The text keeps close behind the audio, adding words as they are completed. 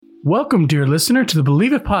Welcome, dear listener, to the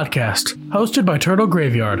Believe It podcast, hosted by Turtle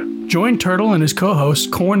Graveyard. Join Turtle and his co-hosts,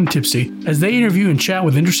 Corn and Tipsy, as they interview and chat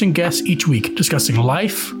with interesting guests each week, discussing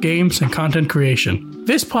life, games, and content creation.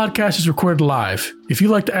 This podcast is recorded live. If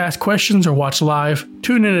you'd like to ask questions or watch live,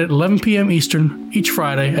 tune in at 11 p.m. Eastern each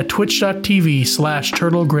Friday at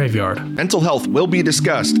twitch.tv/Turtle Graveyard. Mental health will be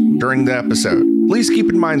discussed during the episode. Please keep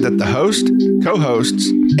in mind that the host, co-hosts,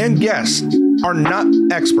 and guests are not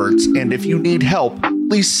experts, and if you need help,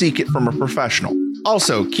 please seek it from a professional.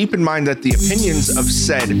 Also, keep in mind that the opinions of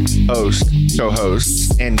said host,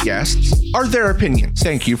 co-hosts, and guests are their opinions.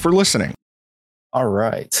 Thank you for listening. All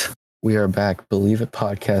right. We are back. Believe It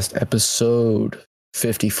podcast episode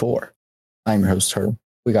 54. I'm your host, Turtle.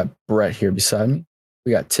 We got Brett here beside me.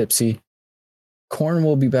 We got Tipsy. Corn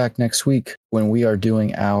will be back next week when we are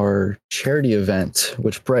doing our charity event,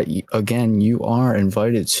 which, Brett, again, you are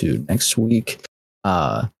invited to next week.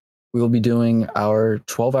 We will be doing our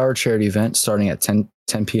 12-hour charity event starting at 10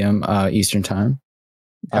 p.m. Eastern time.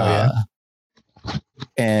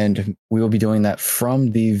 And we will be doing that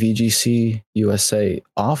from the VGC USA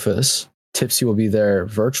office. Tipsy will be there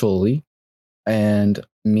virtually. And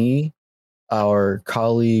me, our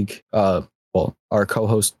colleague, our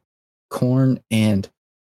co-host Corn, and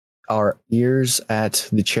our ears at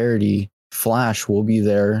the charity Flash will be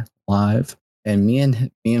there live. And me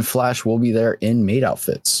and Flash will be there in maid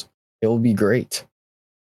outfits. It will be great.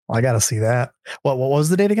 Well, I got to see that. What was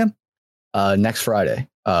the date again? Next Friday.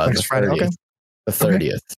 Next Friday. 30th, okay. The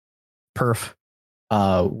 30th. Okay. Perf.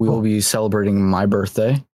 We will be celebrating my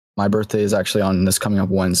birthday. My birthday is actually on this coming up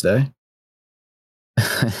Wednesday.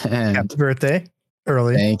 And happy birthday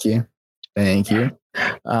early. Thank you.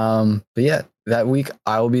 But yeah, that week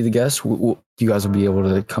I will be the guest. You guys will be able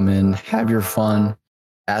to come in, have your fun,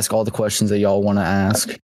 ask all the questions that y'all want to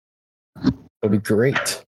ask. It'll be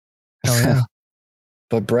great. Hell yeah.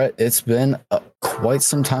 But Brett, it's been quite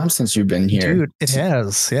some time since you've been here. Dude, it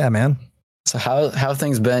has. Yeah, man. So how have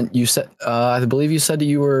things been? You said, I believe you said that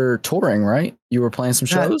you were touring, right? You were playing some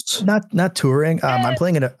shows? Not touring. I'm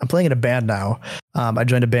playing in a band now. I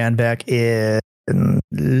joined a band back in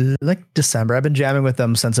like December. I've been jamming with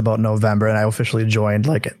them since about November, and I officially joined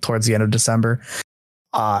like towards the end of December.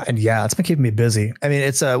 And yeah, it's been keeping me busy. I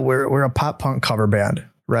mean, we're a pop punk cover band,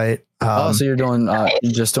 right? So you're doing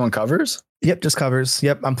just doing covers? Yep, just covers.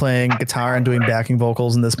 Yep, I'm playing guitar and doing backing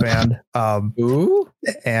vocals in this band. Ooh.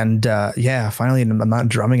 And yeah, finally I'm not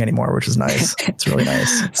drumming anymore, which is nice. It's really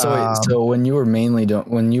nice. So when you were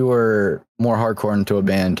when you were more hardcore into a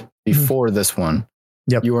band before this one,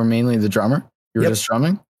 yep, you were mainly the drummer? You were just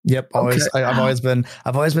drumming? Yep, always. Okay. I've always been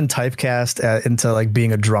typecast into like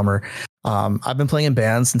being a drummer. I've been playing in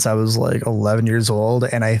bands since I was like 11 years old,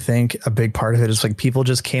 and I think a big part of it is like people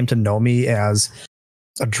just came to know me as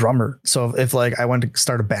a drummer. So if like I went to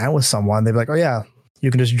start a band with someone, they'd be like, "Oh yeah,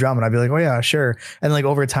 you can just drum," and I'd be like, "Oh yeah, sure." And like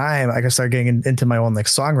over time, I could start getting into my own like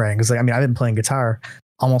songwriting, because like I mean I've been playing guitar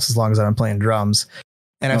almost as long as I've been playing drums,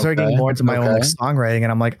 and I started getting more into my own like songwriting,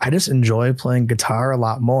 and I'm like, I just enjoy playing guitar a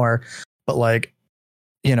lot more, but like,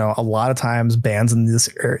 you know, a lot of times bands in this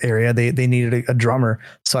area, they needed a drummer.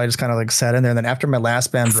 So I just kind of like sat in there. And then after my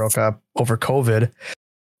last band broke up over COVID,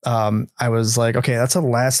 I was like, okay, that's the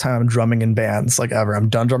last time I'm drumming in bands like ever. I'm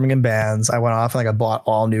done drumming in bands. I went off and like I bought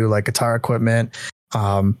all new like guitar equipment,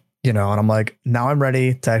 you know, and I'm like, now I'm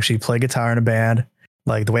ready to actually play guitar in a band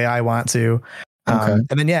like the way I want to. And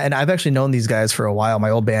then, yeah, and I've actually known these guys for a while. My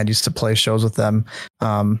old band used to play shows with them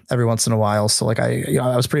every once in a while. So like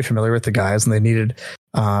I was pretty familiar with the guys, and they needed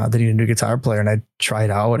a new guitar player, and I tried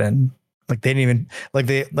out, and like they didn't even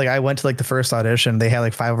I went to like the first audition. They had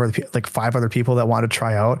like five other people that wanted to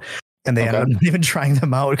try out, and they ended up not even trying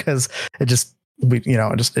them out because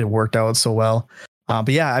it worked out so well. But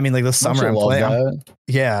yeah, I mean, like this summer I'm playing.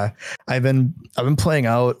 I've been playing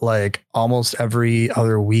out like almost every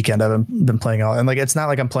other weekend. I've been playing out, and like it's not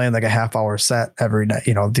like I'm playing like a half-hour set every night.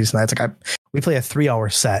 You know, these nights like we play a 3-hour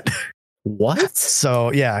set. What?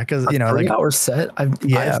 So yeah, because you know, 3-hour set.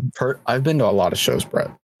 I've been to a lot of shows,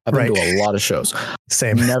 Brett. I've been to a lot of shows.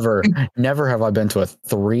 Same. Never have I been to a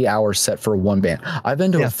 3-hour set for one band. I've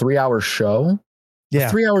been to a 3-hour show. Yeah,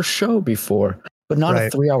 a 3-hour show before. But not a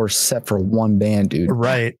 3-hour set for one band, dude.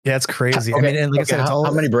 Right. Yeah, it's crazy. I mean, and like I said,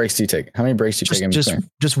 how many breaks do you take? How many breaks do you take?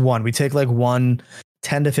 Just one. We take like one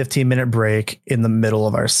 10 to 15 minute break in the middle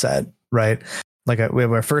of our set, right? Like we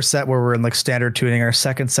have our first set where we're in like standard tuning. Our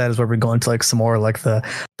second set is where we go into like some more like the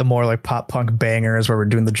more like pop punk bangers where we're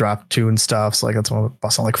doing the drop tune stuff. So like that's when we're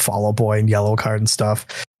busting like Fall Out Boy and Yellow Card and stuff.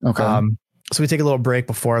 Okay. So we take a little break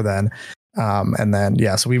before then. And then,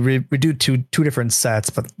 yeah, so we do two different sets,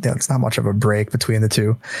 but it's not much of a break between the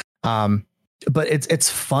two. but it's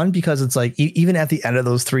fun because it's like even at the end of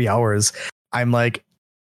those 3 hours, I'm like,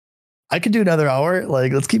 I could do another hour.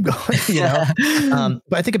 Like, let's keep going, you know?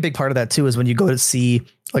 But I think a big part of that too is when you go to see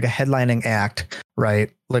like a headlining act,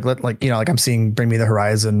 right? Like, you know, like I'm seeing Bring Me the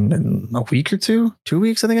Horizon in a week or 2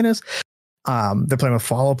 weeks, I think it is. They're playing with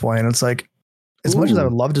Fall Out Boy, and it's like, as much as I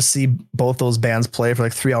would love to see both those bands play for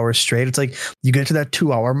like 3 hours straight, it's like you get to that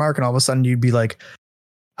 2 hour mark and all of a sudden you'd be like,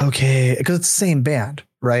 okay, because it's the same band,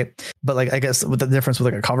 right? But like, I guess what the difference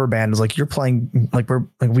with like a cover band is like you're playing like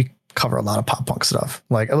we cover a lot of pop punk stuff.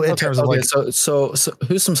 Like in terms of like, so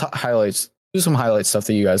who's some highlights? Who's some highlight stuff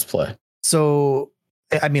that you guys play? So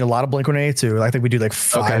I mean, a lot of Blink-182. I think we do like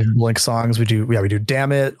 5 Blink songs. We do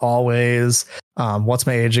Damn It, Always, What's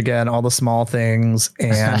My Age Again, All the Small Things,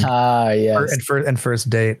 and yes. and First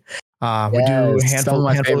Date. We do a handful some of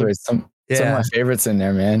my handful favorites. Some of my favorites in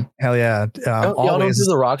there, man. Hell yeah. Y'all don't do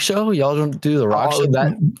the rock show? Y'all don't do the rock show?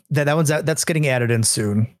 That's getting added in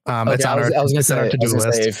soon. It's on I was gonna our to-do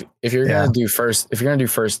list. If you're gonna do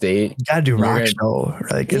First Date, you gotta do rock show.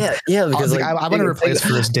 Like because I want to replace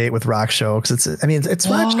First Date with rock show because it's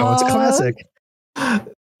rock show. It's a classic.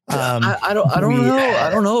 I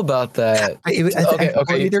don't know about that.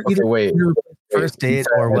 Wait. First Date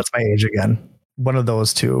or What's My Age Again? One of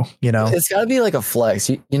those two, you know. It's got to be like a flex.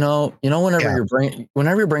 You know, whenever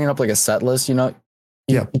you're bringing up like a set list, you know,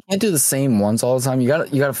 you can't do the same ones all the time. You got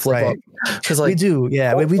to flip up because like we do, we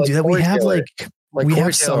do that. We have like we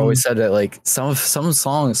have some. Always said that like some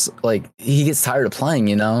songs like he gets tired of playing,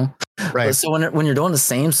 you know. Right. So when you're doing the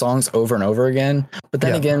same songs over and over again, but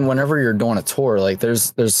then again, whenever you're doing a tour, like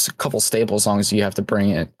there's a couple staple songs you have to bring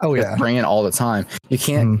in. Bring in all the time. You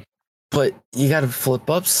can't. But you got to flip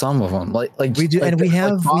up some of them, like we do, and we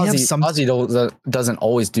have some. Ozzy doesn't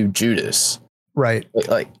always do Judas, right?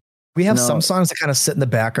 Like we have some songs that kind of sit in the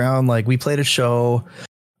background. Like we played a show,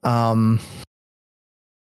 it's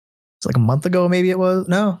like a month ago, maybe it was.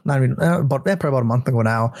 No, not even probably about a month ago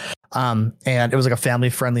now. And it was like a family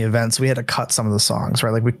friendly event, so we had to cut some of the songs,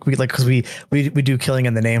 right? Like we like because we do Killing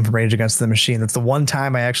in the Name from Rage Against the Machine. That's the one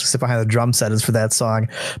time I actually sit behind the drum set is for that song.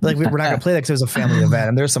 But like we're not gonna play that because it was a family event.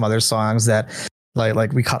 And there's some other songs that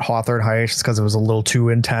like we cut Hawthorne Heights because it was a little too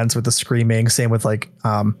intense with the screaming. Same with like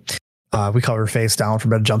we cover Face Down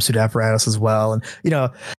from Red Jumpsuit Apparatus as well. And you know,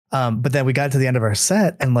 but then we got to the end of our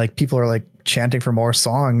set and like people are like chanting for more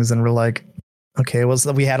songs and we're like, okay, well,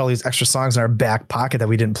 so we had all these extra songs in our back pocket that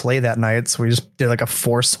we didn't play that night, so we just did like a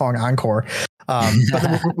 4-song encore. But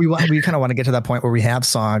then we kind of want to get to that point where we have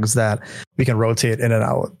songs that we can rotate in and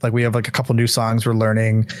out. Like we have like a couple new songs we're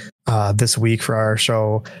learning this week for our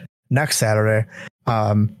show next Saturday.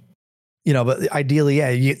 You know, but ideally,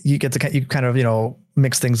 you get to you kind of, you know,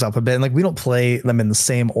 mix things up a bit. And like we don't play them in the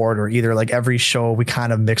same order either. Like every show we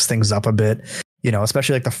kind of mix things up a bit. You know,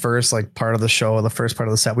 especially like the first like part of the show, the first part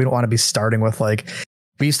of the set, we don't want to be starting with like,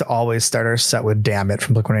 we used to always start our set with Damn It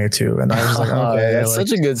from Blink-182. And I was like, okay, that's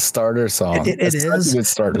such a good starter song. It is such a good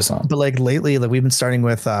starter song. But like lately, like we've been starting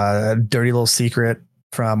with Dirty Little Secret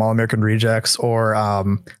from All American Rejects, or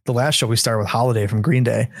the last show we started with Holiday from Green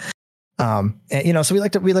Day. And you know, so we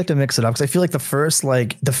like to mix it up because I feel like the first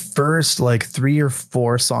 3 or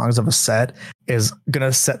 4 songs of a set is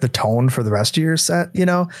gonna set the tone for the rest of your set. You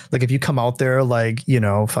know, like if you come out there like, you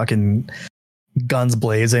know, fucking guns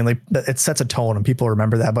blazing, like it sets a tone and people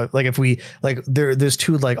remember that. But like if we like there's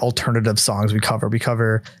 2 like alternative songs we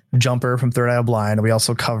cover Jumper from Third Eye Blind, and we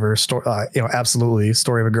also cover Absolutely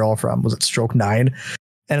Story of a Girl from, was it Stroke 9?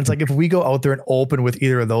 And it's like if we go out there and open with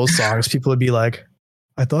either of those songs, people would be like,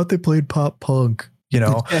 I thought they played pop punk, you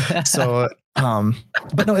know. So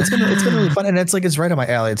but no, it's been really fun, and it's right on my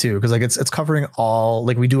alley too, because like it's covering all,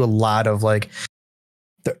 like we do a lot of like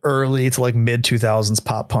the early to like mid 2000s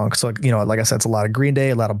pop punk. So like, you know, like I said, it's a lot of Green Day,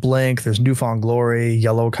 a lot of Blink, there's Newfound Glory,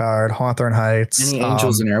 Yellow Card, Hawthorne Heights. Any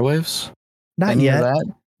Angels and Airwaves? Not Any yet. Of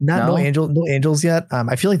that? No Angels yet.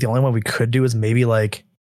 I feel like the only one we could do is maybe like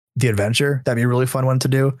The Adventure. That'd be a really fun one to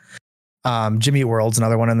do. Jimmy Eat World's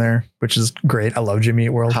another one in there, which is great. I love Jimmy Eat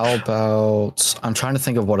World. How about, I'm trying to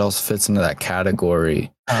think of what else fits into that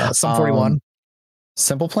category. Sum 41.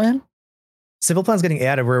 Simple Plan? Simple Plan's getting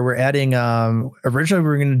added. We're adding, originally we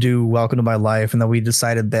were going to do Welcome to My Life, and then we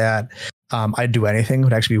decided that I'd Do Anything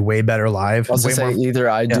would actually be way better live. I was going to say either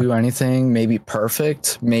I'd Do Anything, maybe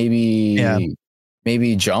Perfect, maybe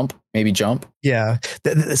Jump. Yeah.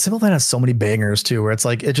 The Simple Plan has so many bangers too, where it's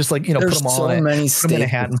like, it's just like, you know, there's put them all so in, many put them in a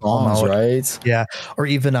hat and pull them out. Right? Yeah. Or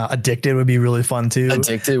even Addicted would be really fun too.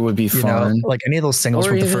 Addicted would be fun. Know, like any of those singles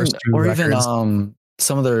from the first 2 records. Even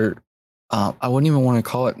some of their, I wouldn't even want to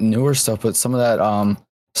call it newer stuff, but some of that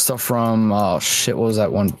stuff from, what was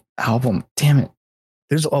that one album? Damn it.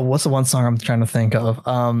 There's what's the one song I'm trying to think of?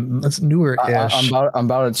 It's newer-ish. I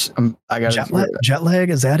got Jet lag.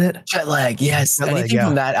 Is that it? Jet lag. Yes. Jet lag, anything yeah.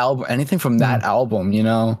 from that album. Anything from that album. You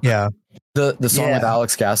know. Yeah. The song with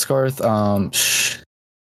Alex Gaskarth.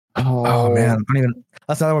 Oh man, I don't even.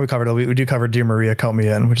 That's another one we covered. We do cover "Dear Maria, Count Me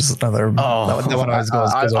In," which is another. That one always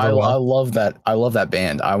goes I over well. love that. I love that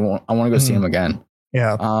band. I want to go see him again.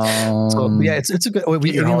 Yeah. So yeah, it's a good.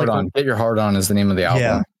 Get Your Heart On is the name of the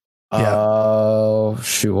album. Oh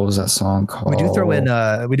shoot, what was that song called? We do throw in.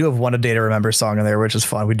 We do have "One A Day to Remember" song in there, which is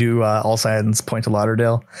fun. We do "All Signs Point to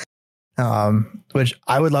Lauderdale." Which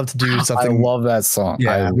I would love to do something. I love that song.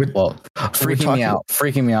 Yeah, Freaking Me Out.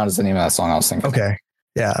 Freaking Me Out is the name of that song I was thinking. Okay.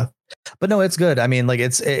 Yeah. But no, it's good. I mean, like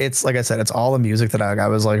it's like I said, it's all the music that I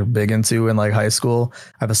was like big into in like high school.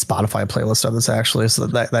 I have a Spotify playlist of this actually, so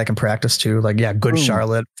that I can practice too. Like, yeah, Good Boom.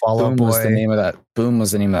 Charlotte, Fall Out Boy. Was the name of that. Boom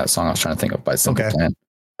was the name of that song I was trying to think of by Simple Plan.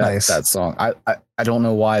 Nice. That song. I don't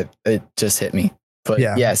know why it just hit me. But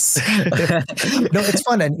yes. No, it's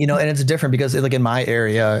fun. And, and it's different because like in my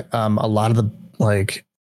area, a lot of the like,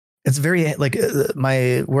 it's very like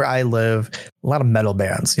where I live, a lot of metal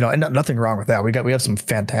bands, and nothing wrong with that. We have some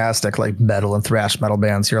fantastic like metal and thrash metal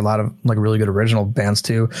bands here. A lot of like really good original bands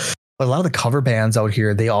too. But a lot of the cover bands out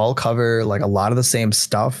here, they all cover like a lot of the same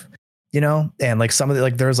stuff, and like some of the,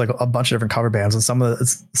 like there's like a bunch of different cover bands, and some of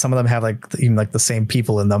them have like even like the same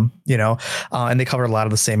people in them, and they cover a lot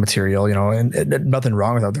of the same material, and nothing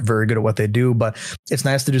wrong with that. They're very good at what they do, but it's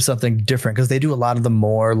nice to do something different because they do a lot of the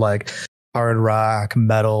more like hard rock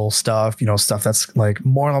metal stuff, stuff that's like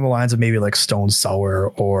more along the lines of maybe like Stone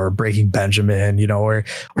Sour or Breaking Benjamin, or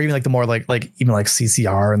even like the more like even like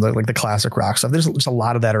CCR and like the classic rock stuff. There's a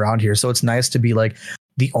lot of that around here, so it's nice to be like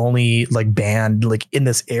the only like band like in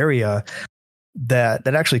this area that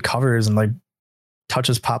actually covers and like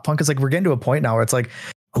touches pop punk. It's like we're getting to a point now where it's like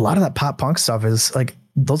a lot of that pop punk stuff is like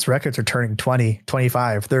those records are turning 20,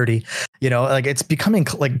 25, 30, like it's becoming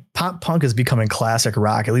like pop punk is becoming classic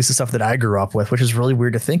rock, at least the stuff that I grew up with, which is really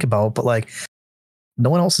weird to think about, but like no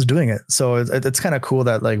one else is doing it. So it's kind of cool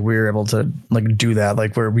that like we're able to like do that.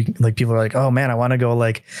 Like where we like people are like, oh man, I want to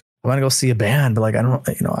go see a band, but like, I don't,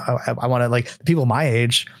 I want to like people my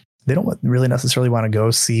age, they don't really necessarily want to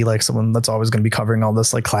go see like someone that's always going to be covering all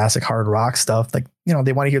this like classic hard rock stuff. Like,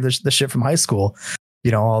 they want to hear the shit from high school,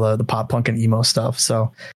 all the pop punk and emo stuff.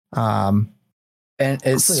 So, and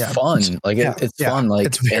it's fun. Like it's fun. Like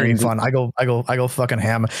it's very fun. I go fucking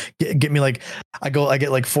ham. Get me like, I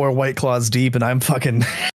get like 4 White Claws deep and I'm fucking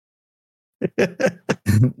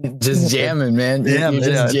just jamming, man. You're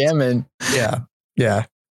just jamming. Yeah. Yeah.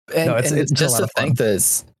 And it's just to think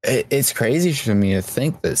that it's crazy for me to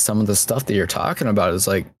think that some of the stuff that you're talking about is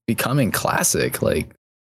like becoming classic. Like,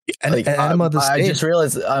 I just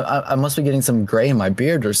realized I must be getting some gray in my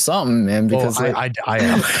beard or something, man. Because I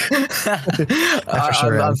am.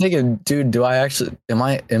 I'm thinking, dude, am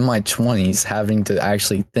I in my 20s having to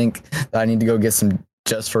actually think that I need to go get some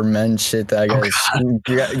Just for Men shit that I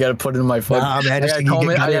gotta put in my fucking. Nah, man, I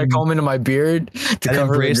gotta comb into my beard to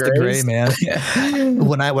cover embrace the gray, man.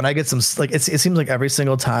 When I get some like it seems like every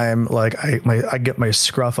single time like I get my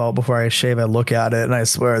scruff out before I shave, I look at it and I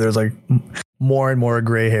swear there's like more and more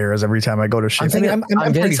gray hairs every time I go to shave. I'm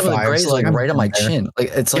getting some of the grays like right on my chin.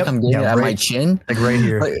 Like it's like I'm getting it at my chin, like right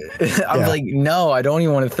here. I'm like, no, I don't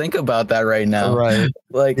even want to think about that right now. Right?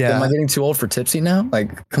 Like, am I getting too old for tipsy now?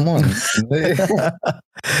 Like, come on.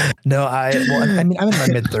 No, I mean, I'm in my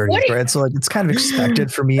mid 30s, right? So like, it's kind of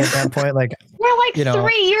expected for me at that point. Like, we're like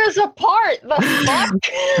 3 years apart. The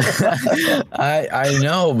fuck? I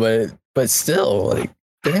know, but still, like,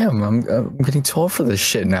 damn, I'm getting too old for this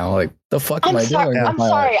shit now. Like, the fuck am I doing? I'm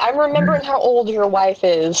sorry. I'm remembering how old your wife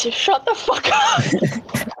is. Shut the fuck up.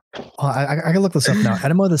 Well, I can look this up now.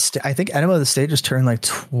 Enema of the State. I think Enema of the State just turned like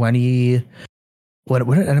 20. When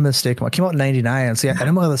did Enema of the State come out? It came out in 99. So yeah,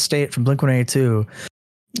 Enema of the State from Blink-182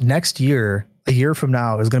 next year, a year from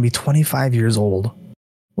now, is going to be 25 years old,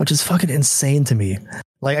 which is fucking insane to me.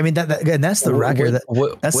 Like, I mean, that's the record. That's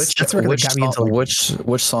the record that got me into like,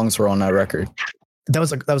 which songs were on that record? That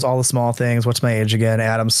was All the Small Things. What's My Age Again?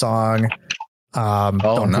 Adam's Song.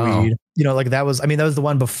 Don't Breed. Like that was the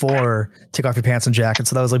one before Take Off Your Pants and Jacket.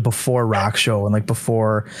 So that was like before Rock Show and like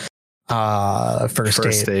before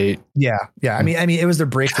First Date. Yeah. I mean, it was their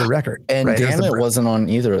breakthrough record. And right? Damn It wasn't on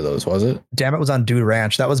either of those, was it? Damn It was on Dude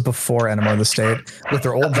Ranch. That was before Enema of the State with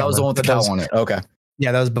their old. That was the one with the cow on it. Okay.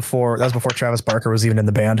 Yeah, that was before Travis Barker was even in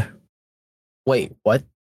the band. Wait, what?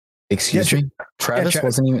 Excuse me? Travis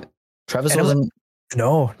wasn't even. Travis wasn't.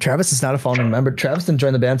 No, Travis is not a founding member. Travis didn't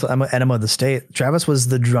join the band until Enema of the State. Travis was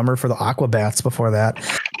the drummer for the Aquabats before that.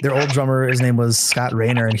 Their old drummer, his name was Scott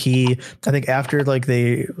Rayner, and I think after like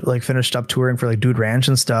they like finished up touring for like Dude Ranch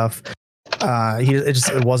and stuff,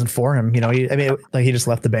 it wasn't for him. He just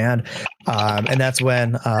left the band, and that's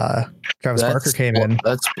when Travis Barker came in.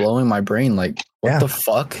 That's blowing my brain. Like, what the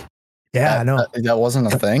fuck? Yeah, I know that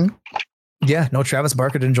wasn't a thing. Yeah, no, Travis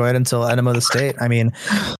Barker didn't join it until Enema of the State. I mean,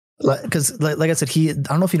 because like I said, I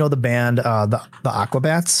don't know if you know the band, the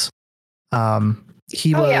Aquabats.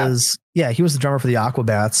 He was the drummer for the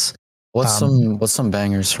Aquabats. What's some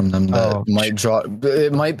bangers from them that might draw?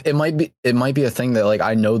 It might be a thing that like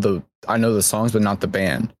I know the songs, but not the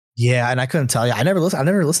band. Yeah, and I couldn't tell you. I never listened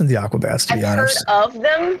to the Aquabats, to be honest. I've heard of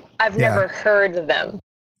them. I've never heard of them.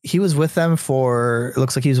 He was with them it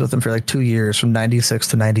looks like he was with them for like 2 years, from 96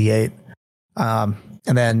 to 98.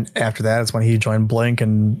 And then after that, it's when he joined Blink,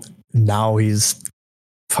 and now he's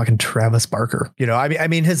fucking Travis Barker. I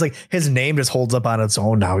mean, his name just holds up on its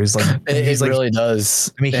own now. He's like, it really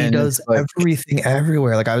does. I mean, he does everything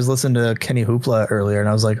everywhere. Like I was listening to Kenny Hoopla earlier, and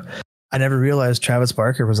I was like, I never realized Travis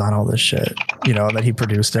Barker was on all this shit. That he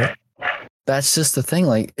produced it. That's just the thing.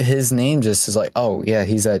 Like his name just is like, oh yeah,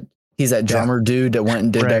 he's that drummer dude that went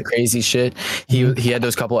and did that crazy shit. He had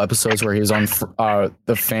those couple episodes where he was on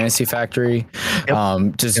the Fantasy Factory,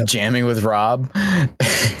 jamming with Rob.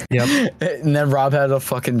 Yep. And then Rob had a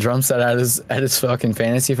fucking drum set at his fucking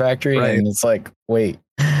Fantasy Factory, and it's like, wait,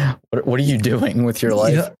 what are you doing with your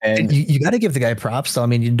life? And you got to give the guy props, though. I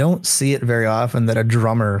mean, you don't see it very often that a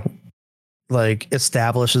drummer like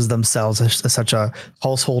establishes themselves as such a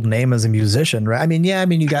household name as a musician, right? I mean,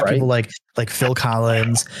 you got people like Phil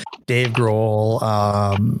Collins, Dave Grohl,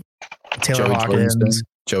 Taylor Hawkins,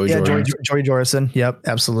 Joey Jordison. Yep,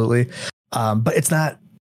 absolutely. But it's not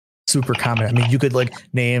super common. I mean, you could like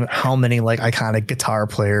name how many like iconic guitar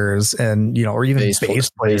players and or even bass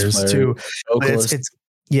players too.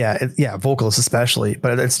 Vocalists especially,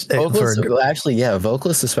 but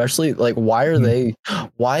vocalists especially. Like, why are they?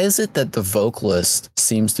 Why is it that the vocalist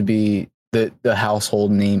seems to be the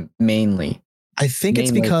household name mainly? I think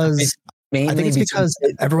it's because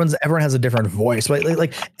everyone has a different voice, right?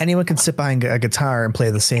 Like anyone can sit behind a guitar and play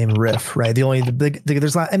the same riff, right?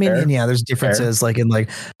 There's differences like in like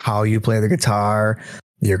how you play the guitar,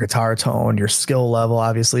 your guitar tone, your skill level,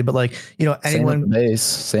 obviously, but like anyone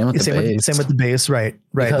same with the bass, right?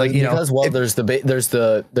 Because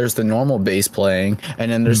there's the normal bass playing,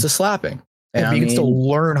 and then there's the slapping, and you can still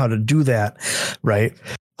learn how to do that, right?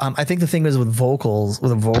 I think the thing is with a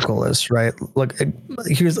vocalist, right? Look,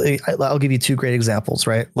 I'll give you two great examples,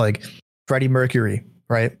 right? Like Freddie Mercury,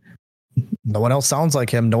 right? No one else sounds like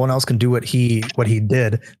him. No one else can do what he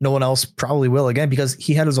did. No one else probably will again, because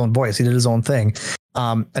he had his own voice. He did his own thing.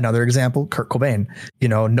 Another example, Kurt Cobain.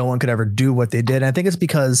 No one could ever do what they did. And I think it's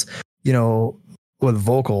because, with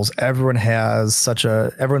vocals,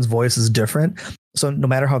 everyone's voice is different. So no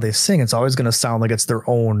matter how they sing, it's always going to sound like it's their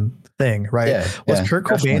own thing, right? Was Kurt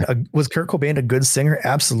Cobain a good singer?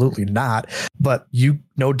 Absolutely not. But you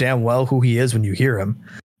know damn well who he is when you hear him,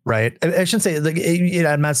 right? I shouldn't say like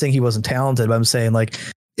I'm not saying he wasn't talented, but I'm saying like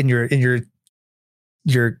in your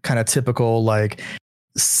kind of typical like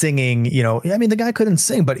singing, I mean, the guy couldn't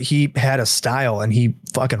sing, but he had a style and he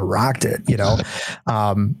fucking rocked it,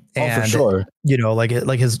 and for sure,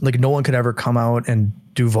 like no one could ever come out and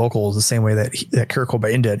do vocals the same way that Kurt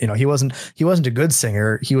Cobain did. He wasn't a good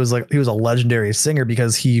singer. He was a legendary singer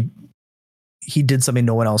because he did something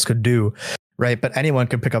no one else could do, right? But anyone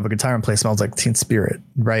could pick up a guitar and play Smells Like Teen Spirit,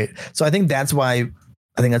 right? So I think that's why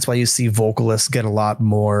you see vocalists get a lot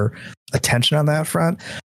more attention on that front,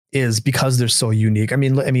 is because they're so unique. I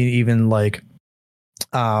mean, even like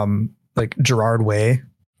Gerard Way,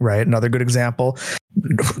 right? Another good example.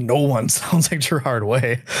 No one sounds like Gerard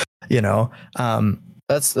Way,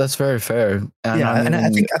 That's very fair. And I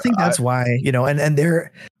think that's why, and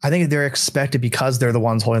they're expected, because they're the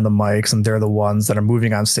ones holding the mics and they're the ones that are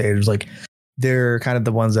moving on stage. Like they're kind of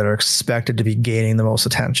the ones that are expected to be gaining the most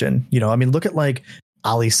attention. I mean, look at like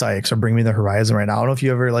Ali Sykes or Bring Me the Horizon right now. I don't know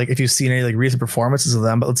if if you've seen any like recent performances of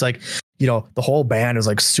them, but it's like, the whole band is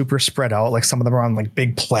like super spread out. Like some of them are on like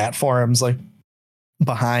big platforms, like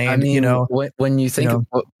behind, I mean, when you think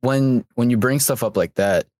when you bring stuff up like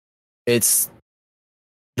that, it's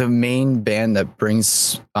the main band that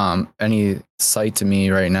brings any sight to me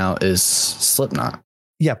right now is Slipknot.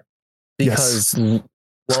 Yep. Because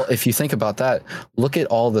well, if you think about that, look at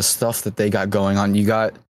all the stuff that they got going on. You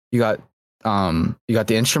got the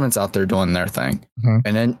instruments out there doing their thing,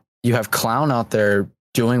 and then you have Clown out there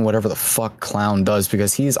doing whatever the fuck Clown does,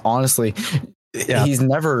 because he's honestly he's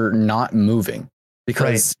never not moving,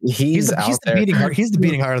 because he's out there. He's the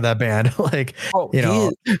beating heart of that band. Like,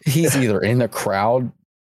 he's either in the crowd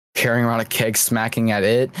carrying around a keg, smacking at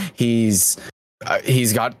it. He's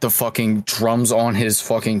got the fucking drums on his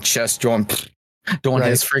fucking chest, doing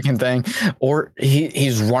his freaking thing, or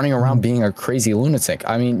he's running around being a crazy lunatic.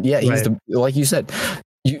 I mean, yeah, he's like you said.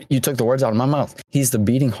 You took the words out of my mouth. He's the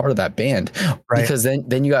beating heart of that band, because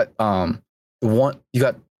then you got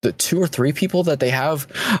the 2 or 3 people that they have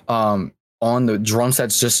on the drum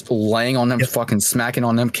sets just laying on them, fucking smacking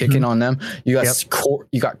on them, kicking on them. You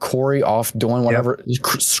got Corey off doing whatever,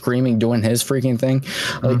 screaming, doing his freaking thing.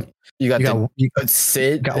 Like you got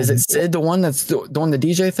Sid. Is it Sid the one that's doing the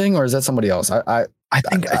DJ thing, or is that somebody else? I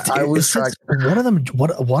think I lose track. One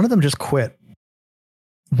of them just quit.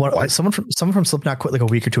 Someone from Slipknot quit like a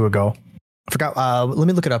week or 2 ago. I forgot. Let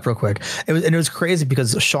me look it up real quick. It was crazy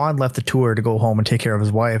because Sean left the tour to go home and take care of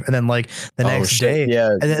his wife, and then like the next day,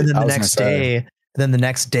 and then the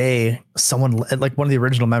next day, someone like one of the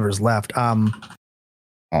original members left. Let me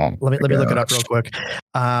look it up real quick.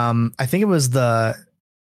 I think it was the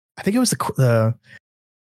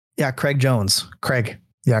Craig Jones. Craig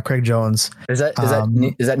Jones. Is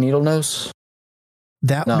that Needle Nose?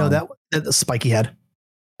 That Spiky Head.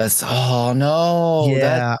 That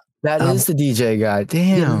is the DJ guy.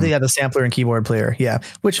 Damn. Yeah, the sampler and keyboard player. Yeah.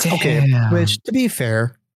 Which to be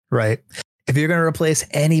fair, right? If you're going to replace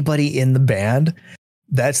anybody in the band,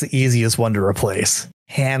 that's the easiest one to replace,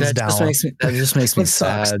 hands down. That just makes me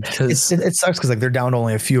sad. It sucks because like they're down to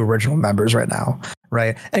only a few original members right now,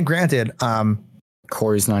 right? And granted,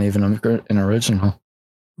 Corey's not even an original.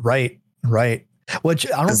 Right. Which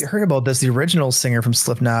I don't know if you heard about this. The original singer from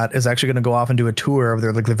Slipknot is actually going to go off and do a tour of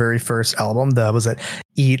their like the very first album. That was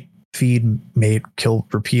Eat, Feed, Mate, Kill,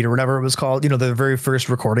 Repeat, or whatever it was called. The very first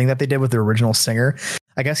recording that they did with the original singer.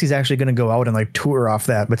 I guess he's actually going to go out and like tour off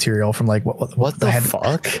that material from like what the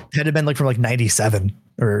fuck? It had to been like from like 97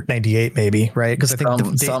 or 98 maybe, right? Because I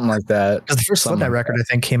think something like that. Because the first Slipknot record I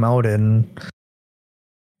think came out in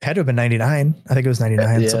had to have been 99. I think it was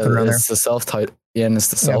 99. Something around there. It's the self-titled. Yeah, and it's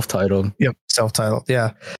the self-titled. Yep, self-titled.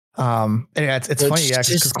 Yeah. It's funny. Yeah,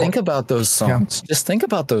 just think about those songs. Yeah. Just think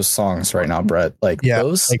about those songs right now, Brett.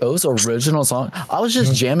 Those original songs. I was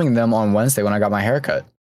just jamming them on Wednesday when I got my haircut.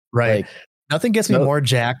 Right. Like, nothing gets me more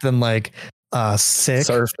jacked than like Sick,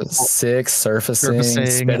 Surfacing,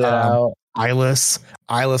 Spit It Out. Eyeless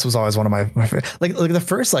was always one of my favorite. Like the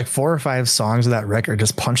first like 4 or 5 songs of that record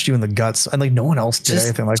just punched you in the guts, and like no one else did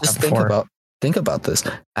anything like that before. Think about this.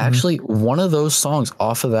 Actually, one of those songs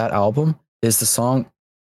off of that album is the song.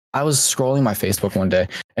 I was scrolling my Facebook one day,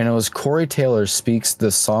 and it was Corey Taylor Speaks,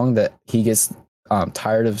 the song that he gets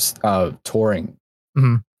tired of touring.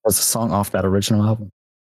 Was the song off that original album?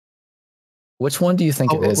 Which one do you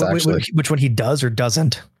think it is? Actually, which one he does or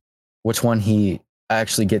doesn't? Which one he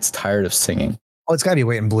actually gets tired of singing? Oh, it's got to be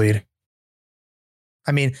Wait and Bleed.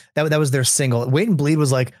 I mean, that was their single. Wait and Bleed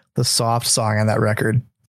was like the soft song on that record.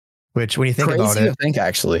 Which, when you think about it, crazy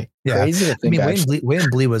to think. Wait and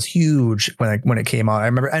Bleed was huge when it came out. I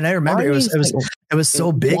remember it was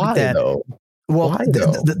so big that. Well,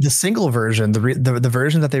 the single version, the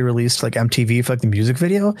version that they released like MTV for like the music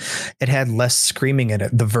video, it had less screaming in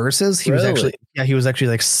it. The verses, he was actually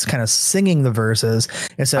like kind of singing the verses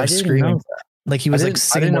instead of screaming. Like he was like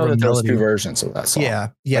singing more melody. 2 versions of that song.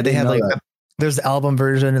 Yeah, they had like there's the album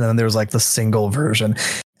version and then there was like the single version,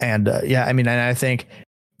 and and I think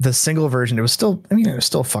the single version, it was still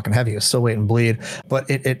fucking heavy. It was still Wait and Bleed, but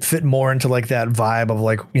it fit more into like that vibe of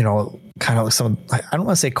like, kind of like some, I don't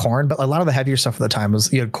want to say Korn, but a lot of the heavier stuff at the time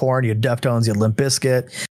was, you had Korn, you had Deftones, you had Limp Bizkit.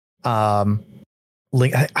 I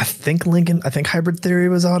think Hybrid Theory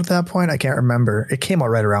was out at that point. I can't remember. It came out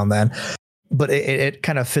right around then, but it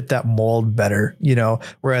kind of fit that mold better,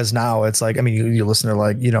 whereas now it's like, I mean, you listen to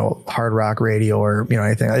like, hard rock radio or,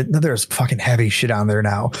 anything. There's fucking heavy shit on there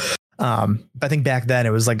now. I think back then it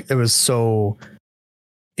was so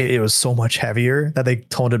much heavier that they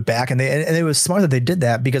toned it back, and it was smart that they did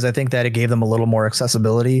that because I think that it gave them a little more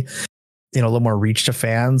accessibility, a little more reach to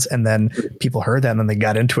fans. And then people heard that and then they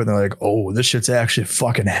got into it and they're like, oh, this shit's actually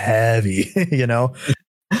fucking heavy,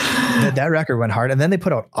 that record went hard. And then they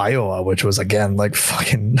put out Iowa, which was again, like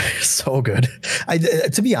fucking so good.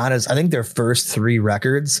 To be honest, I think their first 3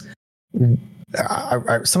 records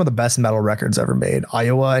are some of the best metal records ever made.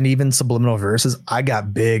 Iowa and even Subliminal Verses. I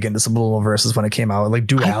got big into Subliminal Verses when it came out. Like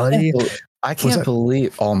Duality. I can't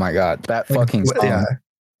believe. Oh my god, that fucking song.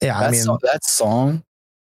 Yeah. That song.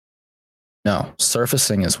 No,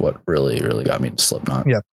 Surfacing is what really, really got me to Slipknot.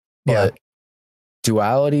 Yeah. But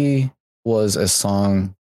Duality was a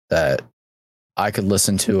song that I could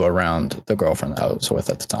listen to around the girlfriend that I was with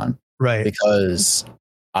at the time. Right. Because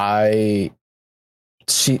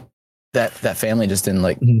that family just didn't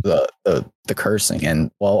like Mhm. the cursing,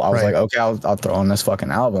 and well, I was Right. like, okay, I'll throw on this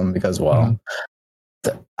fucking album because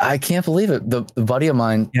I can't believe it. The buddy of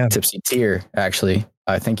mine, Yeah. Tipsy Tear, actually,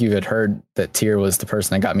 I think you had heard that Tear was the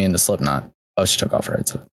person that got me into Slipknot. Oh, she took off her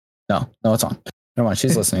headset. No, it's on. Never mind,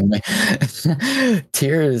 she's listening to me.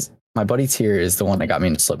 My buddy Tear is the one that got me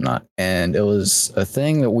into Slipknot, and it was a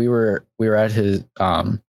thing that we were at his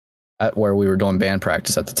at where we were doing band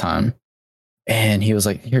practice at the time. And he was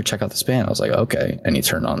like, here, check out this band. I was like, okay. And he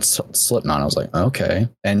turned on Slipknot. I was like, okay.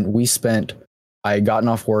 And I had gotten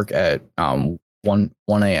off work at 1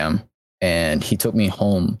 a.m. and he took me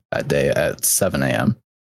home that day at 7 a.m.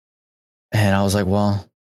 And I was like, well,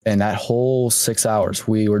 and that whole 6 hours,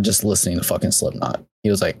 we were just listening to fucking Slipknot. He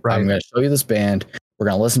was like, I'm going to show you this band. We're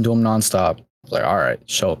going to listen to them nonstop. I was like, all right,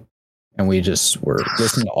 show up. And we just were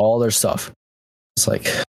listening to all their stuff. It's like,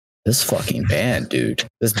 this fucking band, dude.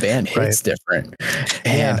 This band hits different.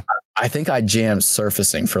 And I think I jammed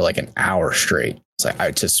Surfacing for like an hour straight. It's like,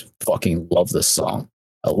 I just fucking love this song.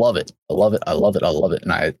 I love it. I love it. I love it. I love it.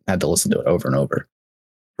 And I had to listen to it over and over.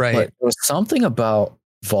 Right. But there was something about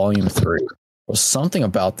Volume 3. There was something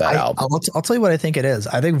about that album. I'll tell you what I think it is.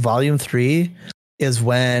 I think Volume 3 is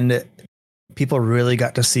when people really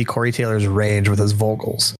got to see Corey Taylor's range with his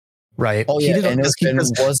vocals. Right. Oh yeah, and it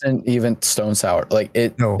wasn't even Stone Sour. Like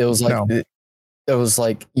it was like it was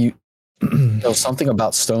like there was something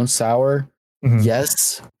about Stone Sour. Mm-hmm.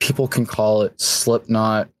 Yes, people can call it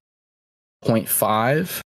Slipknot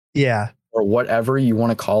 0.5. Yeah. Or whatever you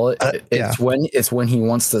want to call it. It's when he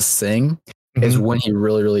wants to sing. Mm-hmm. It's when he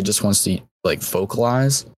really, really just wants to like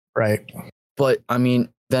vocalize. Right. But I mean,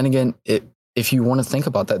 then again, if you want to think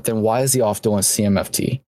about that, then why is he off doing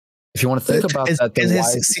CMFT? If you want to think about that, then why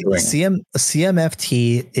is he doing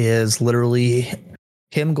CMFT is literally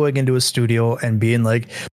him going into a studio and being like,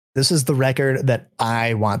 this is the record that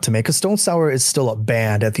I want to make. Because Stone Sour is still a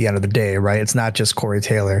band at the end of the day, right? It's not just Corey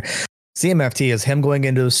Taylor. CMFT is him going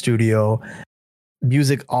into a studio,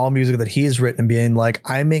 all music that he's written, and being like,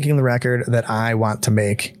 I'm making the record that I want to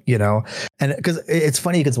make, you know? And because it's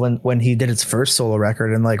funny, because when he did his first solo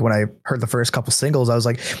record, and like when I heard the first couple singles, I was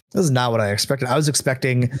like, this is not what I expected. I was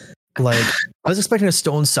expecting a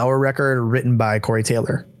Stone Sour record written by Corey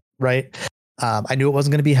Taylor, right? I knew it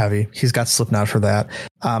wasn't going to be heavy. He's got Slipknot for that.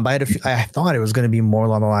 But I thought it was going to be more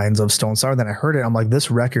along the lines of Stone Sour. Then I heard it. I'm like,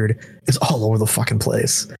 this record is all over the fucking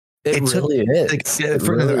place. It really is.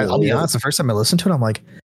 I'll be honest. The first time I listened to it, I'm like,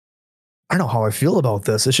 I don't know how I feel about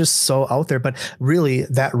this. It's just so out there. But really,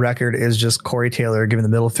 that record is just Corey Taylor giving the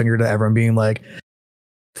middle finger to everyone, being like,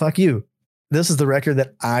 fuck you. This is the record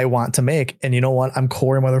that I want to make. And you know what? I'm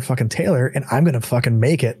Corey motherfucking Taylor, and I'm going to fucking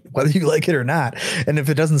make it, whether you like it or not. And if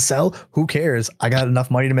it doesn't sell, who cares? I got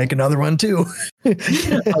enough money to make another one too. I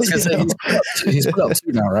was going to say, he's put out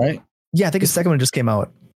 2 now, right? Yeah, I think his second one just came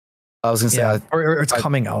out. I was going to say, or it's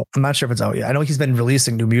coming out. I'm not sure if it's out yet. I know he's been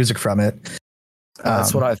releasing new music from it.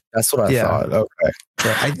 That's what I thought. Okay.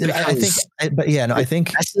 I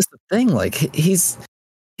think that's just the thing. Like he's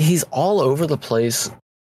all over the place.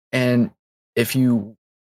 And if you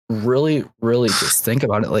really, really just think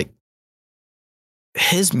about it, like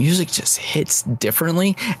his music just hits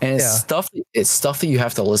differently, and it's stuff that you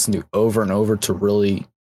have to listen to over and over to really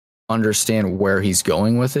understand where he's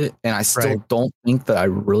going with it. And I still don't think that I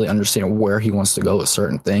really understand where he wants to go with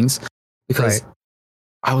certain things, because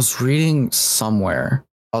I was reading somewhere.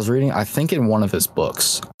 I think in one of his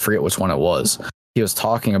books, I forget which one it was. He was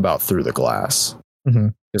talking about Through the Glass. Mm-hmm.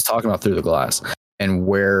 He was talking about Through the Glass and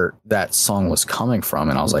where that song was coming from.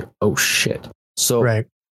 And I was like, oh shit. So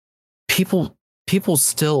people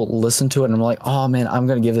still listen to it, and I'm like, oh man, I'm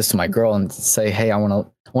going to give this to my girl and say, hey, I want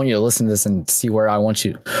you to listen to this and see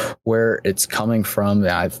where it's coming from.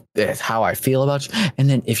 How I feel about you. And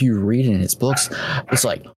then if you read in his books, it's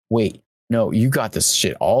like, wait, no, you got this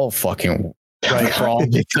shit all fucking wrong,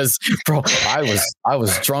 because bro, I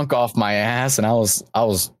was drunk off my ass, and I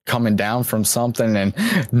was coming down from something, and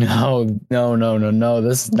no,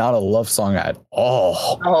 this is not a love song at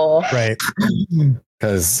all. Oh, right.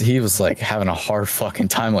 Because he was like having a hard fucking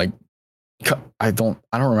time. Like, I don't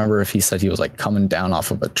remember if he said he was like coming down off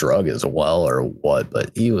of a drug as well or what,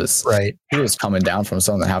 but he was coming down from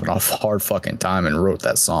something, having a hard fucking time, and wrote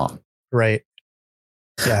that song. Right.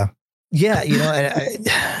 Yeah. Yeah. You know,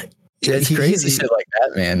 it's crazy shit like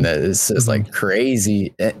that, man. That is like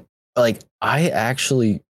crazy. Like I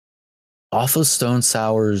actually, off of Stone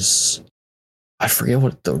Sour's, I forget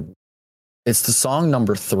it's the song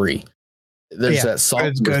number 3. There's that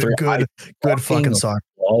song. Good fucking song.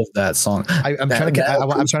 love that song. I'm trying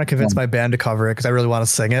to convince my band to cover it because I really want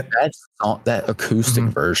to sing it. That acoustic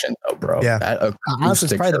version, though, bro. Yeah, that honestly,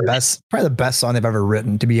 it's probably the best song they've ever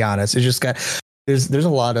written. To be honest, it's just got there's a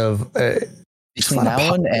lot of between that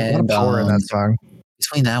one and power in that song.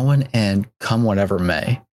 Between that one and "Come Whatever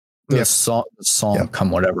May," the song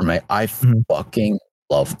 "Come Whatever May," I fucking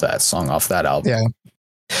love that song off that album. Yeah.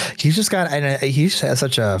 He's just got, and he just has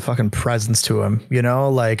such a fucking presence to him, you know,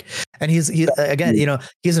 like, and he's again, you know,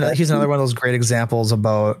 he's another one of those great examples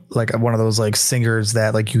about like one of those like singers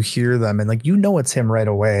that like you hear them and like, you know, it's him right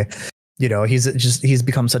away. You know, he's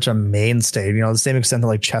become such a mainstay, you know, the same extent that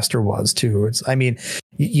like Chester was too. It's, I mean,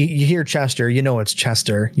 you hear Chester, you know, it's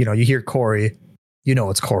Chester, you know, you hear Corey, you know,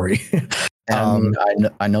 it's Corey.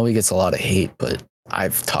 I know he gets a lot of hate, but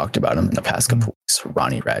I've talked about him in the past couple weeks.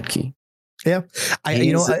 Ronnie Radke. Yeah,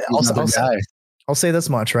 I'll say this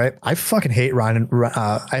much, right? I fucking hate Ronnie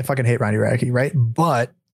Radke, right?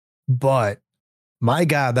 But my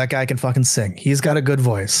God, that guy can fucking sing. He's got a good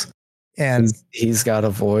voice, and he's got a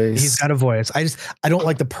voice. I don't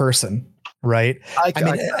like the person, right? I'll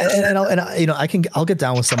get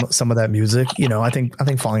down with some of that music. You know, I think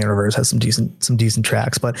Falling in Reverse has some decent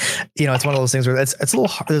tracks, but you know, it's one of those things where it's a little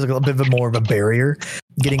hard. There's like a bit more of a barrier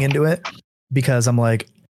getting into it because I'm like,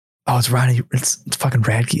 oh, it's Ronnie. It's fucking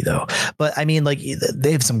Radke though. But I mean, like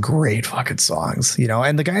they have some great fucking songs, you know.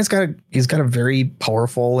 And the guy's got a very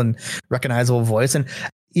powerful and recognizable voice, and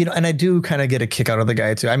you know, and I do kind of get a kick out of the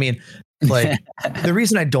guy too. I mean, like the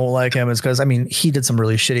reason I don't like him is because I mean he did some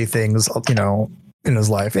really shitty things, you know, in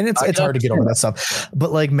his life, and it's hard to get over that stuff.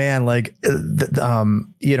 But like, man, like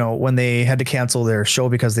you know, when they had to cancel their show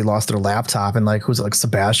because they lost their laptop, and like who's it, like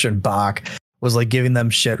Sebastian Bach was like giving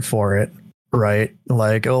them shit for it. Right.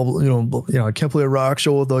 Like, oh, you know, I can't play a rock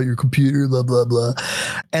show without your computer, blah, blah, blah.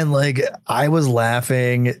 And like, I was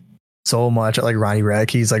laughing so much at like Ronnie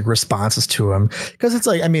Radke's like responses to him. Cause it's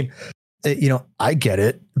like, I mean, you know, I get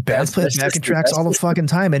it. Bands play backing tracks all the fucking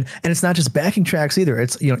time. And it's not just backing tracks either.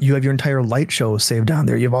 It's, you know, you have your entire light show saved down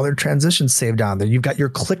there. You have all their transitions saved down there. You've got your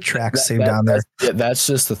click tracks saved down there. That's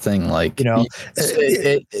just the thing. Like, you know,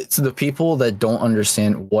 it's the people that don't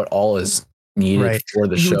understand what all is needed for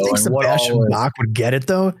the show. And Sebastian Bach would get it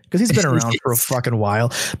though, because he's been around for a fucking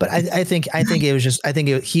while. But I think he was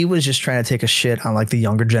just trying to take a shit on like the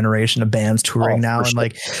younger generation of bands touring now, and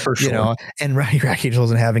like you know, and Ronnie Radke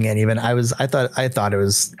wasn't having any of it. I thought it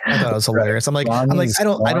was hilarious. I'm like I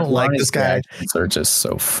don't like this guy. They're just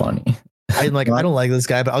so funny. I don't like this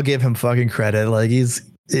guy, but I'll give him fucking credit. Like he's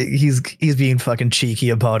being fucking cheeky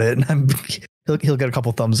about it, and he'll get a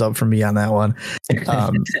couple thumbs up from me on that one.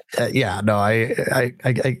 Yeah, no,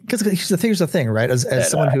 because here's the thing, right? As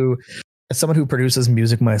someone who produces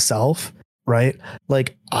music myself, right?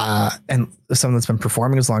 Like, and someone that's been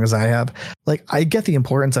performing as long as I have, like, I get the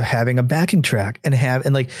importance of having a backing track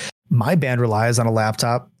and like my band relies on a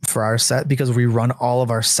laptop for our set because we run all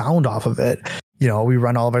of our sound off of it. You know, we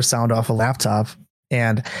run all of our sound off a laptop.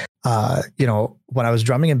 And, you know, when I was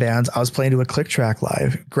drumming in bands, I was playing to a click track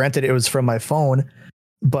live. Granted, it was from my phone,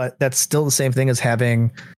 but that's still the same thing as having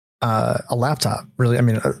a laptop. Really, I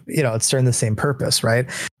mean, you know, it's serving the same purpose, right?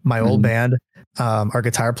 My old band, our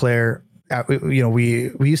guitar player, you know,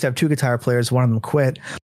 we used to have two guitar players. One of them quit.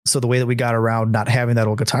 So the way that we got around not having that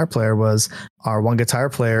old guitar player was our one guitar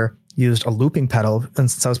player used a looping pedal. And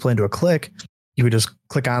since I was playing to a click, he would just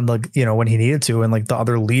click on the, you know, when he needed to, and like the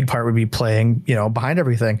other lead part would be playing, you know, behind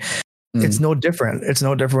everything. It's no different. It's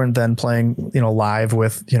no different than playing, you know, live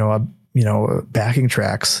with, you know, backing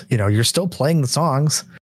tracks. You know, you're still playing the songs.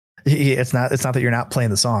 It's not that you're not playing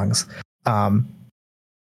the songs.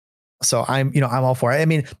 So I'm all for it. I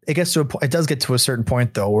mean, it does get to a certain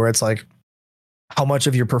point though, where it's like, how much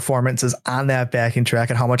of your performance is on that backing track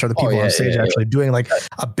and how much are the people on stage actually doing? Like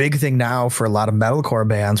a big thing now for a lot of metalcore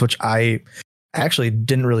bands, which I actually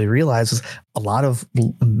didn't really realize, is a lot of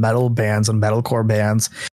metal bands and metalcore bands,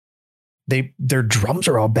 their drums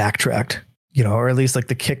are all backtracked, you know, or at least like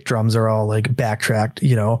the kick drums are all like backtracked,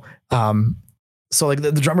 you know. So like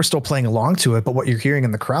the drummer's still playing along to it, but what you're hearing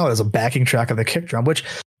in the crowd is a backing track of the kick drum, which,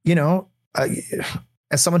 you know,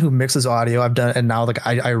 as someone who mixes audio, I've done, and now like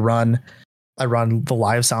I run the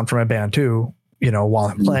live sound for my band too, you know, while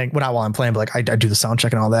I'm playing, well, not while I'm playing, but like I do the sound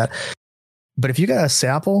check and all that. But if you got a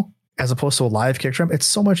sample as opposed to a live kick drum, it's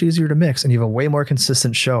so much easier to mix and you have a way more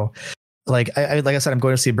consistent show. Like I said, I'm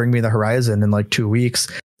going to see Bring Me the Horizon in like 2 weeks.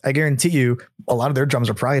 I guarantee you a lot of their drums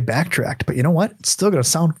are probably backtracked, but you know what? It's still going to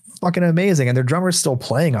sound fucking amazing. And their drummer's still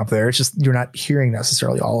playing up there. It's just, you're not hearing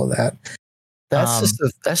necessarily all of that. That's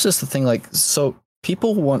just the thing. Like, so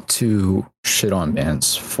people want to shit on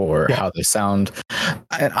bands for how they sound,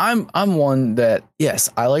 and I'm one that, yes,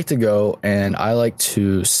 I like to go and I like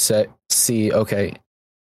to see. Okay,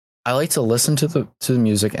 I like to listen to the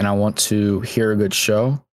music and I want to hear a good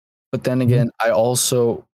show, but then again, I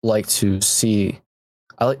also like to see.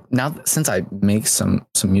 I like, now since I make some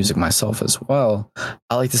music myself as well,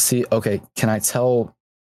 I like to see, okay, can I tell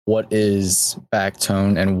what is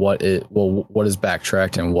backtone and what is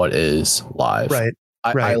backtracked and what is live? Right.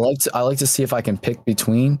 I like to see if I can pick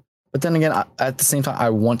between, but then again, at the same time,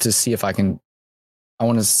 I want to see I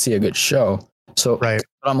want to see a good show. So, right.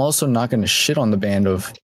 But I'm also not going to shit on the band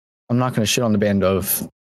of,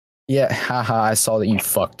 yeah, haha, I saw that you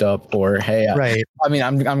fucked up, or hey, right. I mean,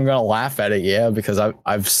 I'm gonna laugh at it, yeah, because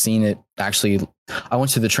I've seen it actually. I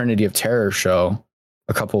went to the Trinity of Terror show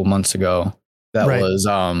a couple of months ago. That was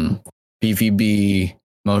BVB,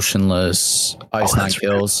 Motionless, Ice Nine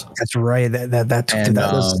Kills. That's right. That took to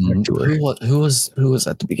that list. Who was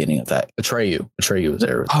at the beginning of that? Atreyu was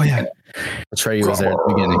there. Oh yeah, Atreyu was there at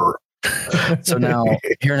the beginning. So now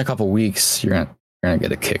here in a couple of weeks, you're gonna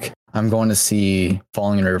get a kick. I'm going to see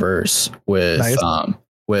Falling in Reverse with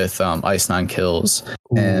Ice Nine Kills.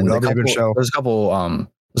 Ooh, and that'll be a good show. There's a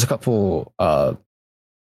couple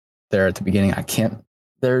there at the beginning.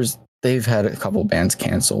 They've had a couple bands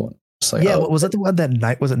cancel. Like, was that the one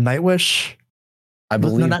that was it Nightwish? I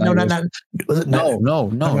believe not was it no,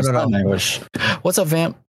 it's not Nightwish. What's up,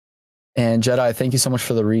 Vamp? And Jedi, thank you so much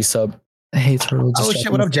for the resub. Hey, Turtle. Oh shit,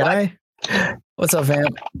 what up, Jedi? What's up,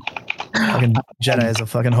 Vamp? Fucking Jedi is a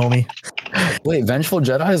fucking homie. Wait, Vengeful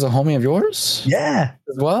Jedi is a homie of yours? Yeah.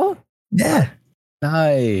 As well? Yeah.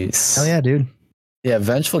 Nice. Hell yeah, dude. Yeah,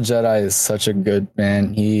 Vengeful Jedi is such a good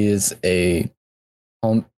man. He is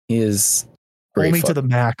homie to the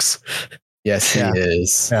max. Yes, he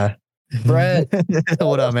is. Yeah. Brett.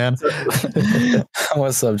 What up, man?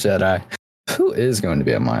 What's up, Jedi? Who is going to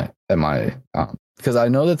be at my because I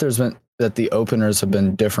know that the openers have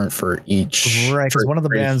been different for each. Right, because one of the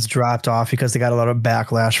bands dropped off because they got a lot of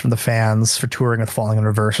backlash from the fans for touring with Falling in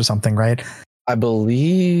Reverse or something, right? I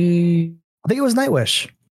think it was Nightwish.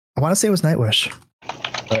 I want to say it was Nightwish.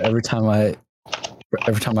 But every time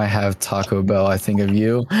I have Taco Bell, I think of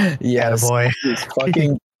you. Yes, boy.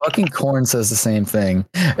 Fucking Korn says the same thing,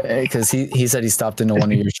 because he said he stopped into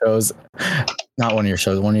one of your shows, not one of your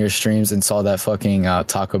shows, one of your streams, and saw that fucking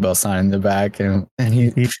Taco Bell sign in the back, and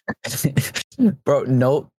he bro,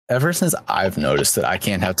 no, ever since I've noticed that I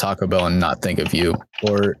can't have Taco Bell and not think of you,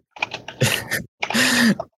 or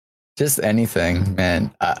just anything,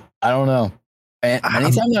 man. I don't know. And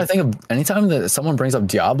anytime that someone brings up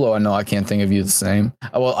Diablo, I know I can't think of you the same.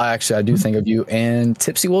 Well, I do think of you. And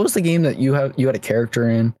Tipsy, what was the game that you had a character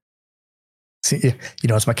in? See,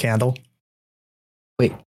 it's my candle.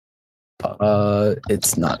 Wait,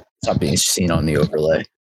 it's not being seen on the overlay.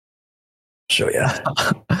 Show ya.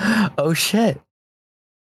 Oh shit.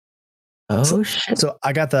 So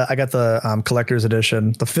I got the collector's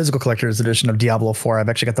edition, the physical collector's edition of Diablo 4. I've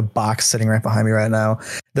actually got the box sitting right behind me right now.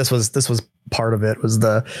 This was part of it, was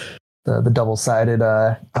the double-sided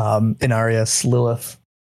Inarius Lilith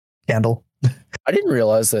candle. I didn't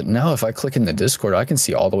realize that now if I click in the Discord, I can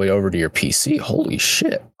see all the way over to your PC. Holy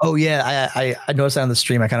shit. Oh yeah, I noticed that on the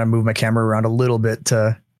stream. I kind of moved my camera around a little bit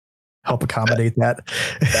to help accommodate that.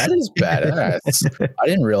 That is badass. I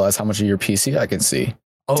didn't realize how much of your PC I can see.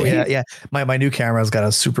 Oh yeah. My new camera's got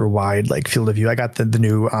a super wide field of view. I got the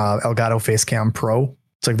new Elgato Facecam Pro.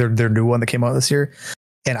 It's like their new one that came out this year,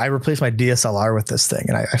 and I replaced my DSLR with this thing,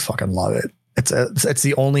 and I fucking love it. It's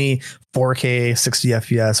the only 4K 60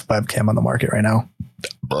 FPS webcam on the market right now.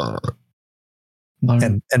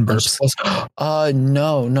 And burps.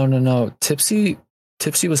 No.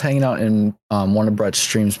 Tipsy was hanging out in one of Brett's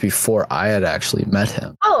streams before I had actually met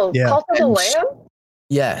him. Oh, yeah. Cult of the Lamb?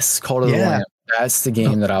 Yes, Cult of the Lamb. That's the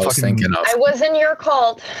game that I was thinking of. I was in your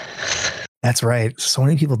cult. That's right. So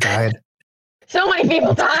many people died. So many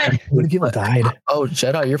people died. Oh,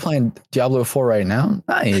 Jedi, you're playing Diablo 4 right now?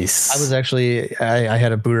 Nice. I was actually, I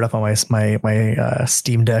had it booted up on my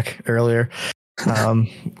Steam Deck earlier.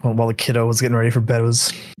 While the kiddo was getting ready for bed,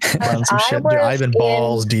 was running some shit. Dude, I've been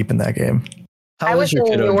balls deep in that game. How was your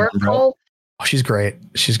kiddo doing, bro? Oh, she's great.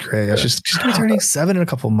 She's great. Yeah. She's gonna be turning 7 in a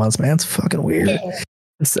couple of months, man. It's fucking weird.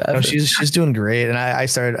 No, she's doing great, and I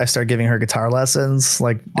started giving her guitar lessons,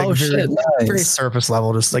 very surface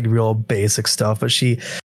level, just like real basic stuff. But she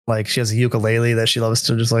has a ukulele that she loves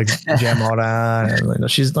to just jam out on,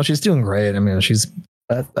 and she's doing great. I mean, that's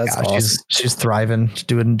awesome. She's thriving,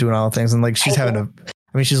 doing all the things, and she's having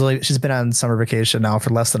she's been on summer vacation now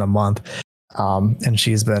for less than a month, and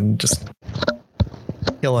she's been just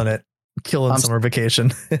killing it killing summer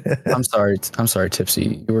vacation. I'm sorry,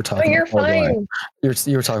 Tipsy. You were Oh, talking. you're about Call of the Lamb.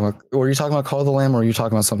 fine. You were talking about. Were you talking about Call of the Lamb, or were you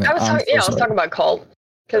talking about something? I was talking. so Yeah, I was sorry. talking about cult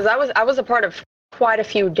because I was a part of quite a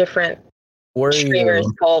few different Where are streamers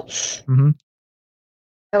you? cults. Mhm.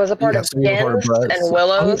 I was a part of So you were part of Jen's Brettx? and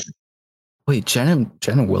Willow's. Wait, Jen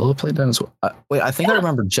and Willow played that as well. Wait, I think I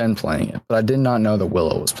remember Jen playing it, but I did not know that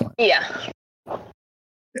Willow was playing. Yeah,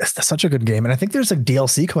 It's such a good game, and I think there's like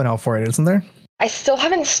DLC coming out for it, isn't there? I still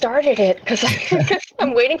haven't started it because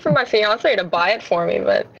I'm waiting for my fiance to buy it for me,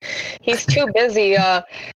 but he's too busy.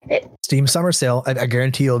 Steam Summer Sale. I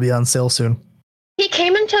guarantee it'll be on sale soon. He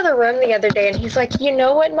came into the room the other day and he's like, you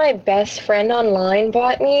know what my best friend online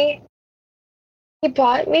bought me? He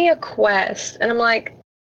bought me a Quest. And I'm like,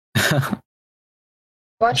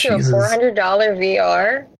 bought you a Jesus. $400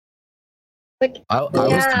 VR? Like, I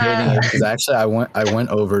was debating it because actually I went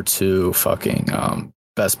over to fucking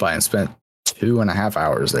Best Buy and spent 2.5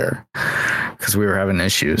 hours there because we were having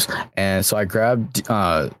issues, and so I grabbed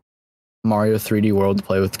Mario 3D World to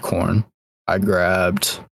play with Corn. I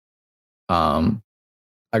grabbed a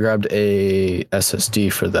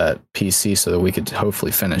SSD for that PC so that we could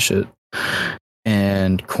hopefully finish it.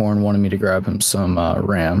 And Corn wanted me to grab him some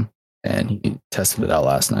RAM, and he tested it out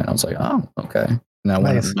last night. I was like, oh, okay. And I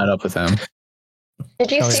went and met up with him.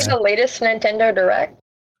 did you see the latest Nintendo Direct?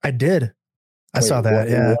 I did. I saw that.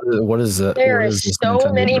 Yeah. What is it? There is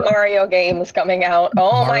so many Mario games coming out.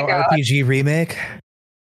 Oh Mario my god. RPG remake.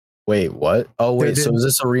 Wait, what? Oh wait, so is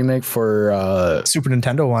this a remake for Super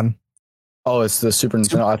Nintendo one? Oh, it's the Super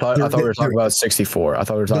Nintendo. I thought we were talking about 64. I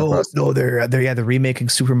thought we were talking about they're remaking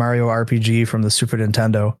Super Mario RPG from the Super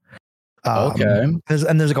Nintendo. Okay. There's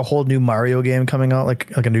like a whole new Mario game coming out, like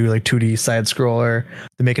a new 2D side scroller.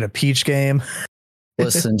 They're making a Peach game.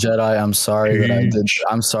 Listen, Jedi, I'm sorry that I did.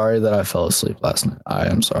 I'm sorry that I fell asleep last night. I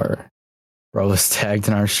am sorry. Bro was tagged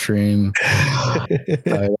in our stream.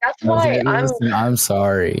 That's why I'm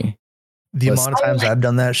sorry. The amount of times I've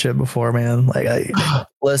done that shit before, man. Like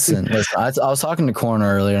listen. I was talking to Corn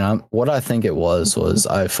earlier, and what I think it was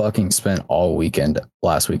I fucking spent all weekend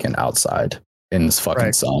last weekend outside in this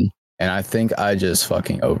fucking sun, and I think I just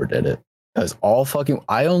fucking overdid it. Because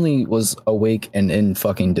I only was awake and in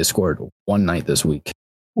fucking Discord one night this week.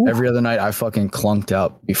 Ooh. Every other night I fucking clunked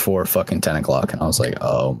out before fucking 10 o'clock, and I was like,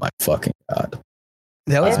 oh my fucking god.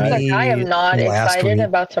 That was me. I am not excited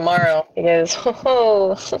about tomorrow because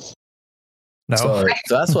no. So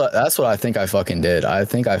that's what I think I fucking did. I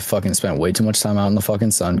think I fucking spent way too much time out in the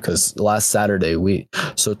fucking sun because last Saturday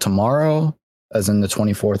so tomorrow, as in the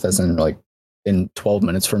 24th, as in like in 12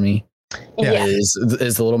 minutes for me. Yeah. Is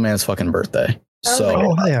the little man's fucking birthday.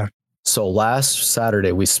 So last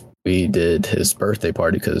Saturday we did his birthday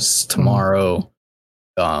party because tomorrow,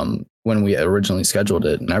 when we originally scheduled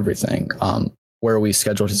it and everything, where we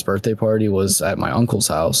scheduled his birthday party was at my uncle's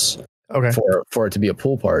house. Okay. For it to be a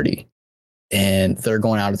pool party, and they're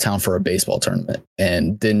going out of town for a baseball tournament,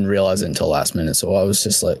 and didn't realize it until last minute. So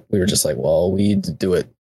we were just like, well, we need to do it.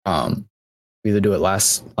 We either do it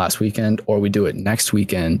last weekend or we do it next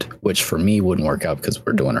weekend, which for me wouldn't work out because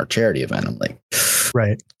we're doing our charity event. I'm like,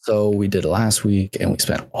 right. So we did it last week and we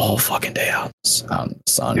spent all fucking day out in the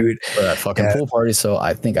sun for that fucking pool party. So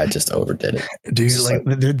I think I just overdid it.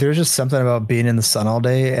 Dude, there's just something about being in the sun all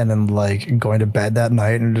day and then like going to bed that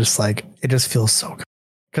night and just like, it just feels so good.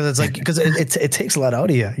 Because it takes a lot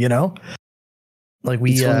out of you, you know? Like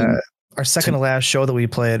our second to last show that we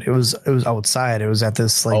played, it was outside. It was at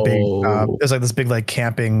this like big, it was like this big like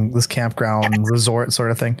campground resort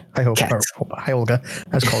sort of thing. Hi Olga.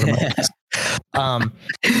 I just called him.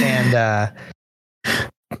 And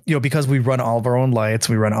because we run all of our own lights,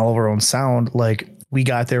 we run all of our own sound. Like we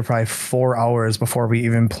got there probably 4 hours before we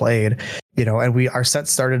even played. And our set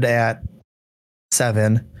started at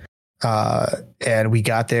 7, and we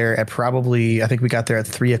got there at I think we got there at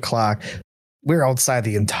 3 o'clock. We were outside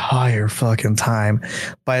the entire fucking time.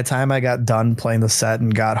 By the time I got done playing the set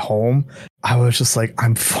and got home, I was just like,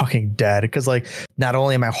 I'm fucking dead. Because like, not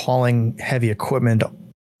only am I hauling heavy equipment,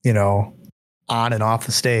 on and off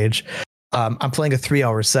the stage, I'm playing a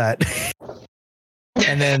 3-hour set,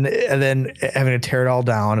 and then having to tear it all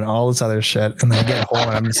down and all this other shit. And then I get home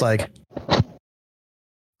and I'm just like,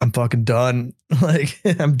 I'm fucking done. Like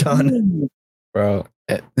I'm done, bro.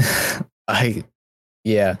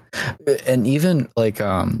 Yeah. And even like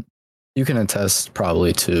you can attest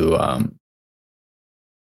probably to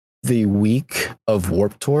the week of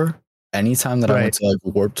Warped Tour. Anytime that I went to like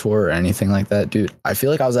Warped Tour or anything like that, dude, I feel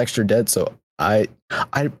like I was extra dead. So I'm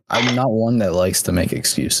not one that likes to make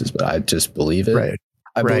excuses, but I just believe it. Right.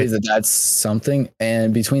 I believe that that's something.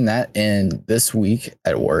 And between that and this week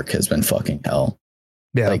at work has been fucking hell.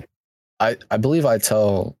 Yeah. Like I believe I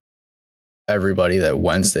tell everybody that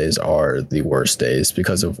Wednesdays are the worst days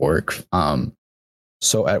because of work.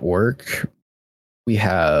 So at work, we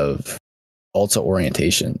have Alta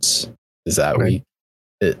orientations. Is that Okay.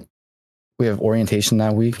 week? We have orientation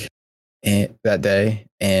that week and that day,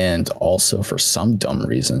 and also for some dumb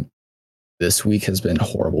reason, this week has been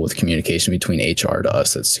horrible with communication between HR to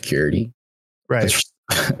us at security. Right.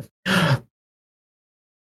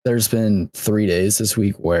 There's been 3 days this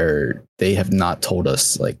week where they have not told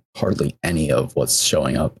us like hardly any of what's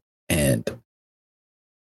showing up. And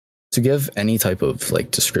to give any type of like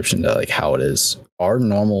description to like how it is, our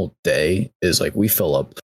normal day is like we fill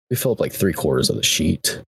up like 3/4 of the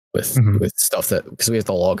sheet with with stuff that, because we have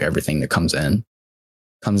to log everything that comes in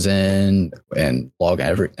and log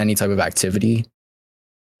any type of activity.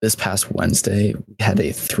 This past Wednesday, we had a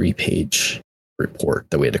 3-page report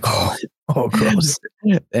that we had to call it. Oh, gross.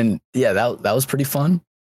 And yeah, that was pretty fun.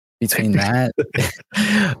 Between that,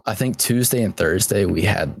 I think Tuesday and Thursday we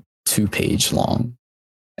had 2-page long,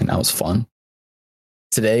 and that was fun.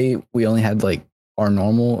 Today we only had like our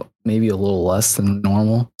normal, maybe a little less than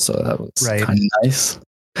normal, so that was Right. kind of nice.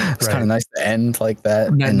 It's kind of nice to end like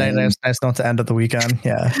that. Nice note to end of the weekend.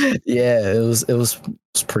 Yeah. Yeah, it was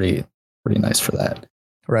pretty nice for that.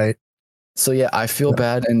 Right. So yeah, I feel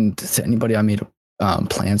bad, and to anybody I made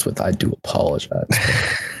plans with, I do apologize.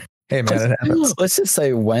 Hey man, it happens. Let's just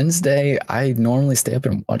say Wednesday, I normally stay up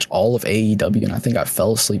and watch all of AEW, and I think I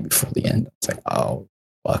fell asleep before the end. It's like, oh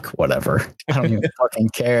fuck, whatever. I don't even fucking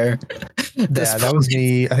care. Yeah, that was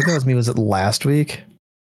me. I think that was me. Was it last week?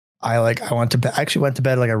 I went to bed. I actually went to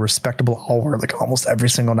bed like a respectable hour, like almost every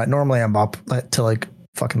single night. Normally I'm up to like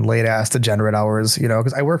fucking late ass degenerate hours, you know,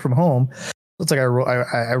 because I work from home. It's like I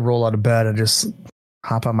roll out of bed and just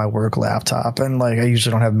hop on my work laptop, and like I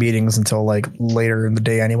usually don't have meetings until like later in the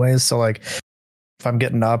day anyways. So like if I'm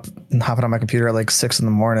getting up and hopping on my computer at like 6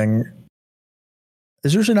 a.m,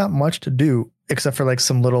 there's usually not much to do except for like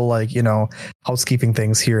some little like, you know, housekeeping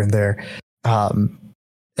things here and there.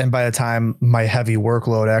 And by the time my heavy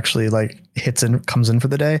workload actually like comes in for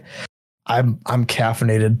the day, I'm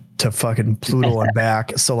caffeinated to fucking Pluto and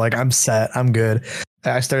back. So like I'm set. I'm good.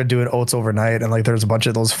 I started doing oats overnight, and like there's a bunch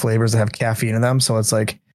of those flavors that have caffeine in them. So it's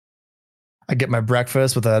like I get my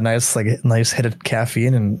breakfast with a nice hit of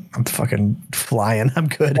caffeine, and I'm fucking flying. I'm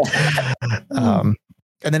good. And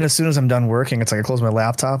then as soon as I'm done working, it's like I close my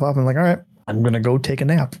laptop up and I'm like, all right, I'm gonna go take a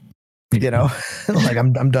nap. You know, like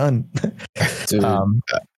I'm done. Dude,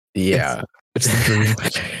 yeah. It's the dream.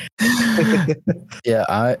 Yeah,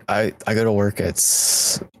 I go to work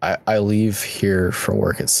I leave here for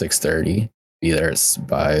work at 6:30. Be there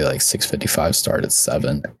by like 6:55, start at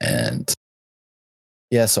 7. And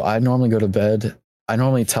yeah, so I normally go to bed. I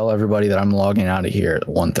normally tell everybody that I'm logging out of here at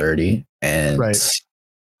 1:30, and Right.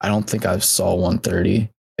 I don't think I saw 1:30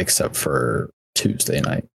 except for Tuesday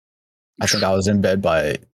night. I think I was in bed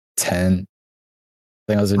by 10.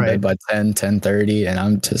 I think I was in bed by 10:30, and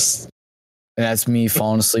and that's me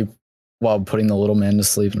falling asleep while putting the little man to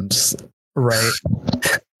sleep. And I'm just right.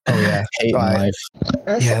 Oh yeah, hating life.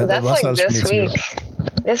 That's like this week.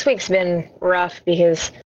 This week's been rough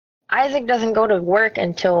because Isaac doesn't go to work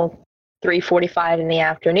until 3:45 in the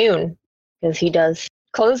afternoon because he does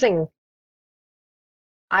closing.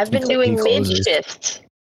 I've been doing mid shifts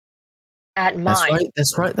at mine.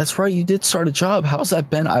 That's right. You did start a job. How's that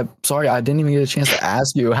been? I'm sorry, I didn't even get a chance to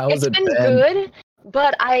ask you. How's it been? It's been good,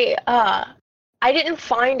 but I didn't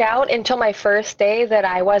find out until my first day that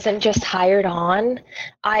I wasn't just hired on.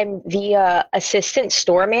 I'm the assistant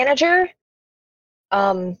store manager.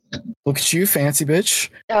 Look at you, fancy bitch.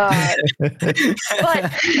 But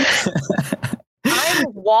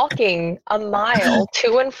I'm walking a mile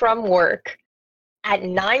to and from work at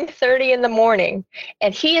 9:30 in the morning,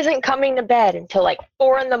 and he isn't coming to bed until like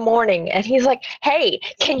 4 in the morning. And he's like, "Hey,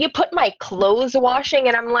 can you put my clothes washing?"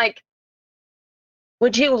 And I'm like,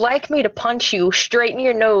 "Would you like me to punch you straight in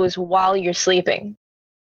your nose while you're sleeping?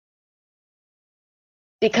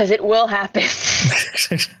 Because it will happen."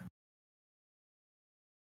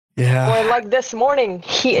 Yeah. Or like this morning,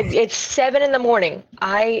 it's 7 in the morning.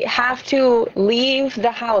 I have to leave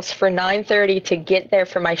the house for 9:30 to get there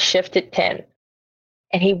for my shift at 10.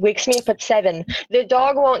 And he wakes me up at 7. The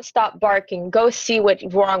dog won't stop barking. Go see what's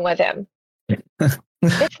wrong with him.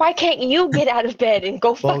 Bitch, why can't you get out of bed and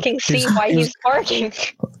go fucking see why he's barking?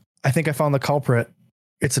 I think I found the culprit.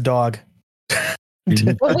 It's a dog.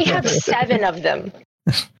 Well, we have 7 of them.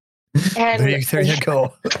 And there you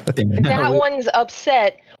go. That one's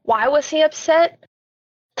upset. Why was he upset?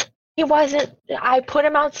 He wasn't. I put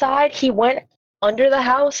him outside. He went under the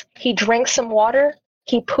house. He drank some water.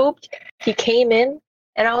 He pooped. He came in.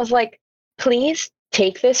 And I was like, please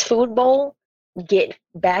take this food bowl, get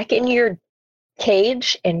back in your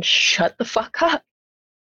cage, and shut the fuck up.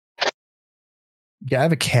 Yeah, I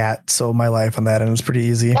have a cat, so my life on that end is pretty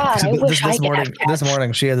easy. God, I wish I This could morning, have cats. this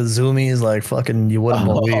morning she had the zoomies, like fucking, you wouldn't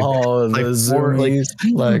believe. Oh, Like the four- like-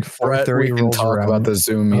 zoomies. like Brett, 4:30 we can rolls talk around. about the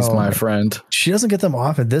zoomies, Oh, my my- friend. She doesn't get them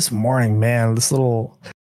off. And this morning, man, this little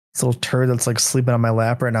turd that's like sleeping on my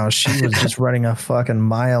lap right now, she was just running a fucking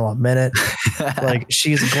mile a minute. Like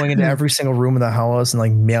she's going into every single room in the house and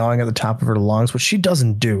like meowing at the top of her lungs, which she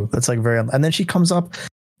doesn't do. That's like very. And then she comes up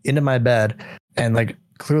into my bed and like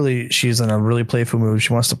clearly she's in a really playful mood.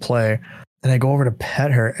 She wants to play. And I go over to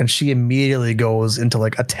pet her and she immediately goes into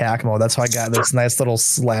like attack mode. That's how I got this nice little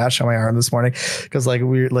slash on my arm this morning. Cause like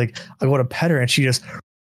I go to pet her and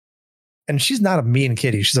and she's not a mean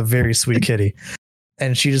kitty. She's a very sweet kitty.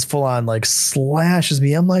 And she just full on like slashes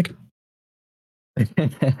me. I'm like,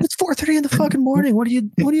 it's 4:30 in the fucking morning. What are you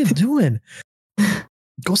doing?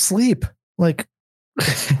 Go sleep. Like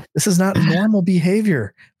this is not normal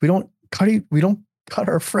behavior. We don't cut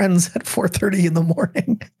our friends at 4:30 in the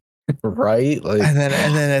morning. Right? Like, And then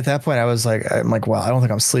at that point I'm like, well, I don't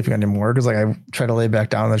think I'm sleeping anymore. Cause like I try to lay back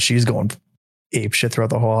down and she's going ape shit throughout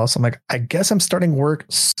the whole house. I'm like, I guess I'm starting work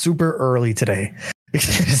super early today.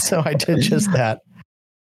 So I did just that.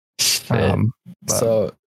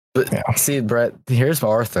 See, Brett, here's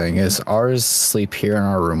our thing is ours sleep here in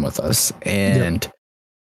our room with us. And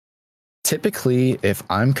typically if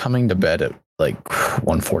I'm coming to bed at like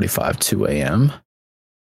 1:45, 2 a.m.,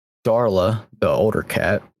 Darla, the older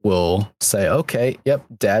cat, will say, okay, yep,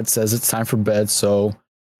 dad says it's time for bed. So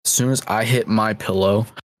as soon as I hit my pillow,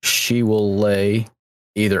 she will lay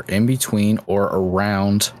either in between or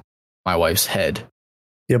around my wife's head.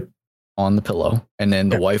 Yep. On the pillow. And then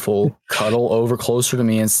the wife will cuddle over closer to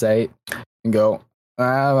me and go,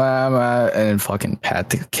 and then fucking pat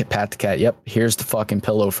the cat. Yep, here's the fucking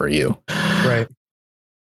pillow for you. Right.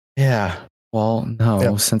 Yeah. Well,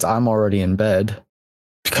 no, since I'm already in bed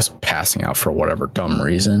because I'm passing out for whatever dumb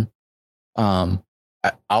reason, I'll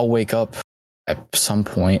wake up at some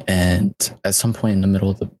point in the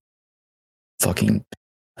middle of the fucking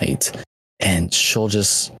night, and she'll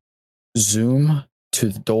just zoom to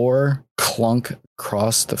the door, clunk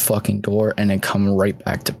across the fucking door, and then come right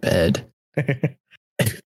back to bed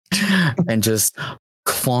and just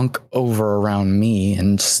clunk over around me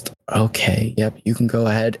and just, okay, yep, you can go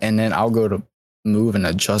ahead. And then I'll go to move and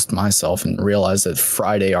adjust myself and realize that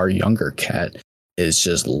Friday, our younger cat, is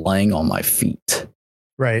just laying on my feet.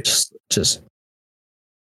 Right. Just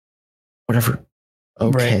whatever.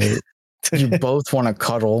 Okay. Right. You both want to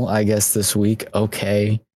cuddle, I guess, this week.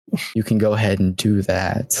 Okay. You can go ahead and do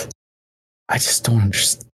that. I just don't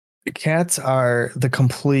understand. Cats are the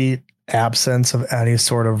complete absence of any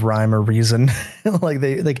sort of rhyme or reason.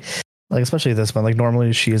 like especially this one. Like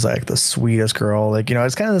normally she's like the sweetest girl. Like,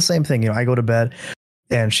 it's kind of the same thing. I go to bed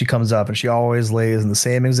and she comes up and she always lays in the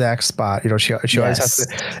same exact spot. She always has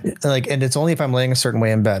to, and it's only if I'm laying a certain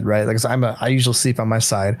way in bed, right? Like, I usually sleep on my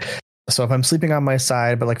side. So if I'm sleeping on my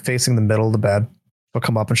side, but like facing the middle of the bed, she'll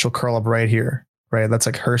come up and she'll curl up right here. Right. That's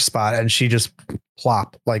like her spot. And she just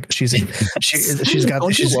plop. Like she's got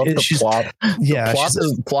plop. Yeah.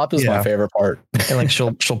 Plop is my favorite part. And like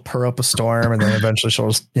she'll purr up a storm and then eventually she'll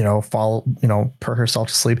just, fall, purr herself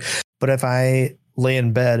to sleep. But if I lay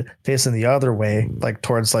in bed facing the other way, like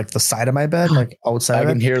towards like the side of my bed, like outside, I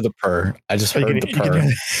can hear the purr. I just heard the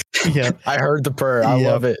purr. Yeah. I heard the purr. I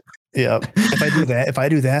love it. Yeah. If I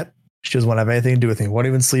do that, she doesn't want to have anything to do with me. Won't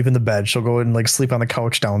even sleep in the bed. She'll go and like sleep on the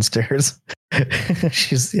couch downstairs.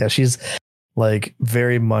 she's like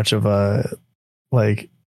very much of a like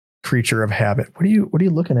creature of habit. What are you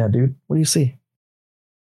looking at, dude? What do you see?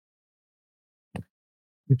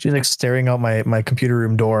 She's like staring out my computer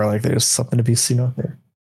room door like there's something to be seen out there.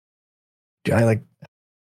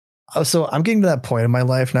 So I'm getting to that point in my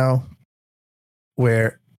life now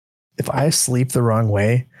where if I sleep the wrong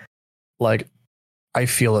way, like I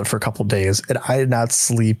feel it for a couple of days, and I did not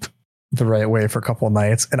sleep the right way for a couple of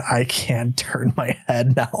nights, and I can't turn my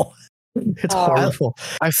head now. It's horrible.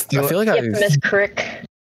 I feel like Miss Crick.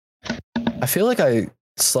 I feel like I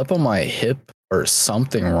slept on my hip or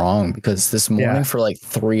something wrong, because this morning for like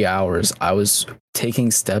 3 hours I was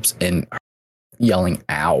taking steps and yelling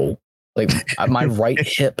 "ow!" Like my right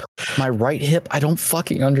hip. I don't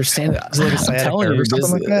fucking understand it. Like I'm telling you,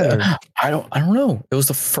 something like that. I don't know. It was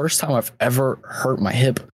the first time I've ever hurt my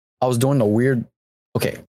hip. I was doing the weird.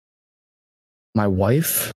 Okay, my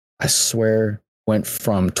wife, I swear, went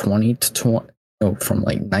from 20 to 20. No, from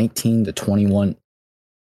like 19 to 21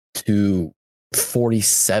 to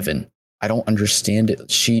 47 I don't understand it.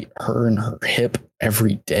 Her and her hip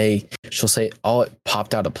every day. She'll say, "Oh, it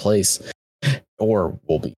popped out of place," or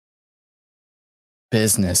we'll be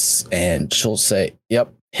business, and she'll say,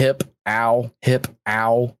 "Yep, hip, ow, hip,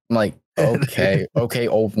 ow." I'm like, okay,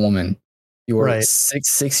 old woman, you are Right.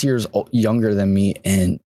 six years younger than me,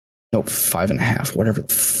 and no, 5.5, whatever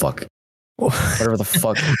the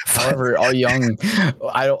fuck, however, all young.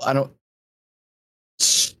 I don't.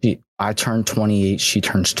 I turned 28. She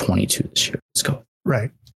turns 22 this year. Let's go. Right.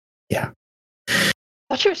 Yeah. I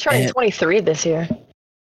thought she was turning 23 this year.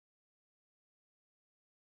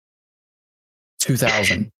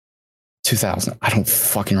 2000. I don't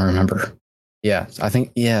fucking remember. Yeah, I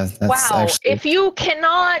think, that's wow. actually, If you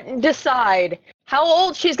cannot decide how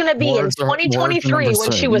old she's going to be in 2023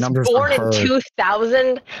 when she was born in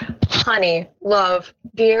 2000, honey, love,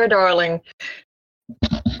 dear darling.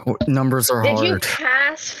 Numbers are Did hard. you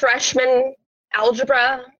pass freshman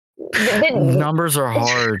algebra? Numbers are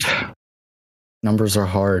hard. Numbers are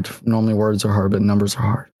hard. Normally words are hard, but numbers are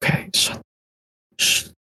hard. Okay. Shh.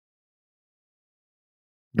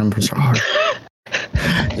 Numbers are hard.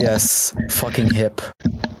 Yes. Fucking hip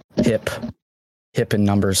and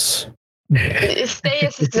numbers. Stay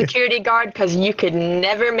as a security guard because you could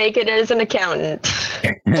never make it as an accountant.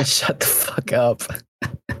 Shut the fuck up.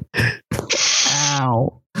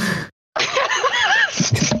 Ow.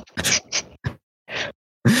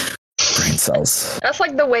 Brain cells. That's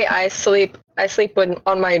like the way I sleep. I sleep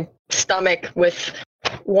on my stomach with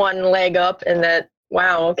one leg up, and that.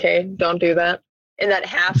 Wow. Okay, don't do that. In that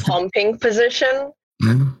half humping position.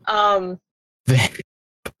 Vamp,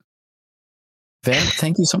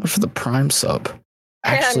 thank you so much for the Prime sub.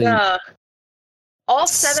 Actually, and all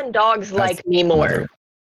 7 dogs like me more.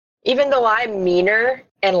 Even though I'm meaner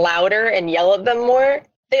and louder and yell at them more,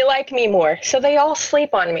 they like me more. So they all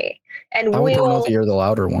sleep on me. And I would know that you're the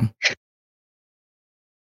louder one.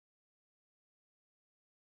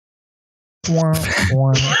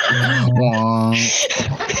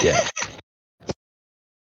 Yeah.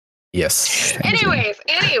 Yes. Anyways,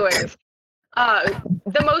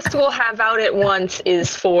 the most we'll have out at once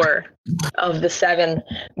is 4 of the 7,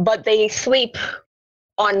 but they sleep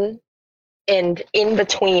on and in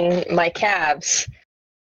between my calves.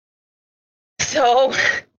 So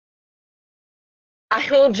I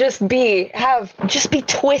will just be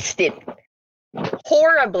twisted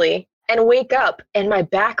horribly and wake up and my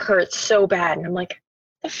back hurts so bad, and I'm like,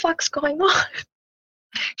 what the fuck's going on?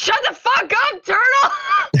 Shut the fuck up, turtle!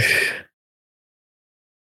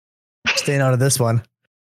 Staying out of this one.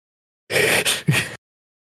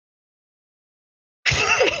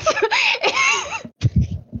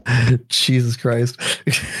 Jesus Christ.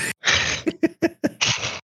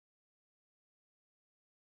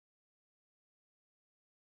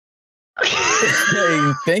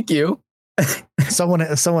 Hey, thank you. Someone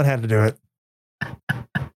had to do it.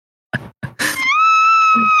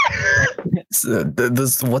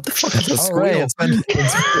 What the fuck is this? All right, it's been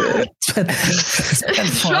fun.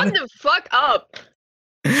 Shut the fuck up.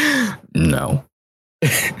 No.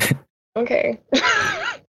 Okay.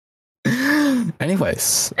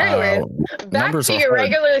 Anyways, back to your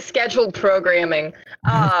regularly scheduled programming.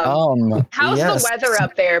 How's the weather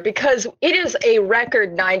up there? Because it is a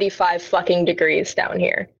record 95 fucking degrees down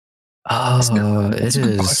here. It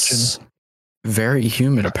is very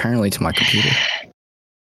humid, apparently, to my computer.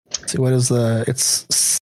 See, what is it's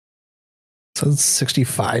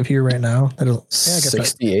 65 here right now.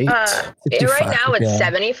 68. Right now it's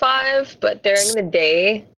 75, but during the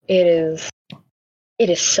day it is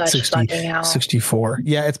such fucking hell. 64.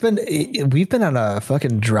 Yeah, we've been on a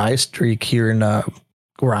fucking dry streak here in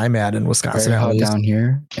where I'm at in Wisconsin. Very hot down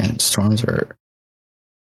here, and storms are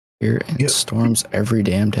here, and storms every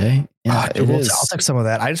damn day. Yeah, I'll take some of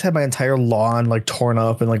that. I just had my entire lawn like torn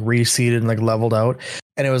up and like reseeded and like leveled out,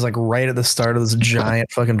 and it was like right at the start of this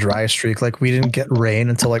giant fucking dry streak. Like we didn't get rain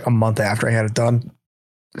until like a month after I had it done.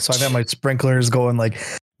 So I've had my sprinklers going like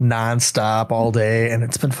nonstop all day, and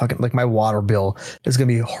it's been fucking like my water bill is gonna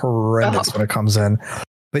be horrendous when it comes in.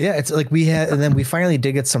 But yeah, it's like and then we finally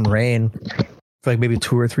did get some rain for like maybe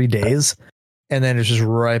 2 or 3 days, and then it's just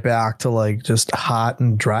right back to like just hot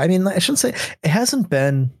and dry. I mean, I shouldn't say it hasn't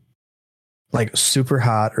been like super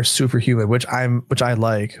hot or super humid, which I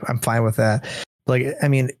like. I'm fine with that. Like, I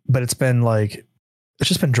mean, but it's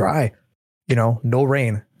just been dry, no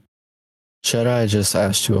rain. Should I just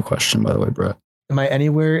ask you a question, by the way, Brett? Am I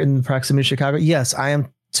anywhere in proximity to Chicago? Yes, I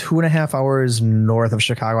am 2.5 hours north of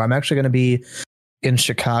Chicago. I'm actually going to be in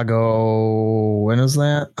Chicago. When is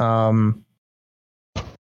that? I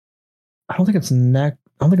don't think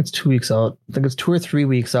it's 2 weeks out. I think it's 2 or 3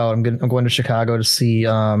 weeks out. I'm going to Chicago to see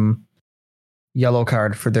yellow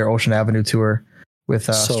card for their Ocean Avenue tour with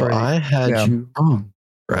So Story. I had you wrong,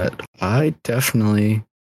 Brett. I definitely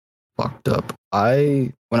fucked up.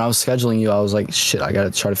 When I was scheduling you, I was like, shit, I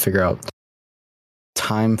gotta try to figure out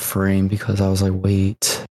time frame because I was like,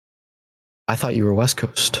 wait, I thought you were West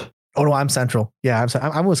Coast. Oh no, I'm Central. Yeah,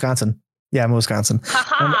 I'm Wisconsin. Yeah, I'm Wisconsin.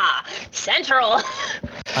 Haha, Central.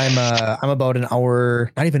 I'm about an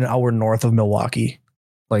hour, not even an hour north of Milwaukee,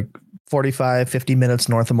 like 45, 50 minutes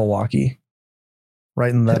north of Milwaukee,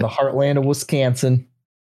 right in the heartland of Wisconsin.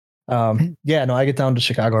 Yeah, no, I get down to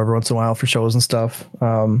Chicago every once in a while for shows and stuff.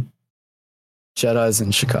 Jedi's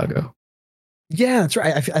in Chicago. Yeah, that's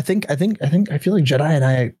right. I feel like Jedi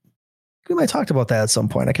and we might have talked about that at some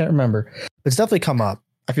point. I can't remember. It's definitely come up.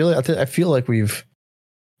 I feel like we've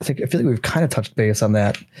kind of touched base on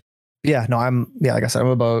that. Yeah, no, like I said, I'm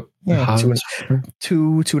about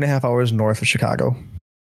 2.5 hours north of Chicago.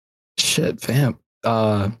 Shit, fam.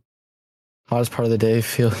 Hottest part of the day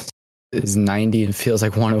is 90 and feels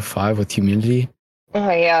like 105 with humidity. Oh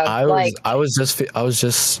yeah. I was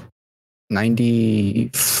just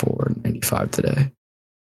 94, 95 today.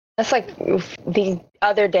 That's like the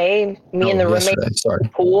other day, me and the roommate were in the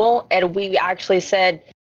pool, and we actually said,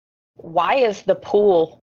 why is the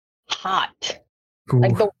pool hot? Ooh.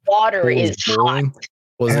 Like the water is boiling.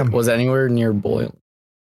 Hot. Was it anywhere near boiling?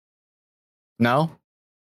 No?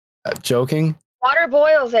 Joking? Water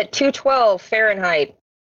boils at 212 Fahrenheit.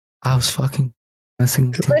 I was fucking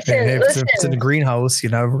messing. Listen. It's in a greenhouse. You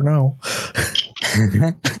never know.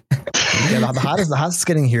 Yeah, the hottest it's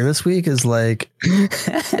getting here this week is like,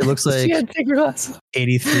 it looks like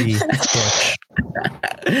 83.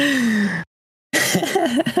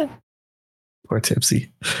 Poor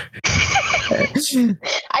Tipsy.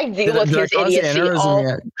 I deal with his idiocy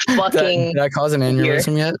all fucking. Did I cause an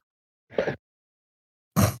aneurysm yet?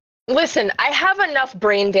 Listen, I have enough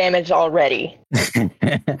brain damage already.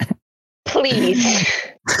 Please.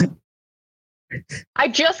 I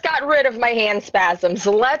just got rid of my hand spasms.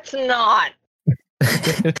 Let's not.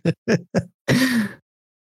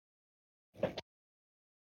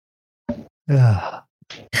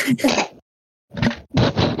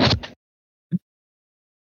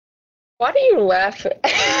 Why do you laugh?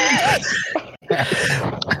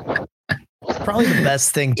 Probably the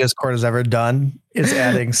best thing Discord has ever done is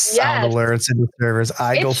adding sound alerts into servers.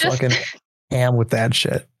 I go fucking ham with that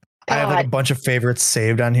shit. God. I have like a bunch of favorites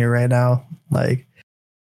saved on here right now. Like,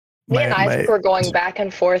 me and Isaac were going back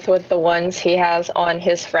and forth with the ones he has on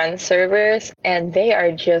his friends' servers, and they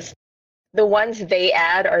are just, the ones they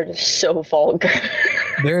add are just so vulgar.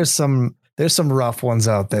 There's some rough ones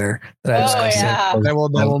out there that I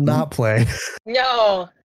will not play. No,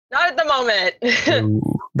 not at the moment.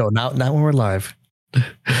 Ooh, no, not when we're live.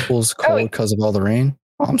 Pool's cold because of all the rain.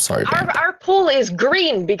 Oh, I'm sorry. Our pool is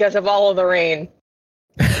green because of all of the rain.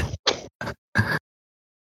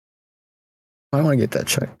 I want to get that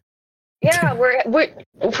checked. Yeah,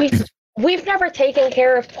 we've never taken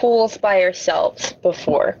care of pools by ourselves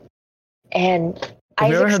before, and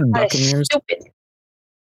have you ever had a duck in yours? Stupid. You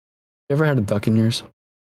ever had a duck in yours?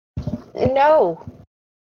 No.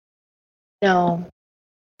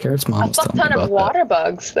 Carrot's mom was telling me about that. A ton of water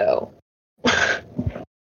bugs, though.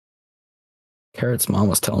 Carrot's mom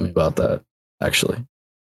was telling me about that, actually.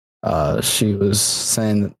 She was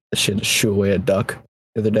saying that she had to shoo away a duck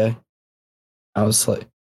the other day. I was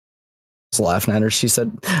laughing at her. She said,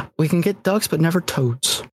 "We can get ducks, but never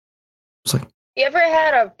toads." I was like, you ever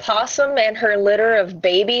had a possum and her litter of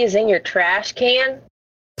babies in your trash can?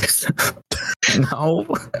 No,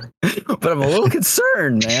 but I'm a little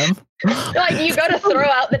concerned, ma'am. Like, you go to throw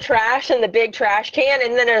out the trash in the big trash can,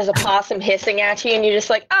 and then there's a possum hissing at you, and you're just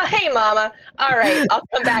like, "Oh, hey, mama. All right, I'll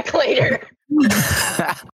come back later."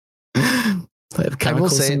 I will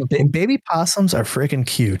say, baby possums are freaking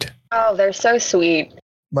cute. Oh, they're so sweet.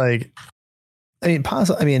 Like,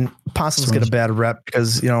 possums get a bad rep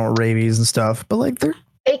because, rabies and stuff, but like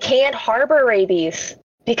they can't harbor rabies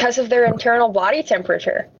because of their internal body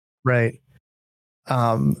temperature. Right.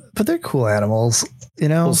 But they're cool animals,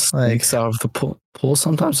 Snakes out of the pool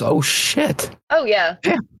sometimes. Oh shit. Oh yeah.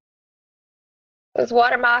 Those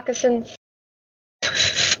water moccasins.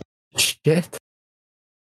 Shit.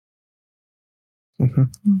 Mm-hmm.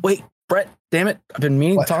 Wait, Brett, damn it. I've been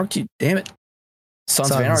meaning to talk to you. Damn it.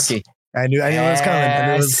 Sons of Anarchy. I knew it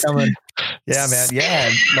was coming. Yeah, man.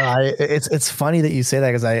 Yeah. No, it's funny that you say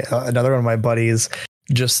that because another one of my buddies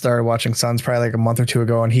just started watching Sons probably like a month or two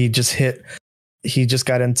ago, and he just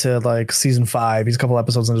got into like season 5. He's a couple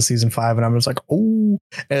episodes into season 5, and I'm just like, oh,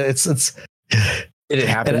 it's. Did it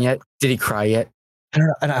happen yet? Did he cry yet?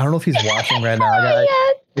 I don't know if he's watching right now.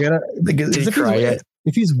 Did he cry yet?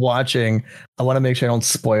 if he's watching, I want to make sure I don't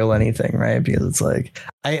spoil anything, right? Because it's like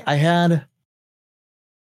I had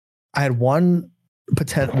one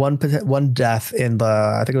death in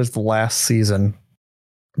the, I think it was the last season,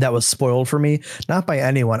 that was spoiled for me, not by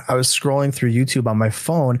anyone. I was scrolling through YouTube on my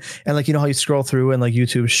phone, and like, you know how you scroll through and like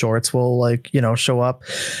YouTube shorts will like, you know, show up,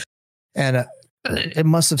 and it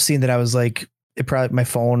must have seen that I was like, my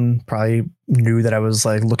phone probably knew that I was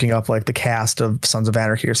like looking up like the cast of Sons of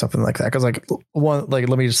Anarchy or something like that. Cause like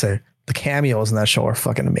let me just say, the cameos in that show are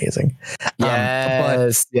fucking amazing.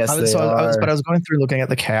 Yes, I was going through looking at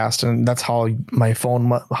the cast, and that's how my phone,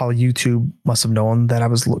 how YouTube must have known that I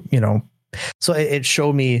was, you know, so it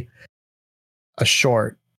showed me a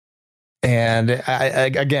short, and I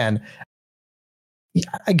again,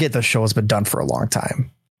 I get the show has been done for a long time,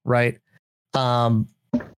 right? You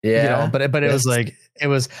know, but it was like, it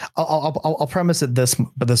was, I'll premise it this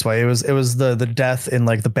way. It was the death in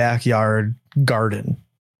like the backyard garden,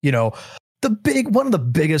 you know, one of the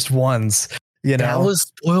biggest ones, you know. That was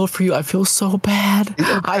spoiled for you. I feel so bad.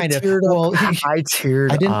 I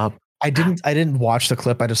teared up. I didn't watch the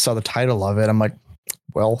clip. I just saw the title of it. I'm like,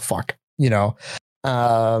 well, fuck, you know.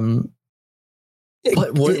 But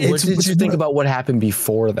what did you think about what happened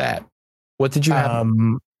before that? What did you have?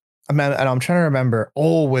 I'm trying to remember.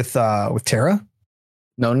 Oh, with Tara?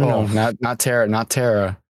 No, not Tara.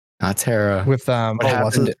 With what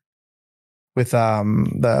happened? With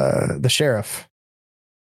the sheriff.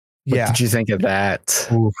 What did you think of that?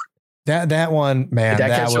 Oof. That one, man. Did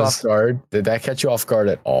that catch you off guard? Did that catch you off guard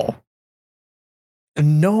at all?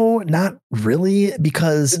 No, not really,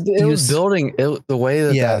 because it was building the way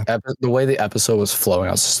the way the episode was flowing.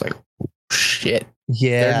 I was just like, oh, shit.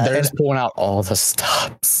 Yeah, they're just pulling out all the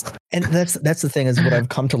stops. And that's the thing, is what I've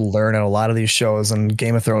come to learn in a lot of these shows, and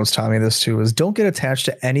Game of Thrones taught me this too, is don't get attached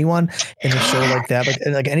to anyone in a show like that,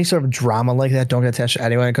 like any sort of drama like that. Don't get attached to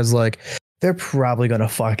anyone, because like they're probably gonna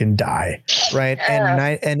fucking die, right?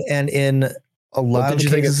 And in a lot of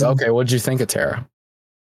cases, okay, what did you think of Tara?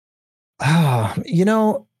 You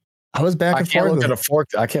know, I was back and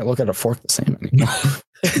forth. I can't look at a fork the same anymore.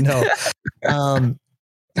 No.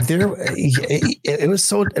 It was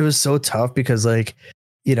so tough, because like,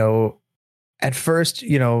 you know, at first,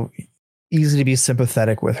 you know, easy to be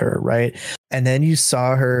sympathetic with her, right? And then you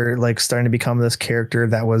saw her like starting to become this character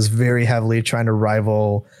that was very heavily trying to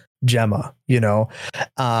rival Gemma, you know,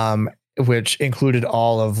 which included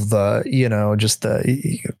all of the, you know, just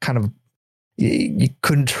the kind of, you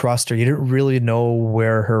couldn't trust her. You didn't really know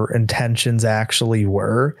where her intentions actually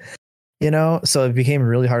were, you know, so it became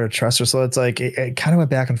really hard to trust her. So it's like, it kind of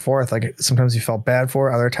went back and forth. Like sometimes you felt bad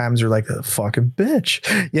for her. Other times you're like, the fucking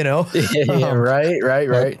bitch, you know? Yeah,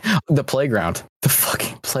 right. The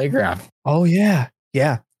fucking playground. Oh yeah.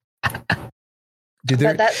 Yeah. Dude,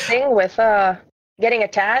 that thing with getting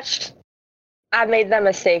attached, I've made that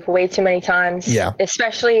mistake way too many times. Yeah.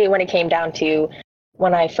 Especially when it came down to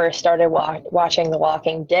when I first started watching The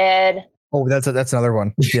Walking Dead. Oh, that's another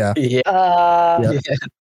one. Yeah.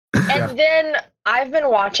 And then I've been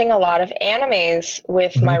watching a lot of animes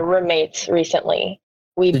with my roommates recently.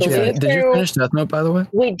 Did you finish Death Note, by the way?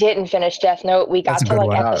 We didn't finish Death Note. We got to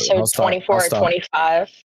like episode 24 or 25.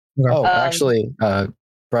 Oh, actually,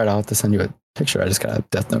 Brett, I'll have to send you a picture. I just got a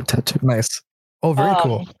Death Note tattoo. Nice. Oh, very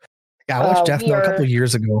cool. Yeah, I watched Death Note a couple of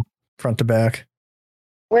years ago, front to back.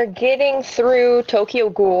 We're getting through Tokyo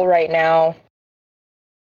Ghoul right now.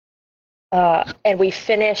 And we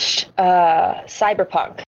finished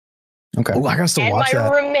Cyberpunk. Okay. Oh, I gotta still watch that. And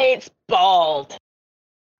my roommate's bald.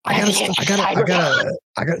 I gotta.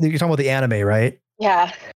 You're talking about the anime, right?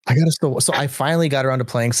 Yeah. So I finally got around to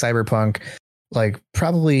playing Cyberpunk, like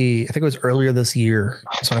probably, I think it was earlier this year.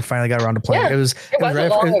 So I finally got around to playing. Yeah, it was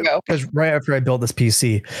right after I built this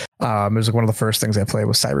PC. It was like one of the first things I played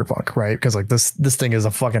was Cyberpunk, right? Because like this thing is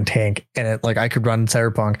a fucking tank, and it like I could run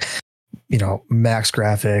Cyberpunk, you know, max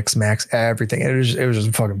graphics, max everything. It was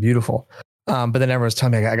just fucking beautiful. But then everyone was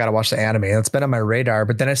telling me I got to watch the anime. And it's been on my radar.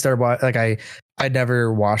 But then I started I'd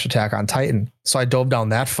never watched Attack on Titan, so I dove down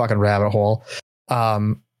that fucking rabbit hole.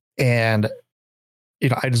 And you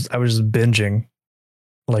know, I was just binging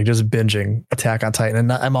Attack on Titan,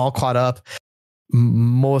 and I'm all caught up.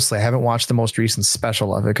 Mostly, I haven't watched the most recent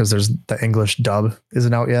special of it because there's the English dub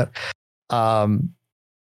isn't out yet.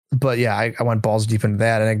 But yeah, I went balls deep into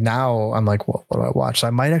that, and like now I'm like, what do I watch? So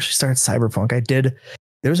I might actually start Cyberpunk.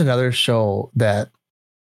 There was another show that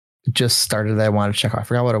just started that I wanted to check out. I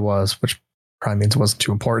forgot what it was, which probably means it wasn't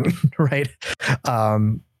too important, right?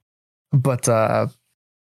 But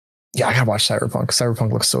yeah, I gotta watch Cyberpunk.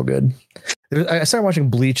 Cyberpunk looks so good. I started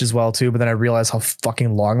watching Bleach as well too, but then I realized how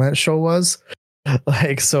fucking long that show was.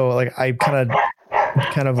 Like, so like I kind of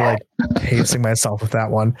kind of like pacing myself with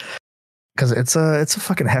that one because it's a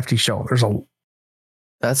fucking hefty show.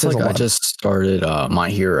 That's like I just started My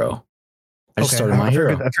Hero. I just started My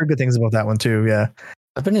Hero. I've heard good things about that one too. Yeah,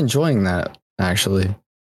 I've been enjoying that actually.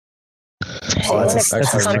 That's a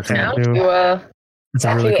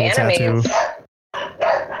really cool tattoo.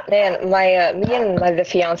 Man, me and the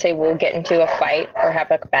fiance will get into a fight or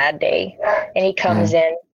have a bad day, and he comes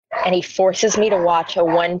in and he forces me to watch a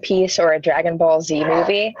One Piece or a Dragon Ball Z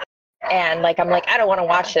movie, and like I'm like, I don't want to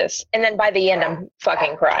watch this, and then by the end I'm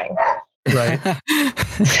fucking crying. Right.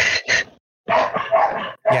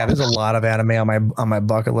 Yeah, there's a lot of anime on my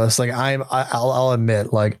bucket list. Like I'll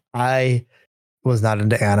admit, like I was not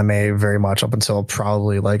into anime very much up until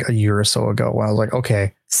probably like a year or so ago when I was like,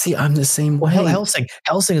 okay. See, I'm the same way. Well,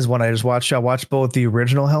 Hellsing is one I just watched. I watched both the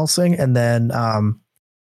original Hellsing and then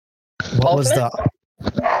what was that?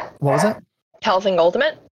 Hellsing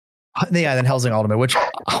Ultimate? Yeah, then Hellsing Ultimate, which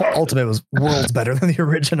Ultimate was worlds better than the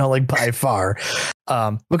original, like by far.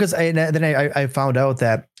 Because I found out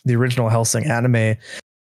that the original Hellsing anime,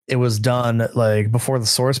 it was done like before the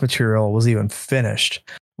source material was even finished.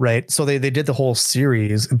 Right. So they did the whole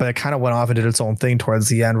series, but it kind of went off and did its own thing towards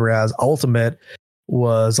the end. Whereas Ultimate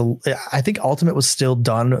I think Ultimate was still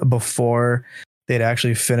done before they'd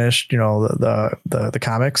actually finished, the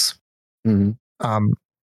comics. Mm-hmm.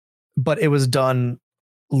 But it was done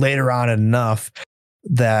later on enough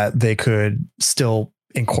that they could still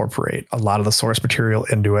incorporate a lot of the source material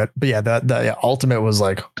into it. But yeah, the Ultimate was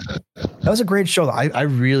like, that was a great show. I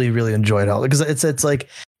really, really enjoyed it because it's like,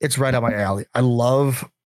 it's right up my alley. I love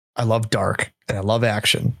dark and I love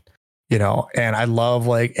action, and I love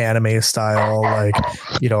like anime style, like,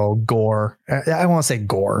 gore. I want to say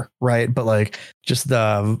gore, right? But like just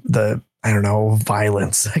the I don't know,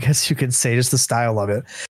 violence, I guess you could say, just the style of it.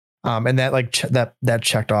 And that like that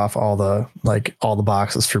checked off all the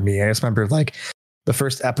boxes for me. I just remember like the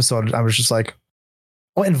first episode, I was just like,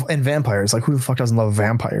 oh, and vampires. Like, who the fuck doesn't love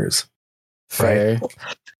vampires? Fair. Right?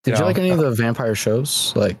 Did you like any of the vampire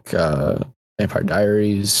shows, like Vampire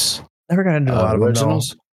Diaries? Never got into a lot of originals.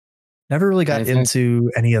 Them, no. Never really got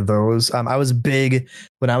into any of those. I was big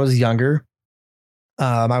when I was younger.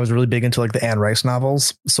 I was really big into like the Anne Rice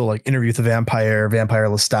novels. So like Interview with the Vampire, Vampire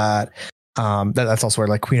Lestat. That's also where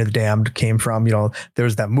like Queen of the Damned came from. There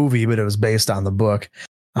was that movie, but it was based on the book.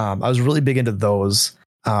 I was really big into those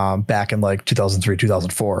back in like 2003,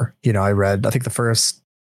 2004. I read, I think, the first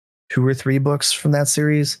 2 or 3 books from that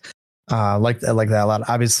series. Like that a lot.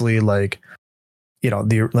 Obviously, like,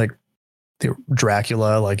 the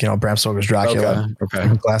Dracula, like, Bram Stoker's Dracula,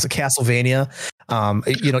 okay. Classic Castlevania.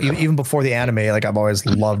 Even before the anime, like I've always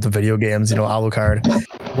loved the video games. Alucard,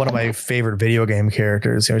 one of my favorite video game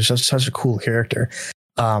characters. He's just such a cool character.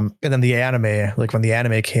 And then the anime, like when the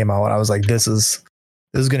anime came out, I was like, this is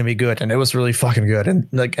going to be good, and it was really fucking good. And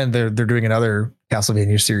they're doing another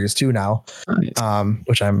Castlevania series too now,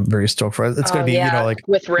 which I'm very stoked for. It's going to be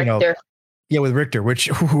with Richter. Yeah, with Richter, which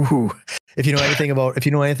if you know anything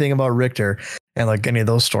about Richter and like any of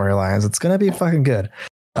those storylines, it's gonna be fucking good.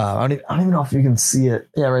 I don't even know if you can see it.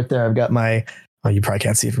 Yeah, right there. I've got my. Oh, you probably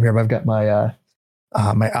can't see it from here, but I've got my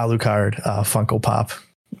my Alucard Funko Pop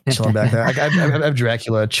chilling back there. I have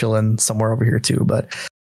Dracula chilling somewhere over here too. But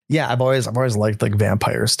yeah, I've always liked like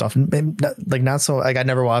vampire stuff. Not so like I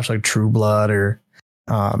never watched like True Blood or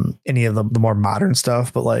any of the more modern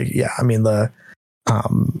stuff. But like, yeah, I mean the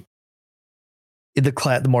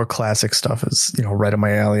more classic stuff is right up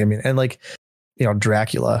my alley. I mean, and like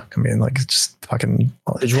Dracula. I mean, like, it's just fucking.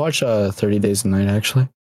 Did you watch 30 Days a Night? Actually,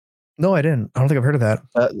 no, I didn't. I don't think I've heard of that.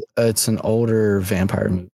 It's an older vampire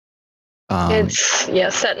movie.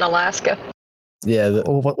 It's set in Alaska. Yeah.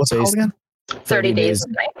 What's it called again? 30 Days a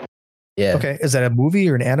Night. Yeah. Okay, is that a movie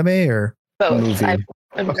or an anime or both? Movie.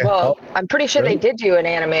 Well, I'm pretty sure they did do an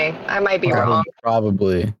anime. I might be wrong.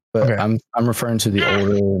 Probably, but okay. I'm referring to the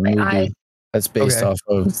older movie. That's based off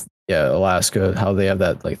of Alaska, how they have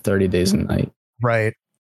that like 30 Days a Night. Right.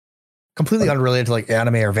 Completely unrelated to like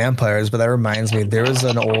anime or vampires, but that reminds me, there was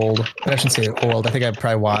an old, I shouldn't say old, I think I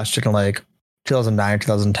probably watched it in like 2009,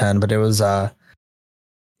 2010, but it was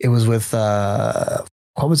with,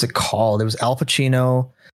 what was it called? It was Al Pacino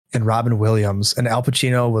and Robin Williams. And Al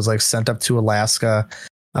Pacino was like sent up to Alaska.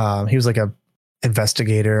 He was like a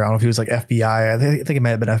investigator. I don't know if he was like FBI. I think it might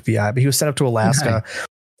have been FBI, but he was sent up to Alaska. Okay.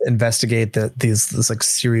 Investigate this like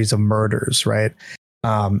series of murders, right?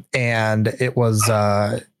 And it was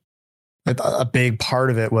a big part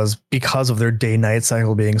of it was because of their day-night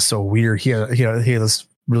cycle being so weird. He had this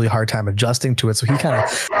really hard time adjusting to it, so he kind of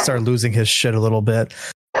started losing his shit a little bit.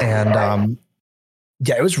 And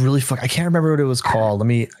it was really fun. I can't remember what it was called.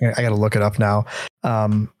 I gotta look it up now.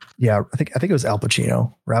 Yeah, I think it was Al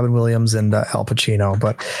Pacino, Robin Williams, and Al Pacino.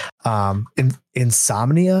 But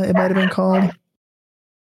Insomnia, it might have been called.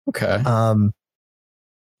 Okay.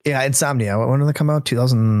 Yeah, Insomnia. When did it come out?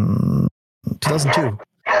 2002.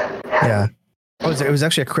 Yeah. Oh, it was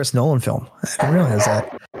actually a Chris Nolan film. I didn't realize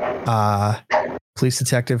that. Police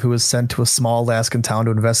detective who was sent to a small Alaskan town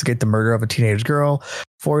to investigate the murder of a teenage girl,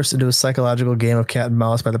 forced into a psychological game of cat and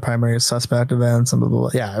mouse by the primary suspect events. And blah, blah, blah.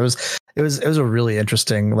 Yeah, it was a really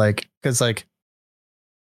interesting, like, because like,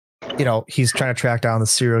 you know, he's trying to track down the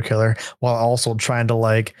serial killer while also trying to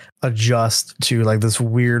like adjust to like this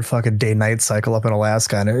weird fucking day night cycle up in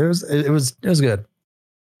Alaska. And it was good.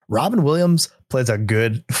 Robin Williams plays a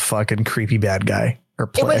good fucking creepy bad guy.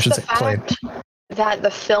 It was the fact that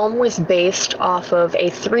the film was based off of a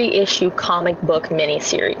 3-issue comic book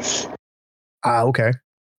miniseries. Okay.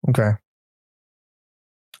 I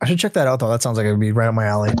should check that out though. That sounds like it would be right up my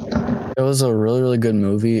alley. It was a really, really good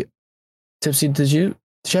movie. Tipsy, did you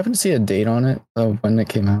happen to see a date on it of when it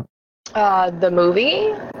came out? The movie?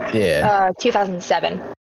 Yeah. 2007.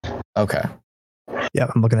 Okay. Yeah,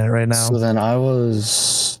 I'm looking at it right now. So then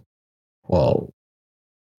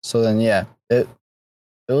yeah, it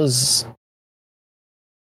was.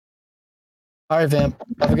 All right, Vamp.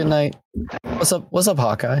 Have a good night. What's up,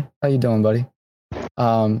 Hawkeye? How you doing, buddy?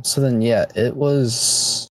 So then yeah, it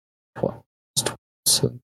was.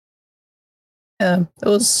 So yeah, it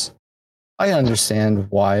was. I understand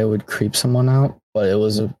why it would creep someone out, but it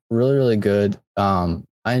was a really, really good. I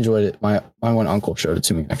enjoyed it. My one uncle showed it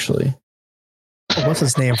to me actually. What's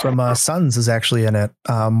his name from Sons is actually in it.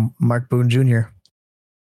 Mark Boone Jr.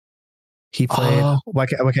 He played. Why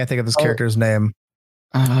can't I think of this character's name?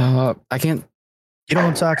 I can't. You know what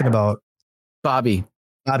I'm talking about? Bobby.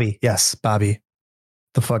 Yes, Bobby.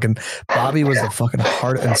 The fucking Bobby was the fucking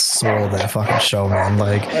heart and soul of that fucking show, man.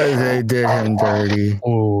 Like they did him dirty.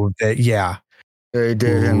 Oh, yeah. They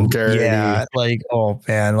did him dirty. Yeah, like oh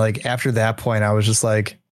man, like after that point, I was just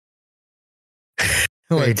like,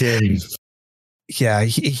 they did. Yeah,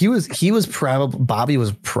 he was probably Bobby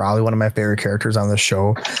was probably one of my favorite characters on the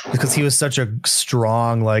show because he was such a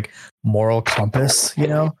strong like moral compass, you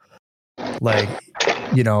know, like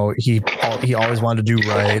you know he always wanted to do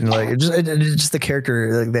right and like it just the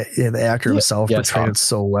character like the actor himself portrayed it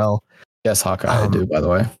so well. Yes, Hawkeye, I do, by the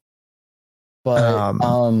way. But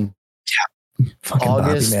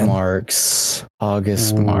August Marks. I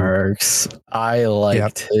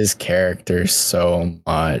liked his character so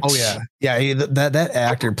much. Oh yeah. That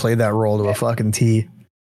actor played that role to a fucking T.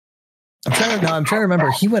 I'm trying to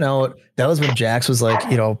remember. He went out. That was when Jax was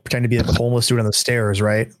like, you know, pretending to be like a homeless dude on the stairs,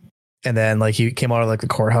 right? And then like he came out of like the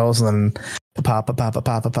courthouse and then pow.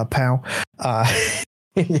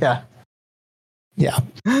 Yeah. Yep.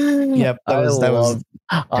 I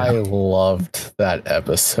loved that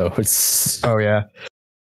episode. Oh yeah.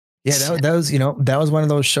 Yeah, that was, you know, that was one of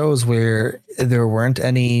those shows where there weren't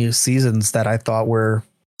any seasons that I thought were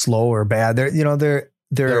slow or bad. There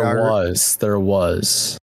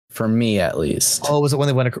was for me at least. Oh, was it when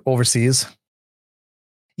they went overseas?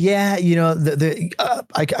 Yeah, you know,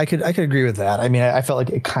 I could agree with that. I mean, I felt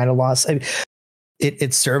like it kind of lost.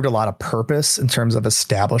 It served a lot of purpose in terms of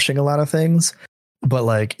establishing a lot of things, but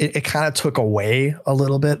like it kind of took away a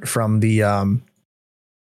little bit from the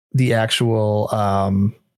actual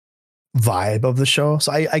vibe of the show.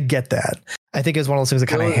 So I get that. I think it's one of those things that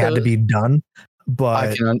kind of had to be done,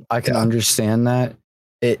 but I can understand that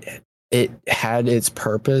it had its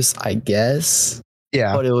purpose, I guess.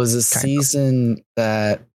 Yeah, but it was a season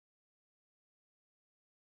that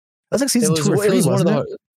was like season 2 or 3.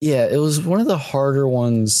 It was one of the harder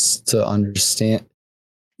ones to understand.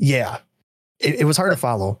 Yeah, it was hard to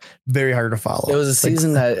follow. Very hard to follow. It was a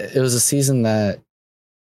season that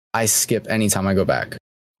I skip anytime I go back.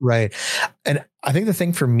 Right. And I think the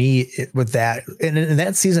thing for me with that, and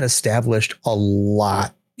that season established a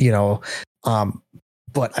lot, you know,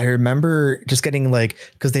 but I remember just getting like,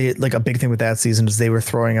 because they like a big thing with that season is they were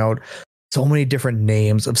throwing out so many different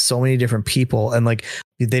names of so many different people. And like,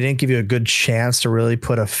 they didn't give you a good chance to really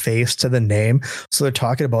put a face to the name. So they're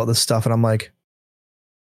talking about this stuff. And I'm like,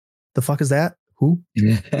 the fuck is that? Who?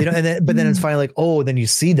 You know, but then it's finally like, oh, then you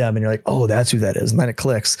see them and you're like, oh, that's who that is. And then it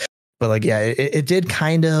clicks. But like, yeah, it did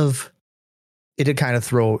kind of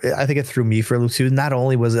throw, I think it threw me for a loop too. Not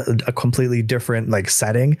only was it a completely different like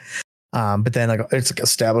setting, but then like it's like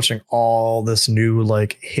establishing all this new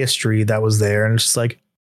like history that was there. And it's just like,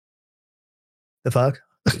 the fuck?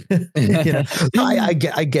 You know, I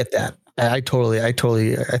get that. I totally, I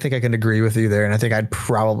think I can agree with you there. And I think I'd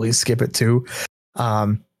probably skip it too.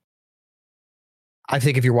 I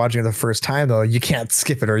think if you're watching it the first time though, you can't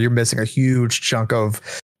skip it or you're missing a huge chunk of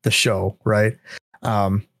the show, right?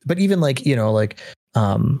 But even like, the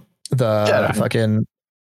fucking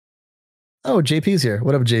JP's here.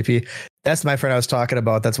 What up, JP? That's my friend I was talking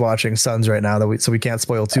about that's watching Sons right now so we can't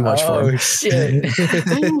spoil too much for him. Shit.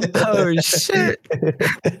 Oh shit.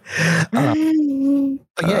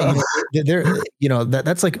 But yeah,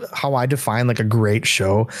 that's like how I define like a great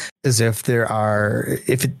show is if there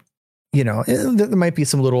might be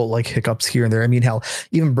some little like hiccups here and there. I mean, hell,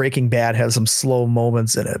 even Breaking Bad has some slow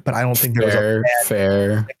moments in it, but I don't think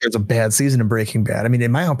there's a bad season in Breaking Bad. I mean,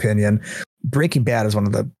 in my opinion, Breaking Bad is one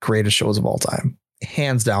of the greatest shows of all time,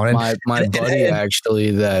 hands down. And my buddy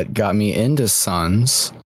actually that got me into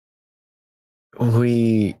Sons,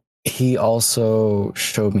 he also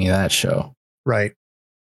showed me that show. Right.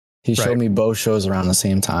 He showed me both shows around the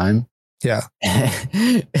same time. Yeah.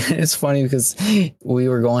 It's funny because we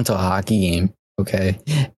were going to a hockey game, okay?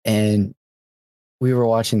 And we were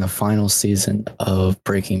watching the final season of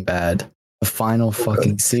Breaking Bad. The final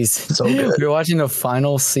fucking season. So good. We were watching the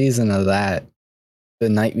final season of that the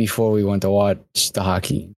night before we went to watch the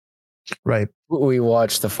hockey. Right. We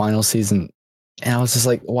watched the final season and I was just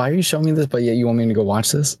like, why are you showing me this? But yet you want me to go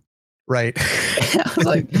watch this? Right. I was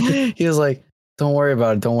like, he was like, don't worry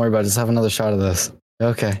about it. Don't worry about it. Just have another shot of this.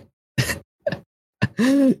 Okay.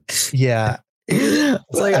 Yeah.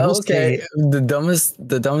 It's like, okay, the dumbest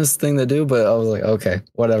thing to do, but I was like, okay,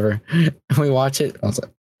 whatever. We watch it. I was like,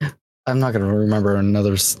 I'm not going to remember I'm not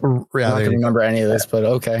going to remember any of this, but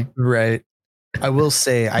okay. Right. I will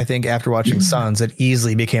say, I think after watching Sons, it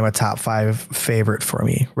easily became a top 5 favorite for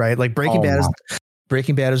me, right? Like Breaking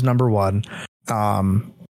Bad is number 1.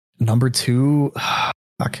 Number 2,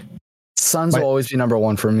 fuck. Sons will always be number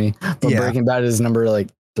 1 for me, but Breaking Bad is number like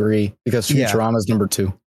 3 because Futurama is number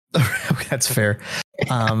 2. That's fair.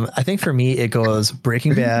 I think for me, it goes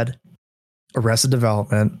Breaking Bad, Arrested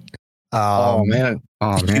Development. I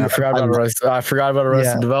forgot about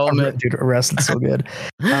Arrested Development. Dude, Arrested's so good.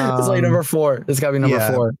 It's like number 4. It's gotta be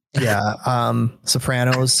number 4. Yeah.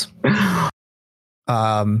 Sopranos.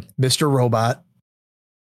 Mr. Robot.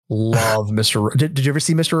 Love Mr. Did you ever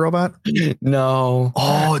see Mr. Robot? No.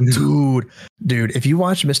 Oh, dude, if you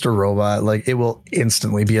watch Mr. Robot, like it will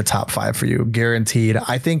instantly be a top 5 for you, guaranteed.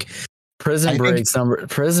 I think Prison Break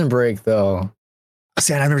though.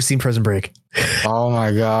 See, I've never seen Prison Break. Oh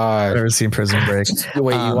my god, I've never seen Prison Break.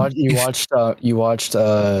 Wait, you watched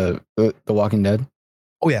The Walking Dead?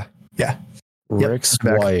 Oh yeah. Rick's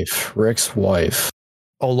wife.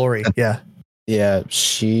 Oh, Lori. Yeah. Yeah,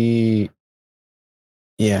 she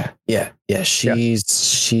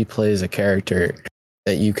plays a character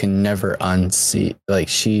that you can never unsee. Like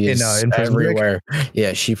she is in everywhere.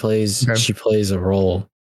 Yeah, she plays a role.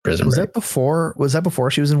 Was that before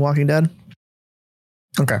she was in Walking Dead?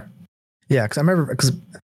 Okay. Yeah, because I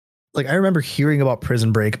remember hearing about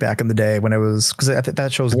Prison Break back in the day when it was because I think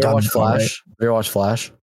that show's done. Watch Flash? Have you ever watched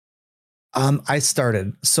Flash? I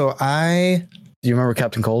started. So do you remember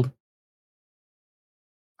Captain Cold?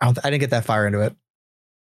 I didn't get that far into it.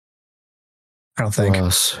 I don't think.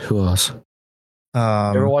 Who else? You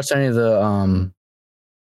ever watched any of the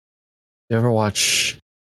you ever watch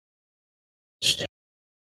I'm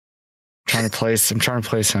trying to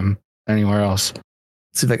place him anywhere else.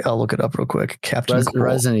 See if I'll look it up real quick. Captain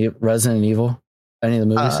Resident Evil. Any of the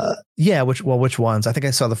movies? Yeah, which ones? I think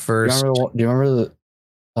I saw the first. Do you remember the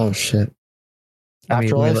oh shit.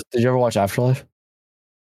 Afterlife? Did you ever watch Afterlife?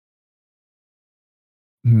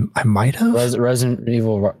 I might have. Resident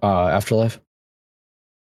Evil Afterlife.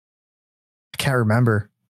 I can't remember.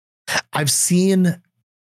 I feel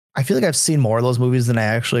like I've seen more of those movies than I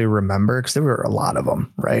actually remember because there were a lot of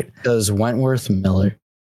them, right? Does Wentworth Miller,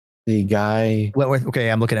 the guy Wentworth?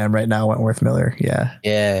 Okay, I'm looking at him right now. Wentworth Miller. Yeah.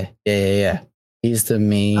 He's the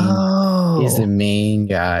main. He's the main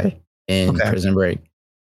guy in Prison Break.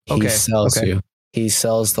 He sells you. He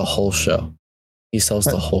sells the whole show. He sells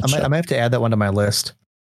the whole show. I might have to add that one to my list.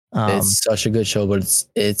 It's such a good show, but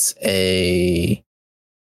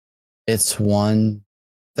it's one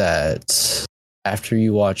that after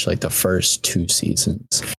you watch like the first 2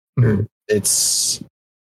 seasons, it's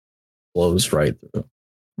blows right through.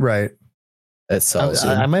 Right. It sells.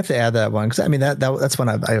 I might have to add that one because I mean that's one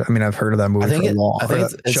I've heard of that movie for a long time.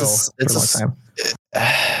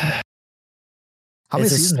 How many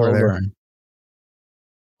seasons are there?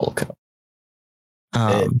 Okay.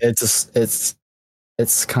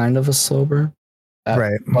 It's kind of a slow burn,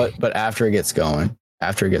 right? But after it gets going,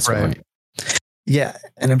 going. Yeah,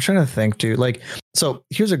 and I'm trying to think, dude. Like, so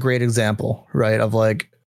here's a great example, right? Of like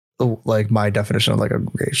my definition of like a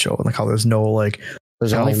great show, and like how there's no like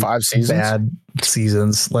There's only 5 seasons. Bad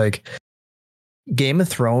seasons. Like Game of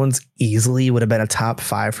Thrones easily would have been a top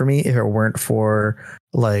 5 for me if it weren't for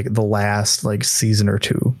like the last like season or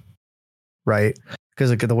 2, right? Because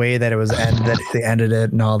like the way that it was ended, that they ended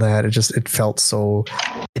it and all that, it felt so.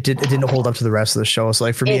 It didn't hold up to the rest of the show. So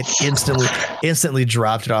like for me, it instantly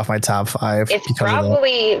dropped it off my top 5. It's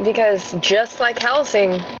probably because just like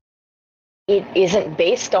Helsing, it isn't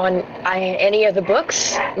based on any of the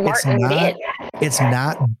books Martin did. It's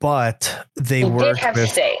not, but they worked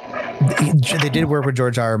with. They did work with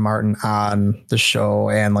George R. R. Martin on the show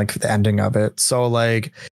and like the ending of it. So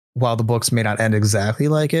like, while the books may not end exactly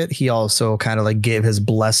like it, he also kind of like gave his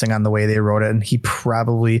blessing on the way they wrote it. And he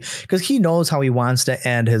probably, because he knows how he wants to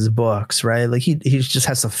end his books, right? Like he just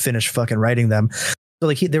has to finish fucking writing them. So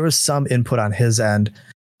like there was some input on his end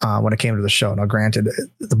when it came to the show. Now, granted,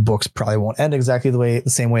 the books probably won't end exactly the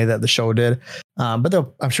same way that the show did,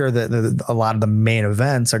 but I'm sure that a lot of the main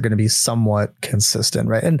events are going to be somewhat consistent,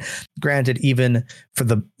 right? And granted, even for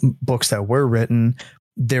the books that were written,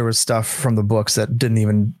 there was stuff from the books that didn't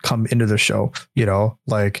even come into the show, you know,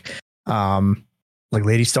 like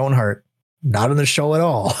Lady Stoneheart, not in the show at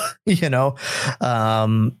all, you know,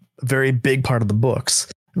 very big part of the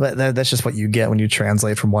books. But that's just what you get when you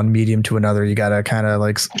translate from one medium to another. You got to kind of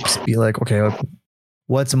like be like, okay,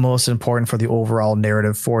 what's most important for the overall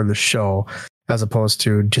narrative for the show, as opposed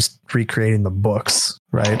to just recreating the books,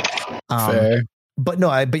 right? Fair. But no,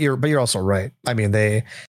 but you're also right. I mean,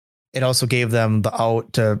 it also gave them the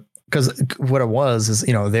out to, because what it was is,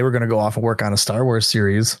 you know, they were going to go off and work on a Star Wars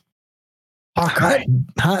series. Hawkeye.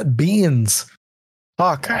 Hot beans.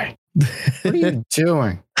 Hawkeye. What are you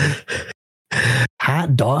doing?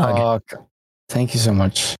 Hot dog. Thank you so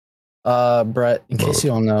much. Brett, in case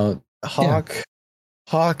you don't know, Hawk,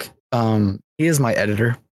 he is my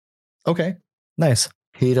editor. Okay. Nice.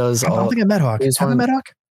 He does I don't think I met Hawk. Have I met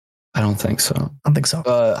Hawk? I don't think so. I don't think so.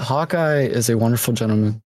 Hawkeye is a wonderful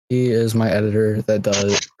gentleman. He is my editor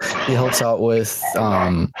he helps out with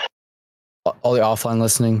all the offline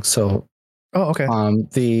listening. So okay.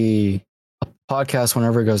 The podcast,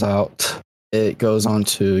 whenever it goes out, it goes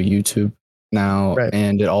onto YouTube now, right.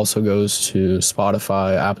 And it also goes to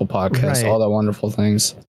Spotify, Apple Podcasts, right. All that wonderful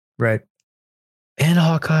things. Right. And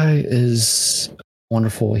Hawkeye is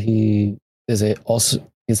wonderful. He's an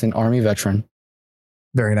Army veteran.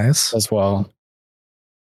 Very nice. As well.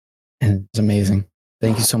 And it's amazing.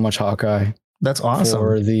 Thank you so much, Hawkeye. That's awesome.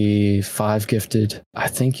 For the 5 gifted. I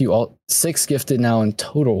think 6 gifted now in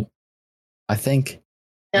total. I think.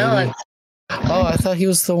 No. Oh, I thought he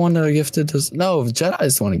was the one that gifted us. No, Jedi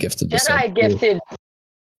is the one that gifted us. Jedi gifted.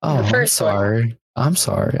 Oh, I'm sorry. I'm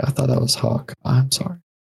sorry. I thought that was Hawk. I'm sorry.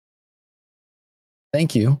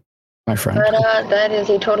 Thank you, my friend. But, that is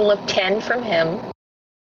a total of 10 from him.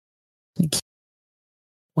 Thank you.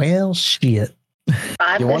 Well, shit.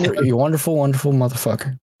 You wonderful, wonderful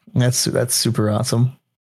motherfucker. That's super awesome.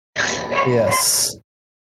 Yes.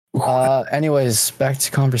 Anyways, back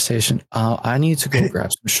to conversation. I need to go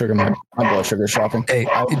grab some sugar. My blood sugar shopping. Hey,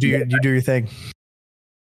 you do your thing.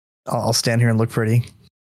 I'll stand here and look pretty.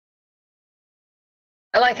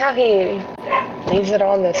 I like how he leaves it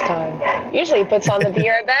on this time. Usually he puts on the be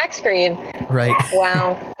right back screen. Right.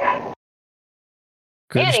 Wow.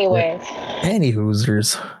 Good anyways. Any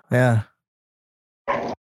hoosers. Yeah.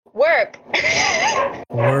 Work.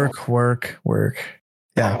 Work.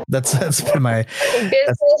 Yeah, that's been my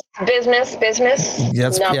business.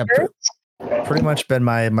 That's pretty much been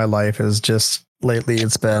my life. Is just lately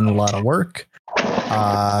it's been a lot of work.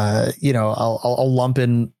 You know, I'll lump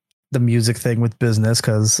in the music thing with business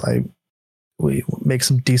because we make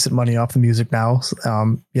some decent money off the music now.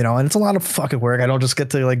 You know, and it's a lot of fucking work. I don't just get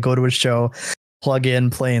to like go to a show, plug in,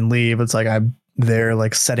 play, and leave. It's like I'm there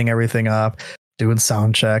like setting everything up, doing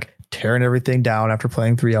sound check, tearing everything down after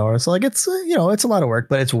playing 3 hours. So like it's you know, it's a lot of work,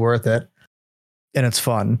 but it's worth it. And it's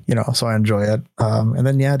fun, you know, so I enjoy it. And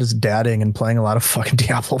then just dadding and playing a lot of fucking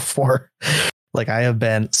Diablo 4. Like I have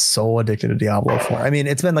been so addicted to Diablo 4. I mean,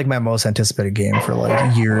 it's been like my most anticipated game for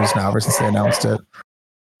like years now, ever since they announced it.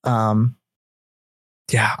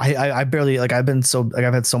 Yeah, I barely like I've had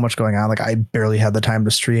so much going on. Like I barely had the time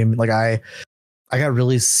to stream. Like I got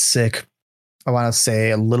really sick. I want to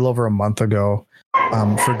say a little over a month ago.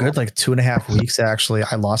 For a good like 2.5 weeks, actually,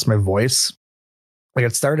 I lost my voice. Like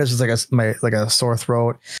it started as just like a sore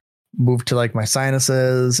throat, moved to like my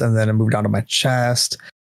sinuses, and then it moved down to my chest.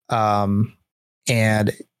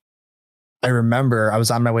 And I remember I was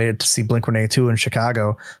on my way to see Blink-182 in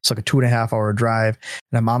Chicago. It's like a 2.5 hour drive,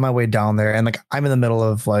 and I'm on my way down there, and like I'm in the middle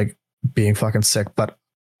of like being fucking sick, but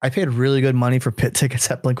I paid really good money for pit tickets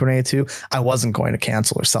at Blink-182. I wasn't going to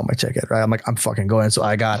cancel or sell my ticket, right? I'm like, I'm fucking going. So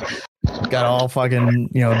I got all fucking,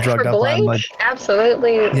 drugged For up Blink? on like,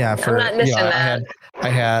 Absolutely. yeah, I'm not missing that. I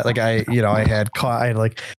had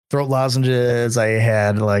like throat lozenges. I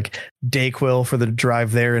had like Dayquil for the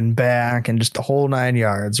drive there and back and just the whole 9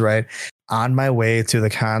 yards, right? On my way to the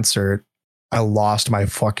concert, I lost my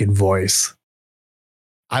fucking voice.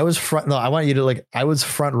 I was front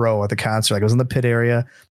row at the concert. Like I was in the pit area.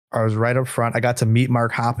 I was right up front. I got to meet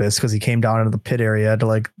Mark Hoppus because he came down into the pit area to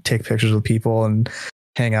like take pictures with people and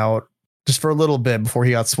hang out just for a little bit before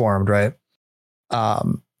he got swarmed, right?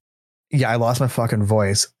 Yeah, I lost my fucking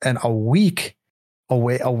voice. And a week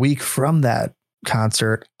from that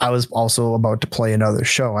concert, I was also about to play another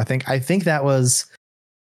show. I think that was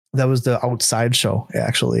the outside show,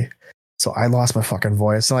 actually. So I lost my fucking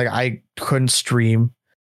voice. And like I couldn't stream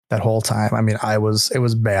that whole time. I mean, it was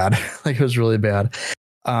bad. Like it was really bad.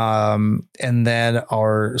 And then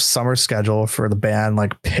our summer schedule for the band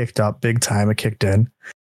like picked up big time. It kicked in.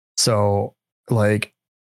 So like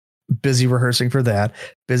busy rehearsing for that,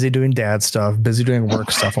 busy doing dad stuff, busy doing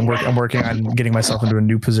work stuff. I'm working on getting myself into a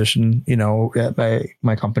new position, at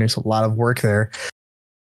my company. So a lot of work there.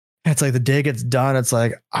 It's like the day gets done. It's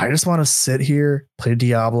like, I just want to sit here, play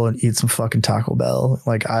Diablo and eat some fucking Taco Bell.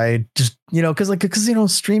 Like I just,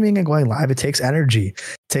 cause streaming and going live, it takes energy. It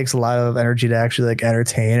takes a lot of energy to actually like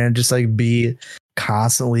entertain and just like be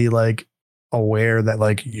constantly like aware that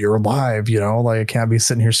like you're live, like I can't be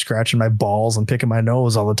sitting here scratching my balls and picking my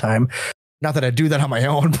nose all the time. Not that I do that on my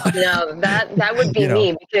own, but no, that would be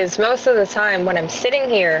me, because most of the time when I'm sitting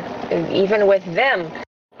here, even with them,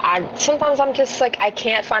 sometimes I'm just like, I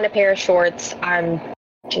can't find a pair of shorts. I'm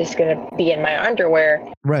just going to be in my underwear.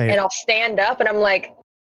 Right. And I'll stand up and I'm like,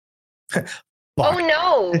 oh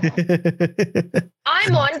no,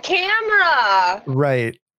 I'm on camera.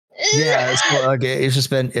 Right. Yeah. So, okay, it's just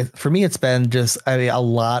been, for me, it's been just, a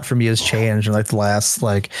lot for me has changed in like the last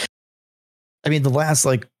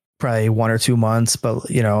probably 1 or 2 months, but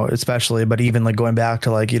especially, but even like going back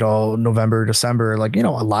to like, November, December, like, a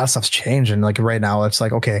lot of stuff's changed. And like right now it's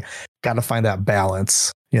like, okay, got to find that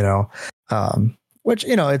balance, which,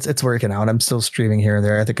 it's working out. I'm still streaming here and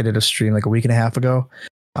there. I think I did a stream like a week and a half ago.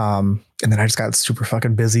 And then I just got super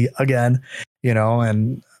fucking busy again,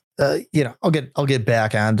 and, I'll get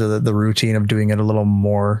back onto the routine of doing it a little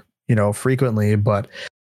more, frequently, but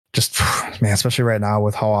just, man, especially right now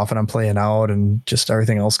with how often I'm playing out and just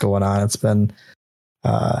everything else going on, it's been,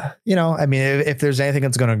 if there's anything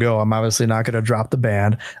that's going to go, I'm obviously not going to drop the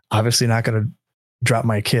band, obviously not going to drop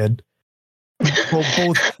my kid,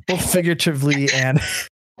 both figuratively and,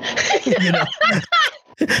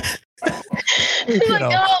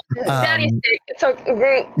 Daddy's sick. It's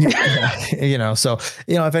okay. So,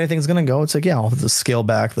 if anything's going to go, it's like, yeah, I'll have to scale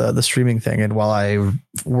back the streaming thing. And while I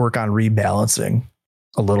work on rebalancing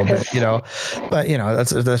a little bit, but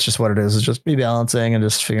that's just what it is. It's just rebalancing and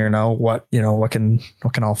just figuring out what can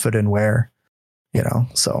all fit in where,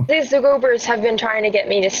 so these Goobers have been trying to get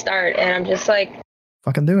me to start, and I'm just like,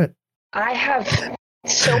 fucking do it. I have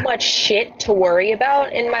so much shit to worry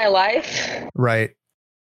about in my life. Right.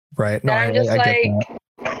 No, I'm just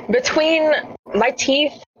between my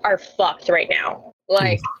teeth are fucked right now.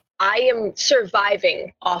 Like I am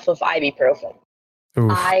surviving off of ibuprofen.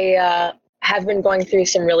 Oof. I have been going through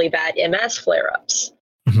some really bad MS flare-ups.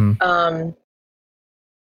 Mm-hmm.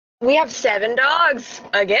 We have 7 dogs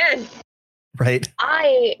again. Right.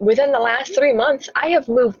 Within the last 3 months, I have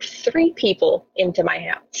moved 3 people into my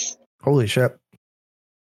house. Holy shit.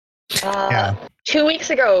 2 weeks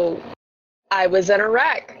ago, I was in a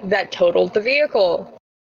wreck that totaled the vehicle.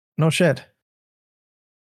 No shit.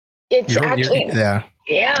 It's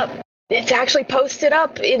it's actually posted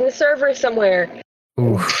up in the server somewhere.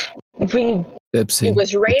 Oof. It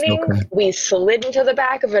was raining. Okay. We slid into the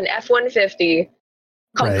back of an F-150,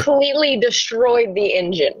 completely destroyed the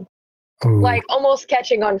engine. Ooh. Like almost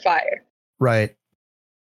catching on fire. Right.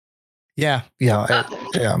 Yeah. That's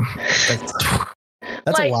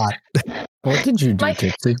like, a lot. What did you do,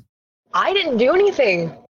 Tipsy? I didn't do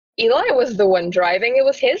anything. Eli was the one driving. It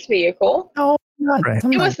was his vehicle. No, not right.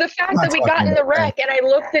 It was the fact that we got in the wreck, and I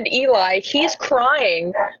looked at Eli. He's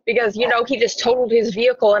crying because, he just totaled his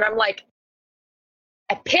vehicle, and I'm like,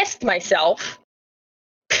 I pissed myself.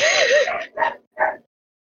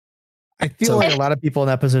 I feel like a lot of people in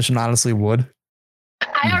that position honestly would.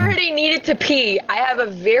 I already needed to pee. I have a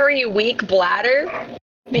very weak bladder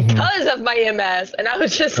because of my MS, and I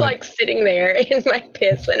was just like sitting there in my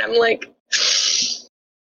piss, and I'm like,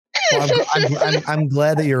 well, I'm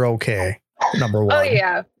glad that you're okay. number one. Oh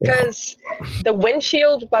yeah, because the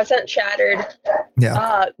windshield wasn't shattered.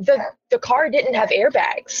 Yeah. The car didn't have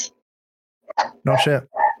airbags. No shit.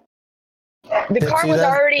 The car was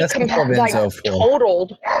already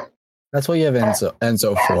totaled. That's what you have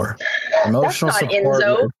Enzo for. Emotional That's not support.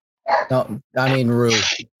 Enzo. No, I mean Rue.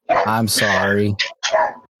 I'm sorry.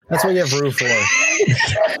 That's what you have Rue for.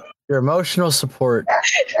 Your emotional support.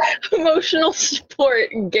 Emotional support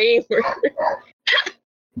gamer.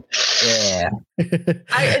 Yeah.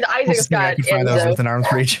 Isaac's got Enzo. Within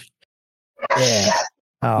arm's reach. Yeah.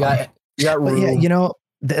 You got Rue. Yeah, you know,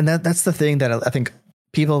 and that's the thing that I think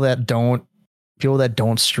people that don't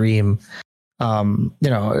stream, you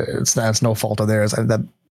know, it's no fault of theirs.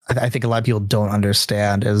 I think a lot of people don't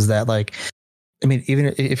understand is that, like, I mean,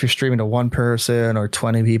 even if you're streaming to one person or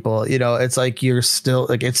 20 people, you know, it's like you're still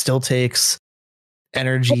like, it still takes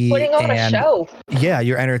energy. Putting on a show. Yeah,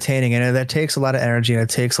 you're entertaining, and that takes a lot of energy, and it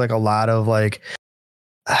takes like a lot of like,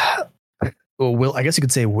 will, I guess you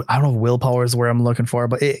could say, I don't know, willpower is where I'm looking for,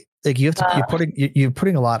 but like you have to, you're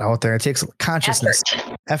putting a lot out there. It takes consciousness,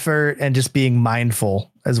 effort, and just being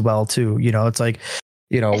mindful as well too. You know, it's like,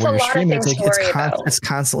 you know, when you're streaming, it's like it's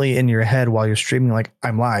constantly in your head while you're streaming. Like,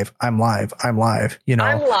 I'm live. You know,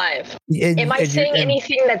 I'm live. Am I saying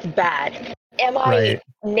anything that's bad? Am I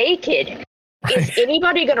naked? Right. Is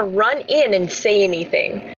anybody gonna run in and say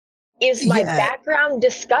anything? Is my background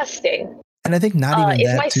disgusting? And I think not even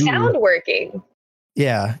is my sound working?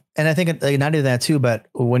 Yeah, and I think like, not even that too. But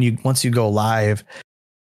once you go live,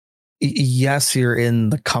 yes, you're in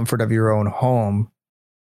the comfort of your own home.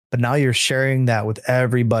 But now you're sharing that with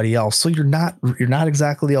everybody else. So you're not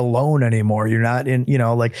exactly alone anymore. You're not in, you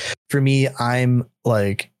know, like for me, I'm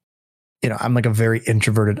like, you know, I'm like a very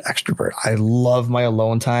introverted extrovert. I love my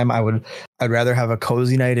alone time. I'd rather have a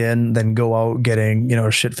cozy night in than go out getting, you know,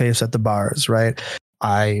 shit faced at the bars. Right.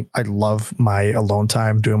 I love my alone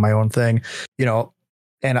time doing my own thing, you know,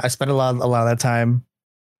 and I spend a lot of that time,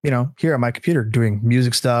 you know, here on my computer doing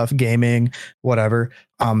music stuff, gaming, whatever.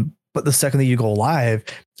 But the second that you go live,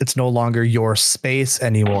 it's no longer your space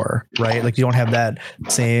anymore, right? Like you don't have that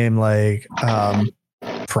same like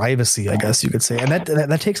privacy, I guess you could say, and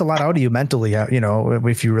that takes a lot out of you mentally, you know,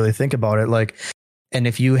 if you really think about it. Like, and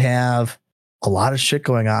if you have a lot of shit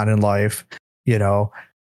going on in life, you know,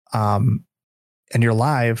 and you're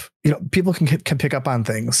live, you know, people can pick up on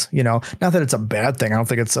things, you know. Not that it's a bad thing. I don't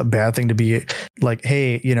think it's a bad thing to be like,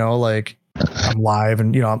 hey, you know, like I'm live,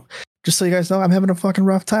 and you know. Just so you guys know, I'm having a fucking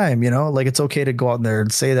rough time, you know, like it's okay to go out there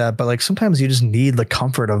and say that, but like sometimes you just need the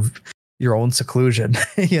comfort of your own seclusion,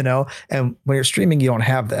 you know, and when you're streaming, you don't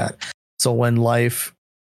have that. So when life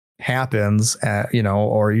happens, you know,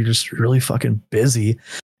 or you're just really fucking busy,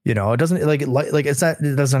 you know, it doesn't like it's not,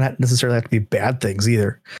 it doesn't necessarily have to be bad things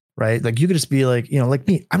either. Right. Like you could just be like, you know, like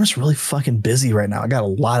me, I'm just really fucking busy right now. I got a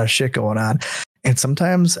lot of shit going on. And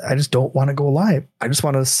sometimes I just don't want to go live. I just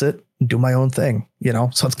want to sit and do my own thing, you know?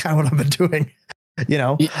 So it's kind of what I've been doing, you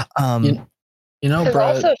know? You know,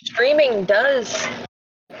 Brett, also streaming does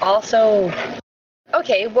also,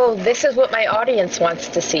 okay, well, this is what my audience wants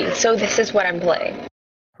to see. So this is what I'm playing.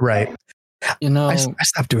 Right. You know, I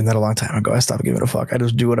stopped doing that a long time ago. I stopped giving a fuck. I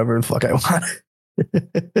just do whatever the fuck I want.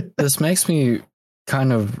 This makes me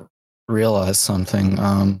kind of realize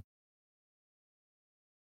something.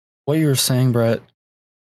 What you were saying, Brett,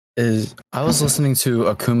 is I was listening to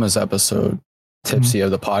Akuma's episode, Tipsy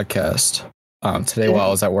of the podcast, today while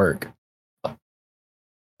I was at work.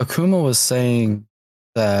 Akuma was saying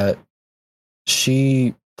that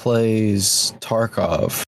she plays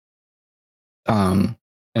Tarkov in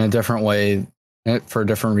a different way for a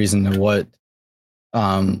different reason than what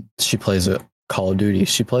she plays at Call of Duty.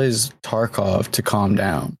 She plays Tarkov to calm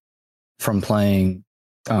down from playing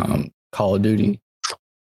Call of Duty.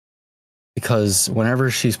 Because whenever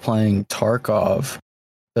she's playing Tarkov,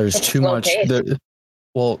 there's too much.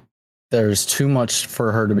 There's too much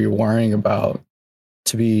for her to be worrying about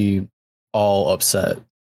to be all upset.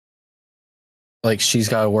 Like she's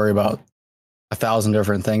got to worry about 1,000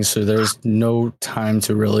 different things, so there's no time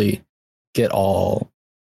to really get all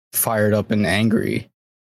fired up and angry.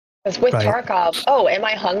 Because with Tarkov, am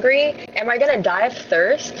I hungry? Am I gonna die of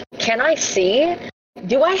thirst? Can I see?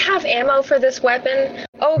 Do I have ammo for this weapon?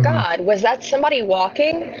 Oh God, was that somebody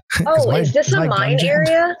walking? Oh, is this a mine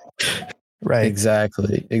area? Right.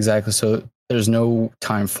 Exactly. So there's no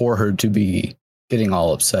time for her to be getting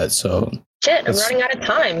all upset. So shit, I'm running out of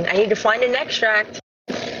time. I need to find an extract.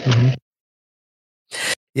 Mm-hmm.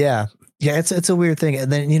 Yeah, it's a weird thing.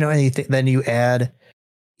 And then then you add,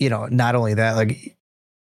 not only that, like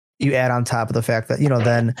you add on top of the fact that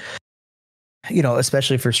then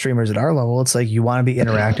especially for streamers at our level, it's like you want to be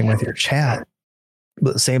interacting with your chat, but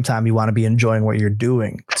at the same time, you want to be enjoying what you're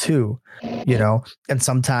doing too, and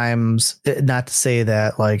sometimes not to say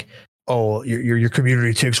that like, oh, your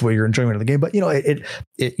community takes away your enjoyment of the game, but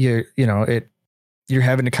you're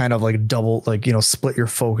having to kind of like double, like, split your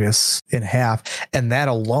focus in half. And that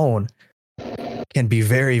alone can be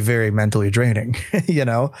very, very mentally draining,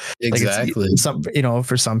 Exactly. Like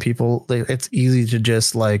for some people, it's easy to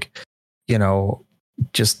just like,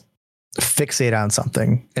 just fixate on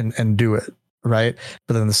something and do it. Right.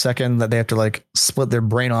 But then the second that they have to like split their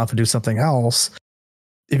brain off and do something else,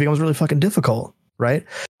 it becomes really fucking difficult. Right.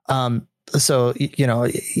 So,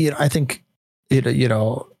 I think, I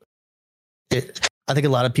think a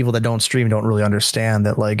lot of people that don't stream don't really understand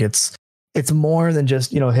that like it's more than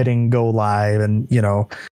just, hitting go live and,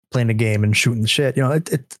 playing a game and shooting the shit.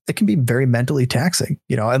 It can be very mentally taxing,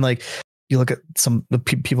 and like you look at some the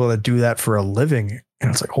people that do that for a living and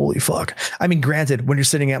it's like, holy fuck. I mean, granted, when you're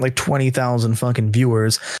sitting at like 20,000 fucking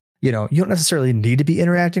viewers, you don't necessarily need to be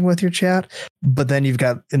interacting with your chat, but then you've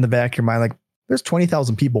got in the back of your mind, like, there's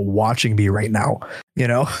 20,000 people watching me right now,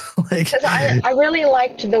 like I really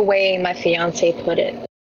liked the way my fiance put it.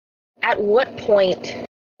 At what point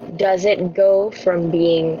does it go from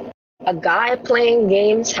being a guy playing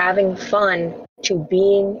games, having fun, to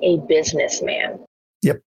being a businessman?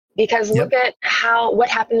 Yep. Because look at what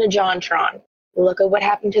happened to JonTron. Look at what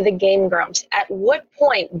happened to the Game Grumps. At what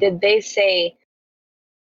point did they say,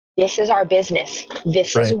 this is our business.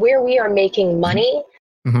 This is where we are making money.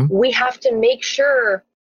 Mm-hmm. We have to make sure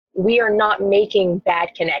we are not making bad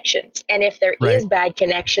connections. And if there is bad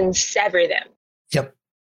connections, sever them. Yep.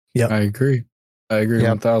 I agree.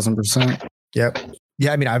 1000%. Yep.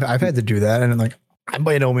 Yeah. I mean, I've had to do that. And like, I'm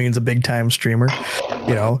by no means a big time streamer,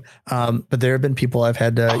 but there have been people I've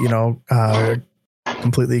had to,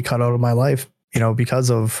 completely cut out of my life,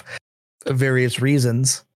 because of various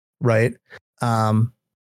reasons. Right.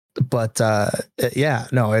 But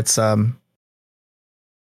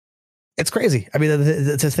it's crazy. I mean,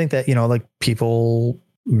 to think that, like people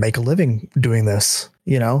make a living doing this,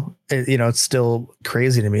 it's still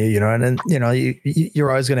crazy to me, and then,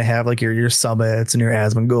 you're always going to have like your summits and your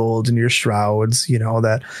Asmongold and your shrouds,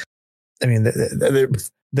 that, I mean,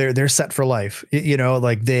 they're set for life,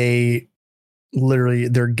 like they're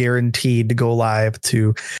guaranteed to go live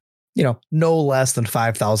to, no less than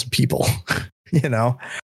 5,000 people, if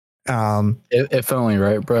only,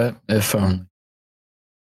 right, Brett? If only.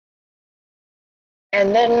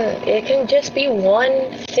 And then it can just be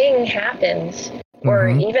one thing happens, or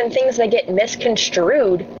even things that get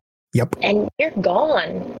misconstrued. Yep. And you're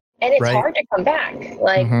gone. And it's hard to come back.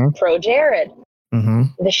 Like Pro Jared.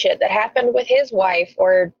 The shit that happened with his wife,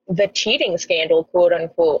 or the cheating scandal, quote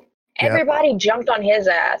unquote. Everybody jumped on his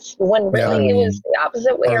ass when really it was the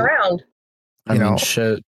opposite way around. I mean,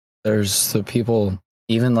 shit. There's the people,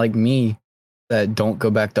 even like me, that don't go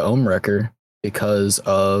back to Wrecker because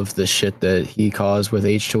of the shit that he caused with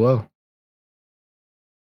H2O.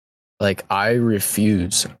 Like, I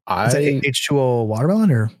refuse. Is that H2O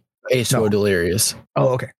Watermelon or H2O Delirious? Oh,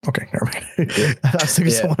 okay. Okay, never mind. I was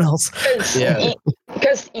thinking someone else.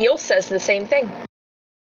 Because Eel says the same thing.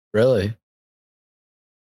 Really?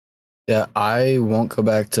 Yeah, I won't go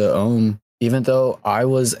back to Ohm, even though I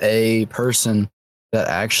was a person that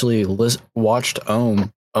actually watched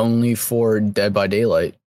Ohm only for Dead by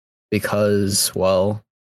Daylight. Because, well,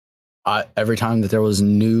 every time that there was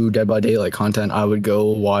new Dead by Daylight content, I would go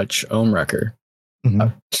watch Ohm Wrecker.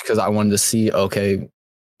 Because I wanted to see,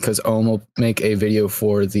 because Ohm will make a video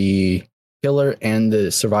for the killer and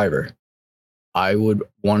the survivor. I would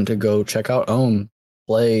want to go check out Ohm,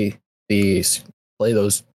 play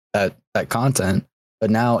that content.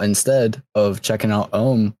 But now, instead of checking out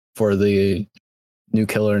Ohm for the new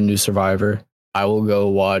killer and new survivor, I will go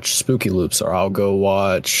watch Spooky Loops, or I'll go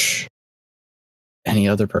watch any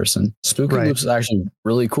other person. Spooky Loops is actually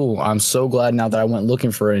really cool. I'm so glad now that I went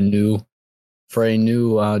looking for a new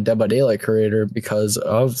Dead by Daylight creator because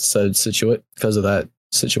of because of that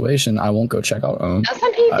situation. I won't go check out Ohm.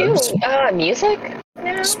 Doesn't he do music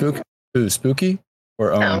now? Spooky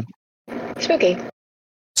or Ohm? No.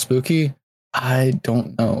 Spooky. I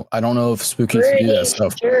don't know. I don't know if Spooky can do that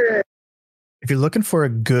stuff. Sure. If you're looking for a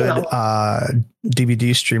good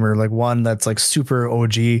DVD streamer, like one that's like super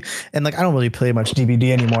OG, and like I don't really play much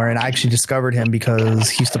DVD anymore, and I actually discovered him because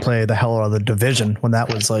he used to play the hell out of the Division when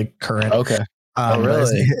that was like current. Okay.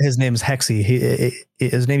 Really? His name's Hexy.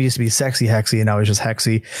 His name used to be Sexy Hexy, and now he's just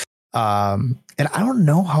Hexy. And I don't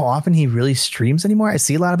know how often he really streams anymore. I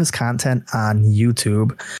see a lot of his content on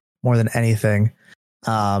YouTube more than anything.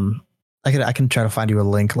 I can try to find you a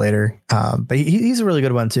link later. But he's a really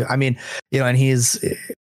good one too. I mean, and he's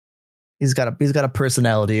got a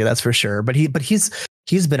personality, that's for sure. But he's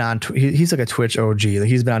been on. He's like a Twitch OG.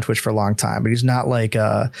 He's been on Twitch for a long time. But he's not like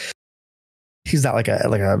a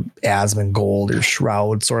Asmongold or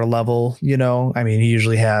Shroud sort of level. I mean,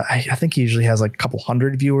 I think he usually has like a couple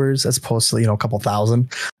hundred viewers as opposed to a couple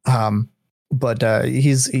thousand. But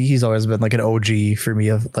he's always been like an OG for me.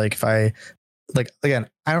 Of like, if I again,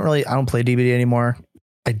 I don't play DVD anymore.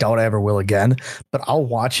 I doubt I ever will again, but I'll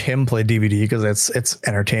watch him play DVD because it's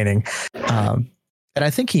entertaining. And I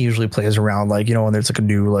think he usually plays around when there's like a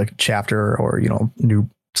new like chapter or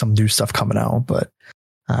some new stuff coming out. But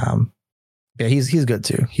yeah, he's good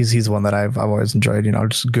too. He's one that I've always enjoyed.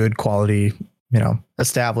 Just good quality,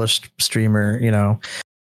 established streamer.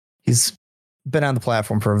 He's been on the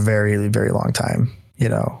platform for a very, very long time.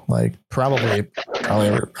 Probably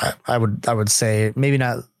I would say maybe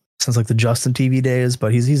not since like the Justin TV days,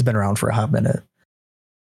 but he's been around for a hot minute.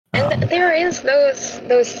 And there is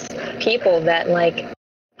those people that like,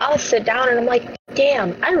 I'll sit down and I'm like,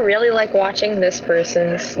 damn, I really like watching this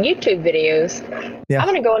person's YouTube videos. Yeah. I'm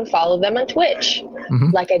going to go and follow them on Twitch,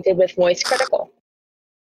 like I did with Moist Critical.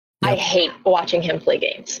 Yep. I hate watching him play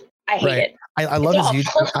games. I hate it. I love his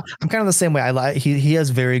YouTube. I'm kind of the same way. He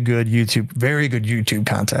has very good YouTube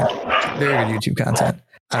content. Very good YouTube content.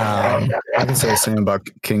 I can say the same about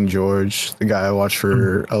King George, the guy I watch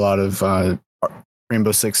for a lot of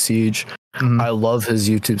Rainbow Six Siege. I love his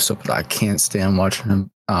YouTube stuff, but I can't stand watching him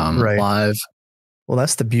live. Well,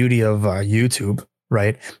 that's the beauty of YouTube,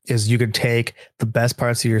 right? Is you could take the best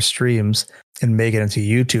parts of your streams and make it into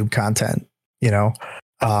YouTube content, and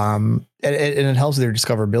it helps with their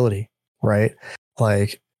discoverability, right?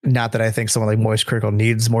 Like, not that I think someone like Moist Critical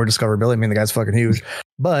needs more discoverability. I mean, the guy's fucking huge,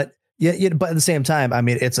 but but at the same time, I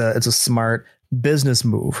mean, it's a smart business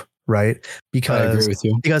move, right? Because I agree with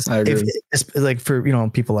you. Because if it's like for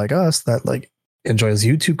people like us that like enjoys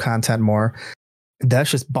YouTube content more, that's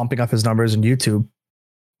just bumping up his numbers in YouTube.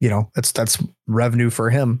 That's revenue for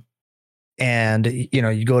him. And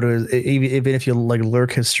you go to even if you like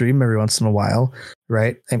lurk his stream every once in a while,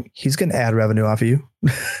 right? And he's going to add revenue off of you,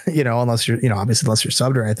 unless you're obviously unless you're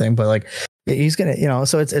subbed or anything. But like he's gonna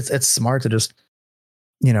so it's smart to just.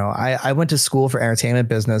 I went to school for entertainment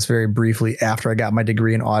business very briefly after I got my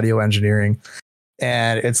degree in audio engineering.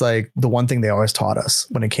 And it's like the one thing they always taught us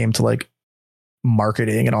when it came to like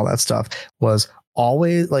marketing and all that stuff was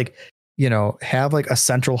always like, have like a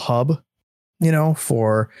central hub,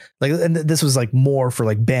 for like, and this was like more for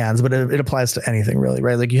like bands, but it applies to anything really,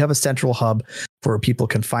 right? Like you have a central hub where people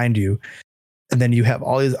can find you. And then you have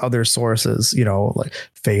all these other sources, like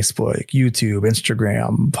Facebook, YouTube,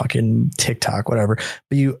 Instagram, fucking TikTok, whatever.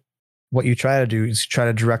 But what you try to do is try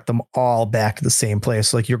to direct them all back to the same place.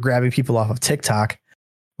 So like you're grabbing people off of TikTok,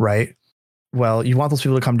 right? Well, you want those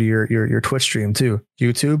people to come to your Twitch stream too.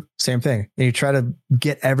 YouTube, same thing. And you try to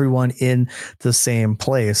get everyone in the same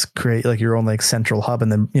place, create like your own like central hub, and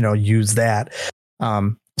then use that.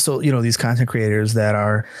 So, these content creators that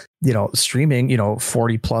are, streaming,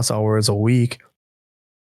 40 plus hours a week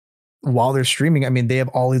while they're streaming, I mean, they have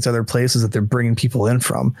all these other places that they're bringing people in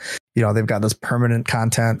from. They've got this permanent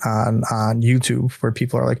content on YouTube where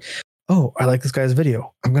people are like, oh, I like this guy's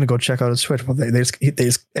video, I'm going to go check out his Twitch. Well, they just,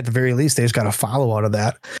 at the very least, they just got to follow out of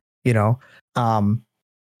that,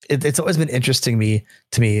 It's always been interesting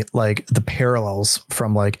to me, like the parallels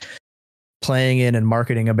from like playing in and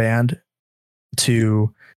marketing a band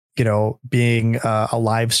to being a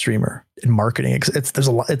live streamer and marketing.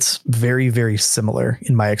 It's very, very similar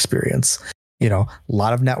in my experience. A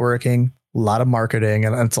lot of networking, a lot of marketing,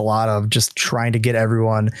 and it's a lot of just trying to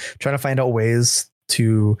find out ways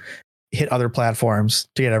to hit other platforms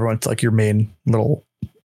to get everyone to like your main little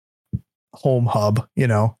home hub. I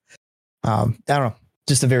don't know,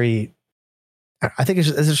 just I think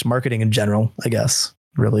it's just marketing in general, I guess,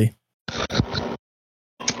 really.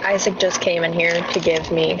 Isaac just came in here to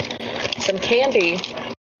give me some candy,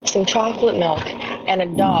 some chocolate milk, and a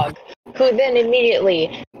dog, who then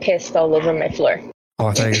immediately pissed all over my floor. Oh,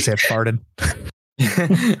 I thought you said farted.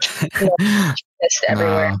 Pissed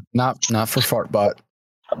everywhere. Not for fart butt.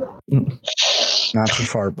 Not for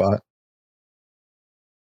fart butt.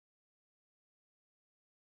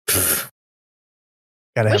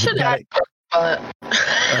 Gotta have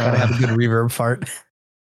a good reverb fart.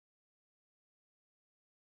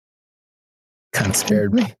 Kind of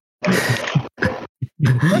scared me. Wasn't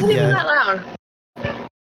even that loud.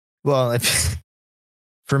 Well,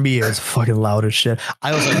 for me, it was fucking loud as shit.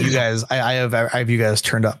 I was like, you guys, I have you guys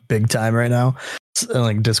turned up big time right now. And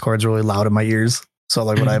like Discord's really loud in my ears. So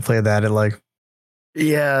like when I play that, it like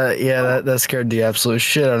Yeah, that scared the absolute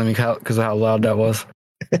shit out of me because of how loud that was.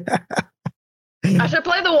 I should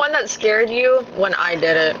play the one that scared you when I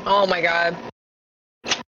did it. Oh my god.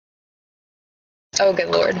 Oh good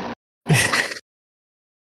lord.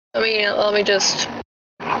 Let me just.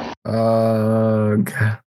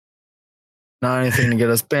 Okay. Not anything to get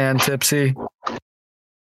us banned, Tipsy.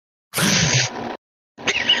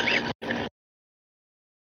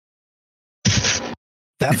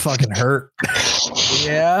 That fucking hurt.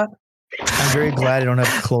 Yeah. I'm very glad I don't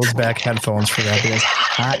have closed back headphones for that because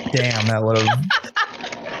hot damn, that would have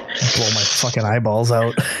blown my fucking eyeballs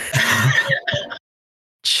out.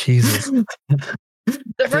 Jesus.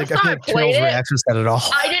 The first time I played it, reaction said it all.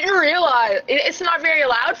 I didn't realize it's not very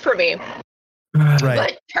loud for me. Right.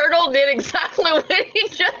 But Turtle did exactly what he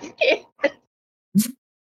just did.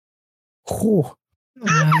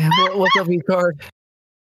 What's up, E-Card?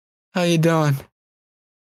 How you doing?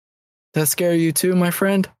 That scare you too, my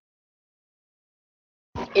friend?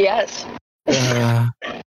 Yes.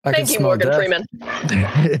 Thank you, Morgan Freeman.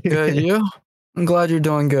 Good, you? I'm glad you're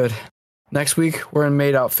doing good. Next week, we're in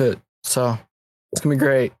maid outfit, so it's going to be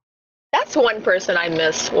great. That's one person I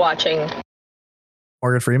miss watching.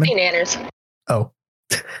 Morgan Freeman? St. Anders. Oh.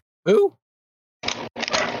 Who?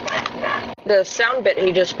 The sound bit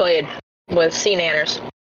he just played was St. Anders.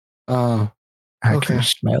 Oh. I Okay. can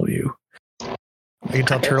smell you. I can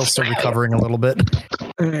tell Turtle's still recovering a little bit.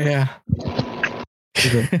 Yeah.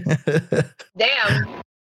 Damn.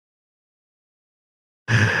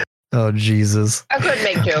 Oh, Jesus. I could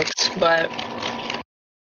make jokes, but...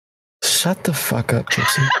 Shut the fuck up,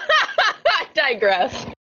 Gypsy. I digress.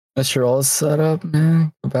 That's your old setup,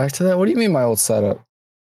 man. Go back to that. What do you mean my old setup?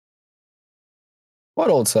 What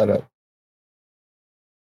old setup?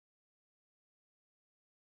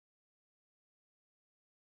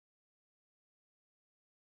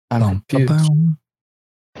 I'm confused.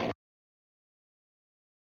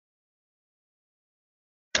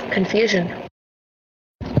 Confusion.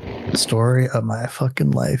 Story of my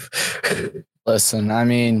fucking life. Listen, I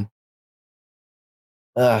mean,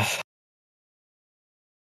 the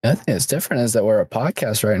thing that's different is that we're a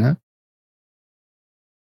podcast right now.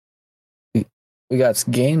 We got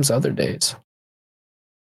games other days.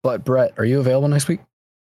 But Brett, are you available next week?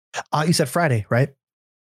 You said Friday, right?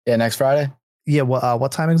 Yeah, next Friday. Yeah.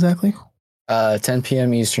 What time exactly? 10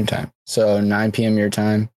 p.m. Eastern time. So 9 p.m. your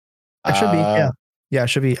time. I should be. Yeah. I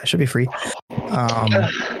should be free.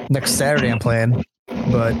 Next Saturday I'm playing,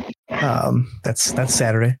 but that's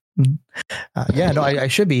Saturday. I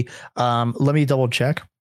should be. Let me double check.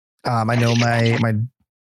 I know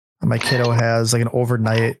my kiddo has like an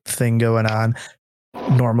overnight thing going on.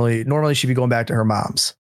 Normally she'd be going back to her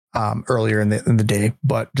mom's earlier in the day,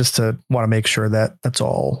 but just to want to make sure that that's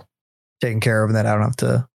all taken care of and that I don't have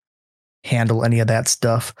to handle any of that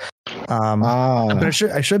stuff. But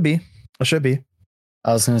I should be.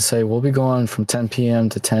 I was going to say, we'll be going from 10 p.m.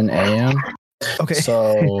 to 10 a.m. Okay.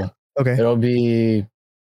 So okay. It'll be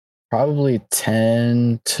probably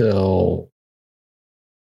 10 till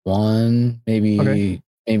 1, maybe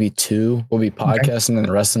 2 will be podcasting, and then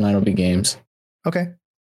the rest of the night will be games. Okay.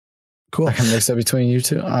 Cool. I can mix up between you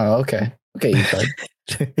two. Oh, okay. Okay, you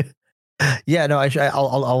Yeah, no,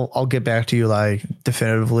 I'll get back to you like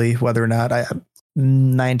definitively whether or not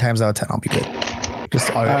 9 times out of 10 I'll be good.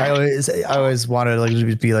 I always wanted to like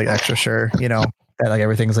just be like extra sure, that like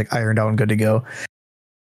everything's like ironed out and good to go.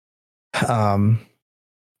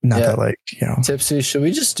 That like, Tipsy, should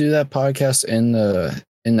we just do that podcast in the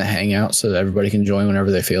hangout so that everybody can join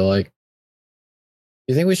whenever they feel like?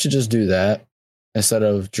 You think we should just do that instead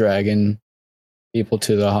of dragging people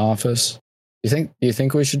to the office? Do you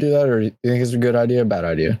think we should do that, or do you think it's a good idea or bad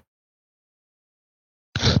idea?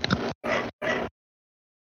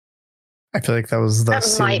 I feel like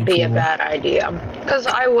that might be a bad idea. Because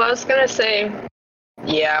I was gonna say,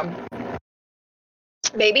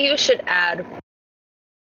 maybe you should add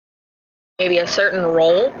maybe a certain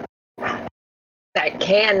role that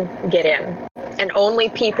can get in, and only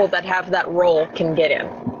people that have that role can get in.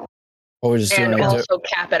 Or just and also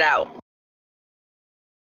cap it out.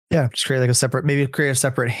 Yeah, just create a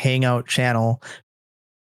separate hangout channel,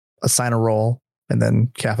 assign a role, and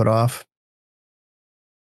then cap it off.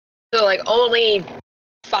 So like only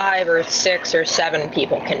 5 or 6 or 7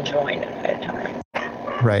 people can join at a time.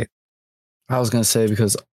 Right. I was going to say,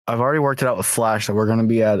 because I've already worked it out with Flash that we're going to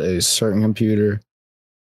be at a certain computer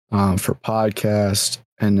for podcast,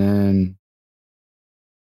 and then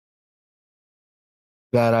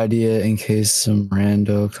bad idea in case some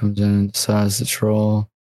rando comes in and decides to troll.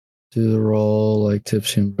 Do the role like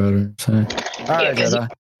Tipsy and Brother. All right,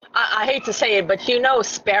 I hate to say it, but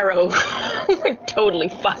Sparrow would totally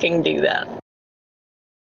fucking do that.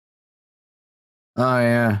 Oh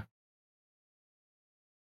yeah.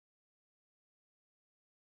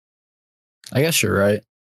 I guess you're right.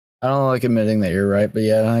 I don't like admitting that you're right, but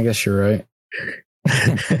yeah, I guess you're right.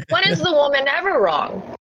 When is the woman ever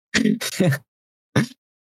wrong? A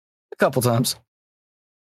couple times.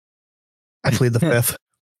 I plead the fifth.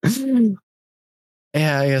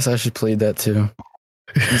 Yeah, I guess I should plead that too.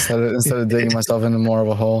 Instead of digging myself into more of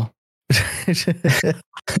a hole. I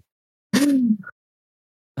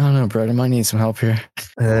don't know, Brett. I might need some help here.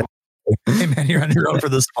 Hey man, you're on your own for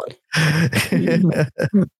this one.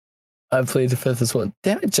 I plead the fifth as well.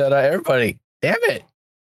 Damn it, Jedi, everybody. Damn it.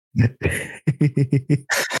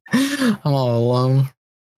 I'm all alone.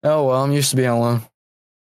 Oh well, I'm used to being alone.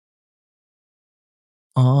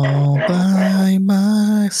 All by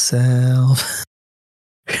myself.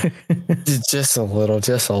 Just a little.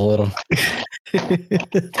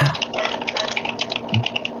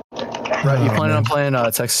 Right, you planning on playing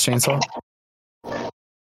Texas Chainsaw? I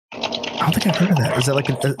don't think I've heard of that. Is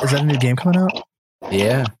that a new game coming out?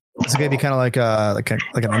 Yeah. Is it gonna be kind of like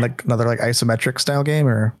another like isometric style game,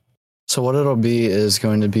 or? So what it'll be is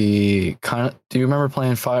going to be kind of. Do you remember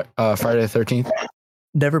playing Friday the 13th?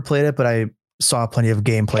 Never played it, but I saw plenty of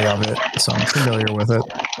gameplay of it, so I'm familiar with it.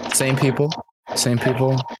 Same people,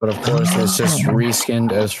 but of course it's just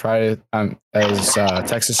reskinned as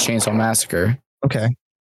Texas Chainsaw Massacre. Okay.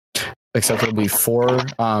 Except it'll be four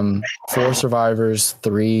survivors,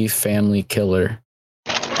 3 family killer.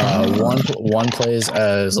 One plays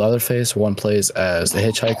as Leatherface, one plays as the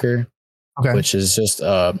Hitchhiker, which is just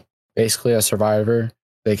basically a survivor.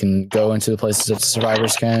 They can go into the places that the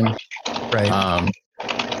survivors can, right?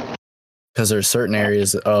 Because there's certain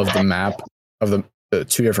areas of the map of the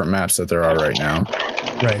 2 different maps that there are right now,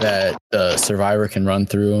 right? That the survivor can run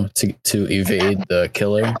through to evade the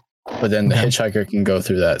killer. But then the Hitchhiker can go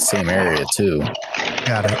through that same area too.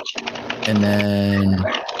 Got it. And then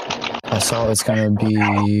I saw it's going to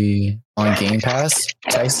be on Game Pass.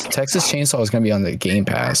 Texas Chainsaw is going to be on the Game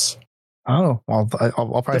Pass. Oh, I'll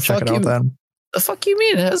probably check it out then. The fuck you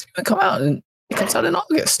mean? It hasn't even come out, and it comes out in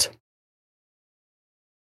August.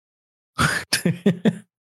 Fuck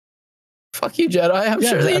you, Jedi. I'm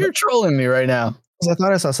sure that you're trolling me right now. I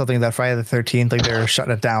thought I saw something that Friday the 13th, like they're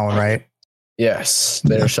shutting it down, right? Yes,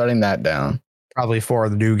 they're shutting that down. Probably for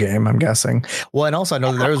the new game, I'm guessing. Well, and also I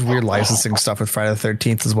know that there was weird licensing stuff with Friday the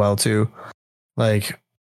 13th as well too. Like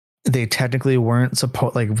they technically weren't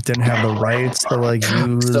didn't have the rights to like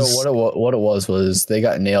use. So what it was they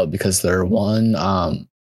got nailed because their one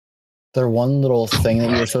little thing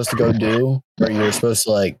that you were supposed to go do, where you were supposed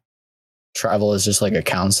to like travel as just like a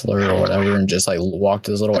counselor or whatever, and just like walk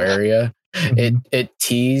to this little area. Mm-hmm. It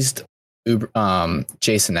teased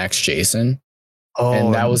Jason X Jason. Oh,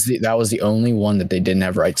 and that was the only one that they didn't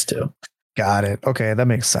have rights to. Got it. Okay, that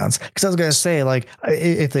makes sense. Because I was gonna say, like,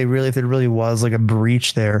 if it really was like a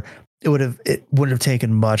breach there, it wouldn't have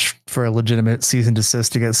taken much for a legitimate cease and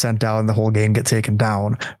desist to get sent out and the whole game get taken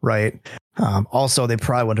down, right? Also, they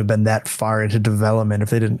probably wouldn't have been that far into development if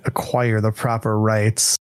they didn't acquire the proper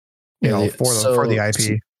rights, for the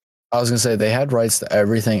IP. I was gonna say they had rights to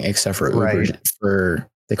everything except for Uber.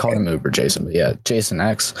 They called him Uber Jason, but yeah, Jason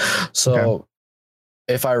X. So.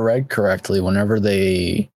 If I read correctly, whenever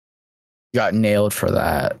they got nailed for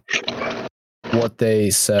that, what they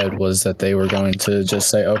said was that they were going to just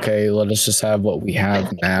say, okay, let us just have what we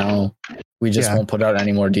have now. We just won't put out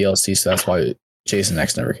any more DLC. So that's why Jason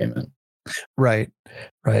X never came in. Right.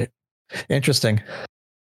 Interesting.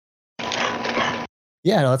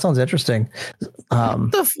 Yeah, no, that sounds interesting.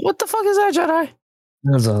 What the fuck is that, Jedi?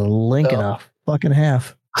 There's a link and a fucking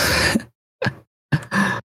half.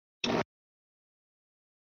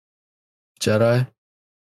 Jedi?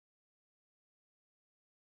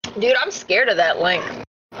 Dude, I'm scared of that link.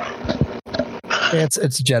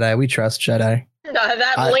 It's Jedi. We trust Jedi.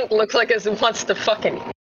 That link looks like it wants to fucking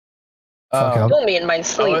kill me in my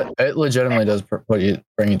sleep. It legitimately does bring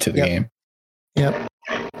you to the game. Yep.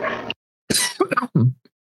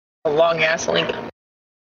 A long ass link.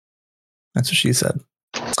 That's what she said.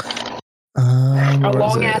 A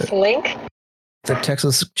long ass link? The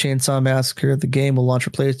Texas Chainsaw Massacre, the game will launch for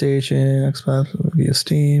PlayStation, Xbox via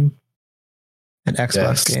Steam, and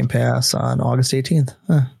Xbox Game Pass on August 18th.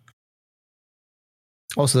 Huh.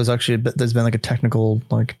 Also, there's been like a technical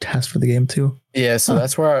like test for the game too. Yeah, so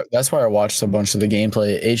that's where I watched a bunch of the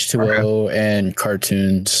gameplay. H2O and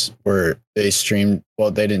cartoons where they streamed. Well,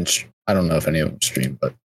 they didn't. I don't know if any of them streamed,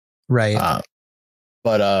 but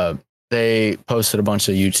but they posted a bunch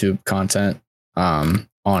of YouTube content on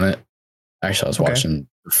it. Actually, I was Okay. watching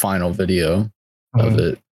the final video of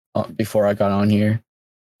it before I got on here.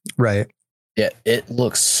 Right. Yeah, it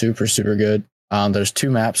looks super, super good. There's 2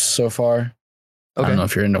 maps so far. I don't know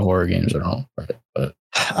if you're into horror games or not, but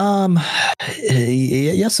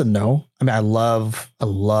yes and no. I mean, I love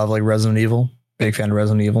like Resident Evil. Big fan of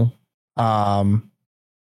Resident Evil. The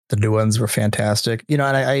new ones were fantastic. You know,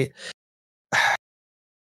 and I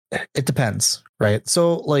it depends, right?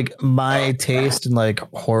 So like my taste in like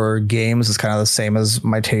horror games is kind of the same as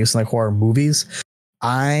my taste in like horror movies.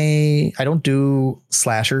 I don't do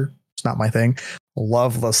slasher. It's not my thing.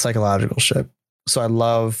 Love the psychological shit. So I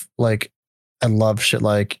love shit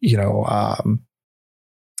like, you know,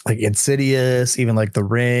 like Insidious, even like The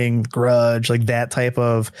Ring, Grudge, like that type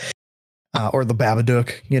of or the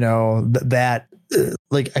Babadook, you know,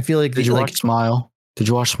 like I feel like did you watch Smile? Did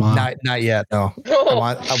you watch Smile? Not yet. No, I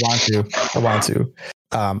want to.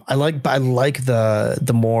 I like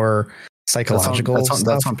the more psychological stuff.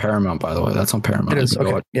 That's on Paramount, by the way. That's on Paramount. It is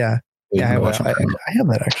okay. Yeah. I have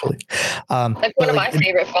that actually. Like one of my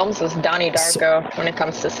favorite films was Donnie Darko when it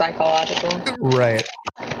comes to psychological. Right.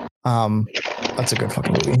 That's a good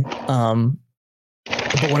fucking movie.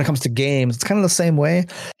 But when it comes to games, it's kind of the same way.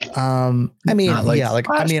 I mean,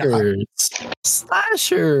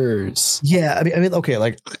 slashers. Yeah, I mean, okay,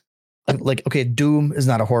 like okay, Doom is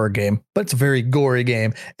not a horror game, but it's a very gory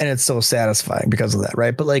game, and it's so satisfying because of that,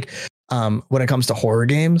 right? But like, when it comes to horror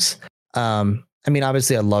games, I mean,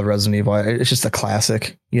 obviously, I love Resident Evil. It's just a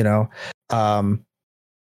classic, you know. But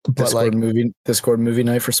Discord movie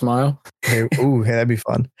night for Smile. Hey, that'd be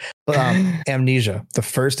fun. But Amnesia, the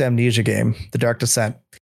first Amnesia game, The Dark Descent,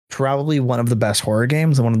 probably one of the best horror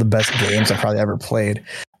games and one of the best games I probably ever played.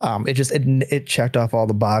 It checked off all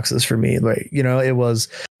the boxes for me. Like, you know, it was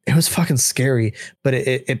fucking scary, but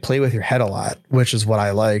it played with your head a lot, which is what I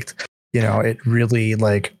liked. You know, it really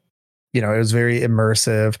like, you know, it was very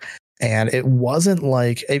immersive, and it wasn't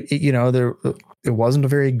like it wasn't a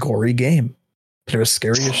very gory game. It was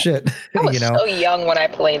scary as shit. I was so young when I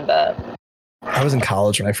played that. I was in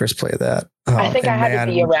college when I first played that. I think I had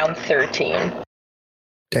to be around 13.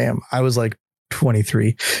 Damn, I was like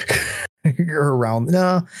 23 or around.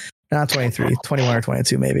 No, not 23, 21 or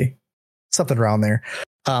 22, maybe something around there.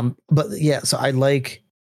 But yeah, so I like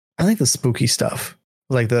the spooky stuff,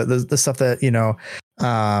 like the stuff that, you know.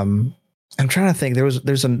 I'm trying to think. There's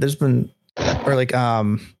been or like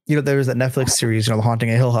you know, there was that Netflix series, you know, The Haunting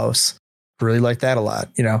of Hill House. Really like that a lot,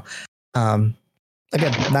 you know.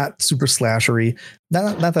 Again, not super slashery.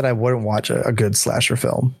 Not that I wouldn't watch a good slasher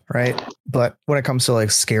film, right? But when it comes to like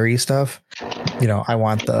scary stuff, you know, I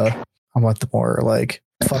want the more like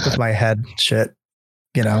fuck with my head shit,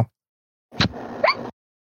 you know.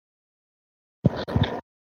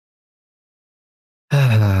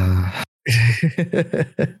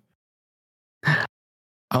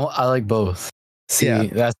 I like both. See,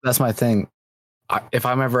 yeah. That's my thing. If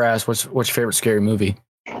I'm ever asked what's your favorite scary movie,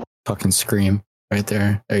 fucking Scream right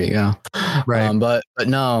there. There you go. Right. But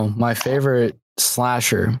no, my favorite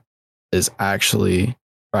slasher is actually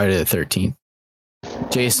Friday the 13th.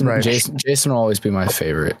 Jason will always be my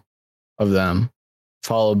favorite of them,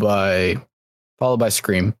 followed by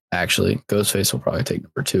Scream. Actually, Ghostface will probably take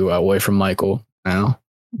number 2 away from Michael now.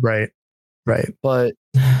 Right. But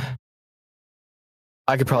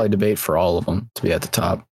I could probably debate for all of them to be at the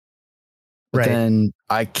top. But then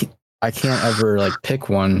I can't ever like pick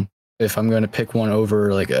one if I'm going to pick one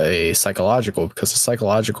over like a psychological, because the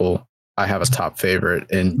psychological I have as top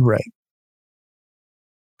favorite, and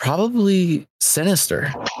probably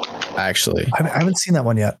Sinister. Actually, I haven't seen that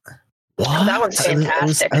one yet. What? That one's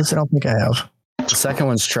fantastic. I don't think I have. The second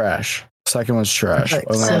one's trash. Sinister.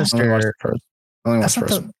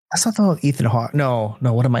 That's not the Ethan Hawke. No.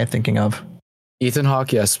 What am I thinking of? Ethan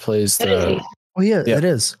Hawke, yes, plays the. Oh yeah, it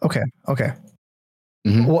is. Okay.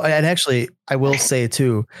 Mm-hmm. Well, and actually, I will say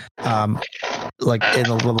too, like in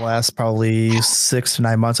the last probably 6 to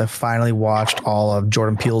 9 months, I finally watched all of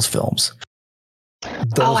Jordan Peele's films.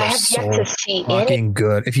 Those are so fucking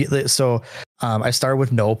good. I started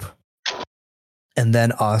with Nope, and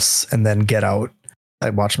then Us, and then Get Out.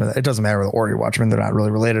 I watched them. It doesn't matter the order you watch them; they're not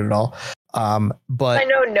really related at all. But I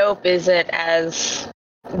know Nope isn't as.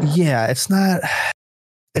 Yeah, it's not.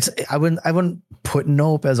 I wouldn't put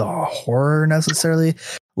Nope as a horror necessarily.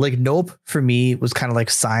 Like Nope for me was kind of like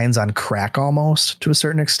Signs on crack almost to a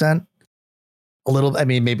certain extent. A little, I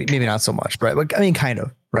mean, maybe not so much, right? But I mean, kind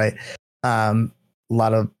of, right? A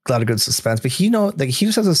lot of good suspense, but he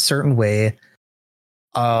just has a certain way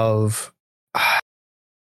of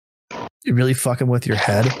really fucking with your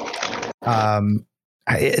head.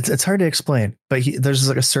 It's hard to explain, but there's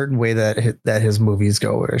like a certain way that his movies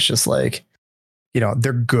go where it's just like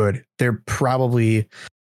they're good. They're probably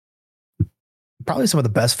some of the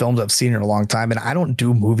best films I've seen in a long time. And I don't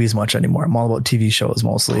do movies much anymore. I'm all about TV shows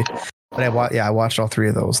mostly. But I watched all three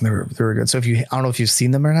of those and they were good. So I don't know if you've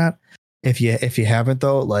seen them or not. If you haven't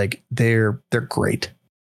though, like they're great.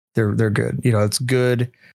 They're good. It's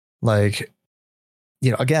good. Like,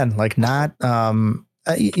 again, like not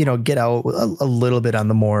get out a little bit on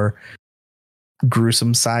the more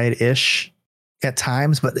gruesome side ish at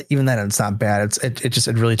times, but even then it's not bad. It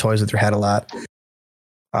really toys with your head a lot.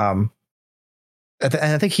 And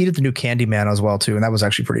I think he did the new Candyman as well too, and that was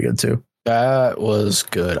actually pretty good too. That was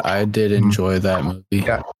good. I did enjoy that movie.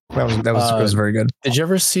 Yeah, that was very good. Did you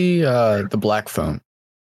ever see The Black Phone?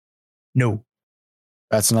 No.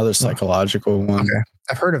 That's another psychological one. Okay.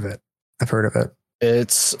 I've heard of it.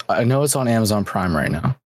 I know it's on Amazon Prime right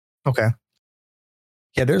now. Okay.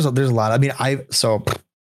 Yeah, there's a lot. I mean,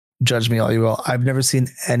 judge me all you will. I've never seen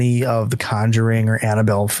any of the Conjuring or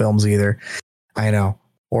Annabelle films either. I know,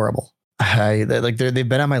 horrible. They've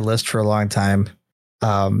been on my list for a long time,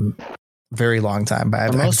 very long time.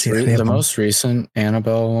 But the most recent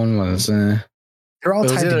Annabelle one was. They're all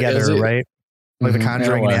tied together, right? Like the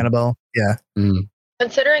Conjuring and Annabelle. Yeah. Mm.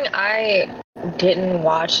 Considering I didn't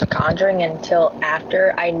watch The Conjuring until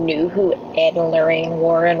after I knew who Ed and Lorraine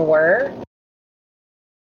Warren were,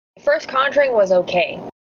 the first Conjuring was okay.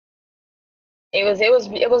 It was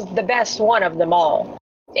the best one of them all,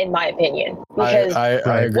 in my opinion. Because I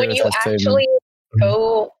agree when with you that actually statement.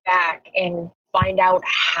 go back and find out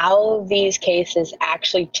how these cases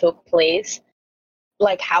actually took place,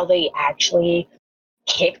 like how they actually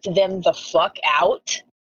kicked them the fuck out,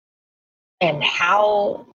 and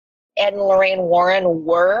how Ed and Lorraine Warren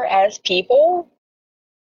were as people,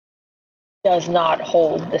 does not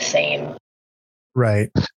hold the same. Right.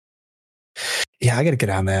 Yeah, I got to get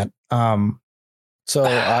on that. So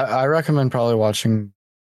I recommend probably watching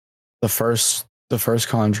the first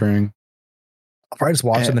Conjuring. I'll probably just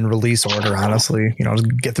watch them in release order, honestly.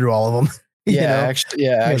 Just get through all of them. Actually,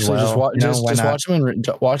 just watch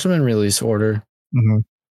them in release order.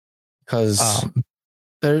 Because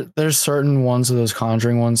there's certain ones of those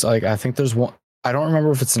Conjuring ones. Like I think there's one. I don't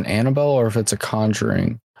remember if it's an Annabelle or if it's a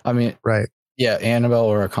Conjuring. I mean, right? Yeah, Annabelle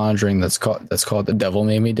or a Conjuring that's called The Devil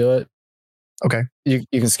Made Me Do It. Okay, you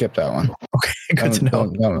can skip that one. Okay, good to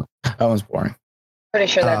know. That one's boring. Pretty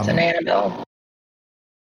sure that's an Annabelle.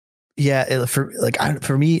 Yeah,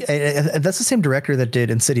 for me, that's the same director that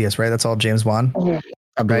did Insidious, right? That's all James Wan. Mm-hmm.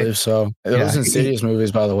 I believe so. Those Insidious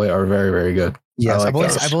movies, by the way, are very, very good. Yes,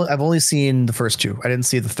 I've only seen the first two. I didn't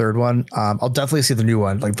see the third one. I'll definitely see the new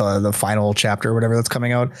one, like the final chapter or whatever that's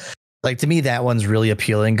coming out. Like to me, that one's really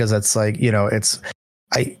appealing because it's like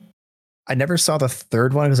I never saw the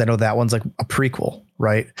third one because I know that one's like a prequel,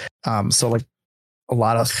 right? So like a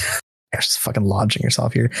lot of just fucking launching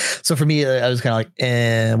yourself here. So for me, I was kind of like,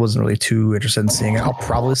 I wasn't really too interested in seeing it. I'll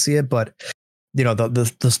probably see it, but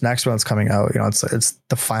this next one's coming out. It's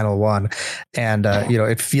the final one, and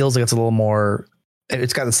it feels like it's a little more.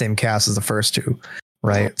 It's got the same cast as the first two,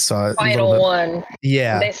 right? So final one.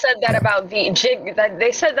 Yeah, they said that about the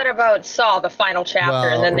They said that about Saw, the final chapter,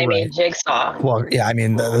 and then they made Jigsaw. Well, yeah, I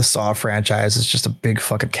mean the Saw franchise is just a big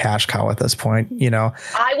fucking cash cow at this point. I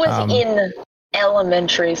was in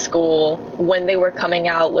elementary school when they were coming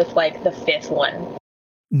out with like the fifth one.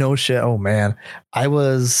 No shit. Oh man, I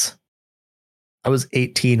was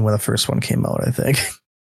 18 when the first one came out, I think.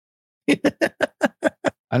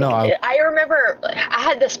 I know. I remember I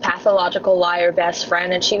had this pathological liar best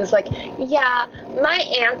friend, and she was like, yeah, my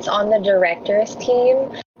aunt's on the director's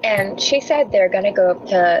team, and she said they're going to go up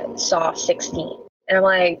to Saw 16. And I'm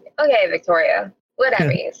like, okay, Victoria,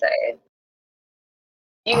 whatever you say.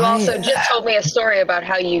 You also just told me a story about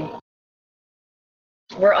how you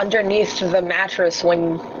were underneath the mattress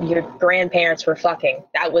when your grandparents were fucking.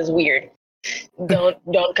 That was weird. Don't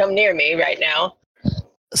come near me right now.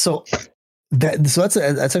 So that's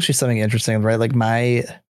actually something interesting, right? Like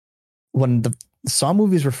when the Saw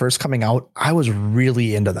movies were first coming out, I was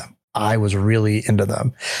really into them. And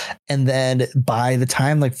then by the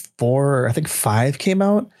time like 4, I think 5 came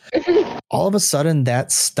out, all of a sudden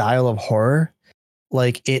that style of horror,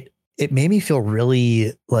 like it made me feel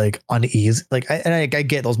really like uneasy. Like I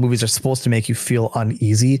get those movies are supposed to make you feel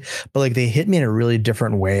uneasy, but like they hit me in a really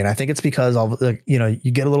different way. And I think it's because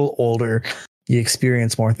you get a little older, you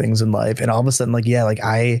experience more things in life, and all of a sudden,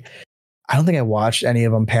 I don't think I watched any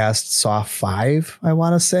of them past Saw 5. I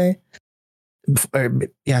want to say,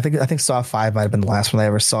 yeah, I think Saw 5 might have been the last one I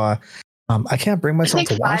ever saw. I can't bring myself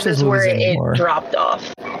to watch those movies anymore. It dropped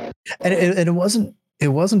off, and it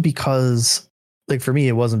wasn't because like for me,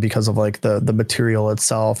 it wasn't because of like the material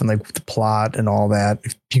itself and like the plot and all that,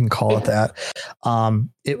 if you can call it that.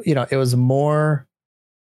 It was more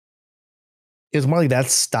like that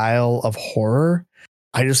style of horror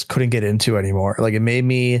I just couldn't get into anymore. Like it made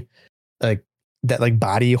me like that like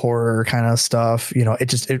body horror kind of stuff.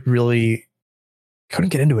 It really couldn't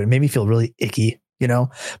get into it. It made me feel really icky,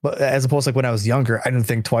 but as opposed to like when I was younger, I didn't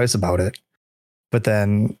think twice about it. But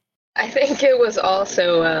then I think it was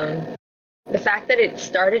also the fact that it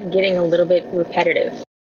started getting a little bit repetitive.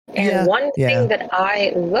 And one thing that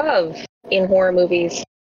I love in horror movies,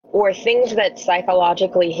 or things that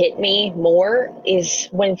psychologically hit me more, is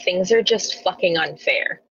when things are just fucking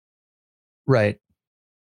unfair. Right.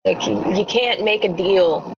 Like you can't make a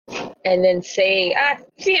deal and then say,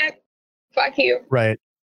 yeah, fuck you. Right.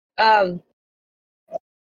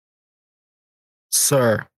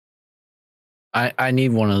 Sir, I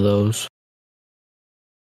need one of those.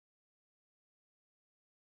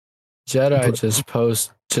 Jedi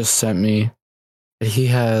just sent me. He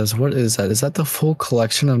has, what is that? Is that the full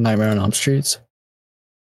collection of Nightmare on Elm Streets?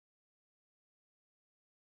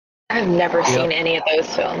 I've never seen any of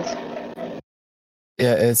those films.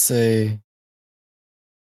 Yeah, it's a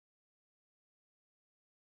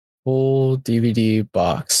full DVD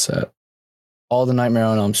box set. All the Nightmare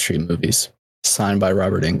on Elm Street movies, signed by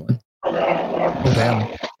Robert Englund. Oh,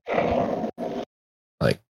 damn.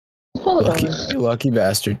 Like, lucky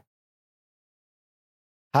bastard.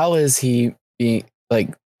 How is he being,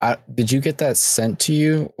 like, did you get that sent to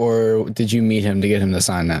you, or did you meet him to get him to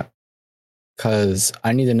sign that? Because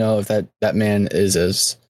I need to know if that man is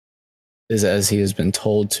as he has been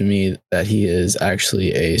told to me that he is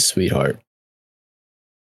actually a sweetheart.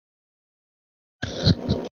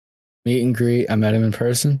 Meet and greet. I met him in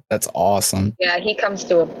person. That's awesome. Yeah, he comes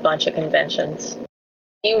to a bunch of conventions.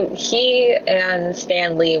 He and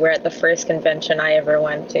Stan Lee were at the first convention I ever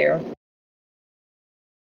went to.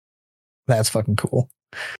 That's fucking cool.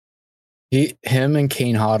 Him and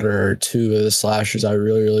Kane Hodder are two of the slashers I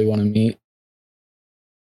really, really want to meet.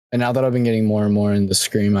 And now that I've been getting more and more into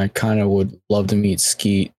Scream, I kind of would love to meet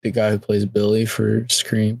Skeet, the guy who plays Billy for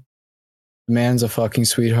Scream. The man's a fucking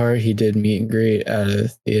sweetheart. He did meet and greet at a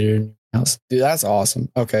theater house. Dude, that's awesome.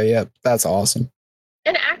 Okay, yeah, that's awesome.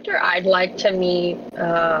 An actor I'd like to meet,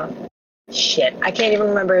 shit, I can't even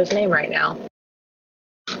remember his name right now.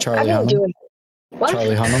 Charlie Hunnam. What?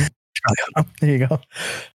 Charlie Hunnam. There you go.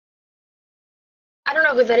 I don't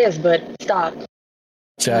know who that is, but stop.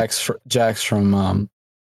 Jax from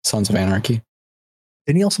Sons of Anarchy.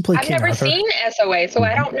 Didn't he also play I've King never Arthur? seen SOA, so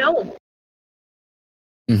I don't know.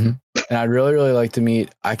 Mm-hmm. And I'd really, really like to meet,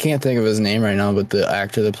 I can't think of his name right now, but the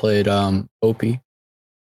actor that played Opie.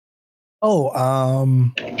 Oh,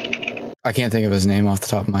 I can't think of his name off the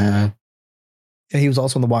top of my head. yeah, he was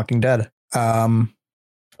also in The Walking Dead.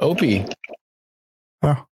 Opie.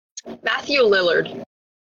 Oh. Matthew Lillard.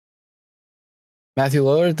 Matthew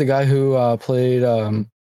Lillard, the guy who played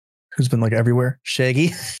Who's been like everywhere?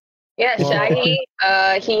 Shaggy. Yeah, Shaggy.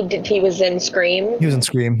 He was in Scream. He was in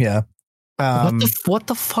Scream. Yeah. What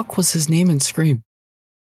the fuck was his name in Scream?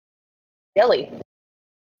 Billy.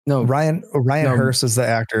 No, Ryan Hurst is the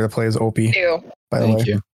actor that plays Opie. By the way. Thank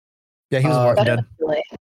you. Yeah, he was Walking Dead. Billy.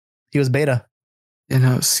 He was Beta.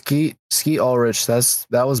 Skeet Ulrich.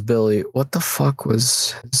 That was Billy. What the fuck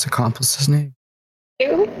was his accomplice's name?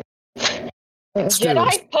 Stu? Stu.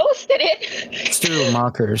 Jedi posted it. Stu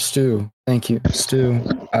Mocker. Stu. Thank you, Stu.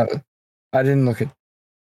 I didn't look at.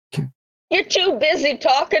 You're too busy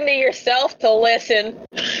talking to yourself to listen.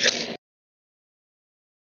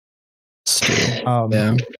 Stu.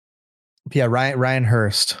 Yeah. Ryan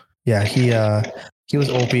Hurst. Yeah, he was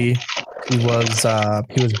Opie. He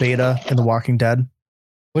was Beta in The Walking Dead.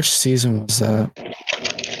 Which season was that?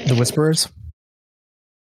 The Whisperers.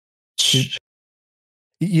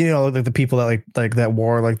 Like the people that like that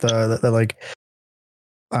wore like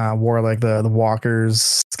the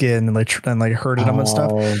walker's skin and like herded them and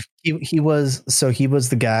stuff. He was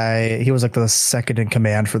the guy. He was like the second in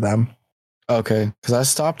command for them. Okay, because I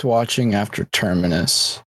stopped watching after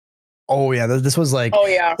Terminus. Oh yeah, this was like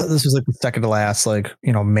this was like the second to last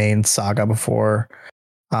main saga before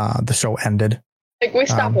the show ended. Like we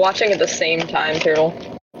stopped watching at the same time, Turtle.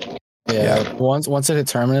 Yeah. Once it hit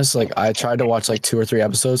Terminus, like I tried to watch like 2 or 3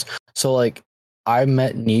 episodes. So like I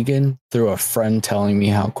met Negan through a friend telling me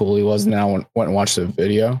how cool he was, and then I went and watched the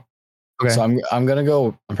video. Okay. So I'm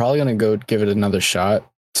probably gonna go give it another shot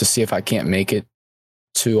to see if I can't make it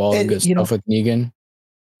to all the good stuff with Negan.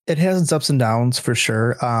 it has its ups and downs for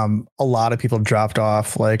sure. A lot of people dropped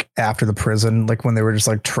off like after the prison, like when they were just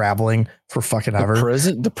like traveling for fucking ever.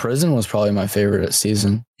 The prison was probably my favorite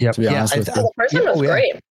season. Yep. To be honest with you. The prison was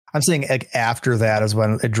great. I'm saying like after that is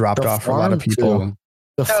when it dropped off for a lot of people. Too.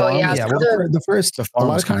 The farm, the first. The farm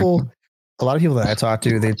A lot of people that I talk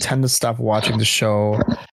to, they tend to stop watching the show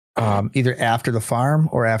either after the farm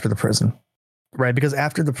or after the prison, right? Because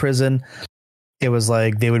after the prison, it was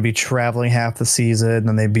like they would be traveling half the season,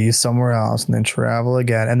 and they'd be somewhere else, and then travel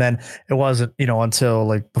again, and then it wasn't, until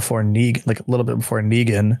like before Negan, like a little bit before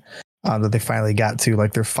Negan, that they finally got to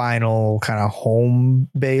like their final kind of home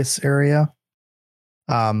base area.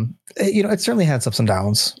 It certainly had ups and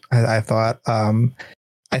downs. I thought.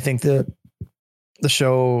 I think the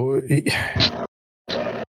show, it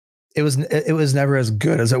was never as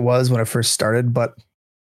good as it was when it first started, but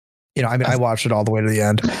I watched it all the way to the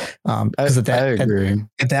end. Because I agree.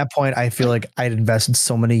 At that point, I feel like I'd invested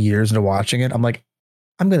so many years into watching it. I'm like,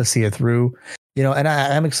 I'm going to see it through, and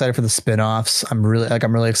I'm excited for the spinoffs. I'm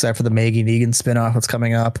really excited for the Maggie Negan spinoff that's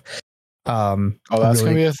coming up. That's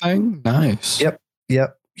going to be a thing. Nice. Yep.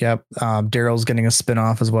 Daryl's getting a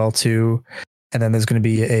spinoff as well too. And then there's going to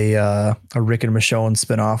be a Rick and Michonne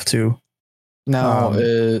spinoff too. Now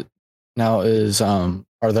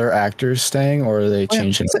are there actors staying, or are they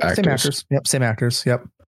changing actors? Same actors. Yep, same actors. Yep.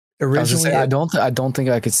 Originally, I don't think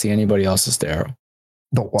I could see anybody else as Daryl.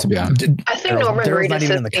 To be honest, I think Norman Daryl's Reedus not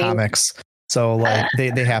even in the comics, so like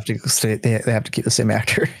they have to stay. They have to keep the same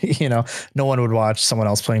actor. No one would watch someone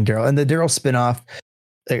else playing Daryl. And the Daryl spinoff,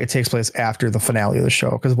 it takes place after the finale of the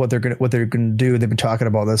show, because what they're gonna do. They've been talking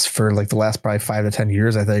about this for like the last probably 5 to 10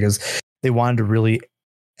 years. I think is they wanted to really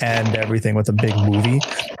end everything with a big movie.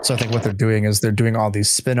 So I think what they're doing is they're doing all these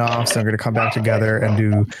spin-offs. They're going to come back together and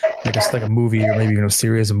do like a movie, or maybe even a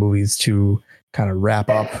series of movies to kind of wrap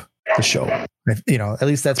up the show. At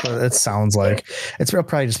least that's what it sounds like. It'll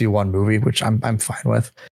probably just be one movie, which I'm fine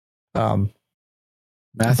with.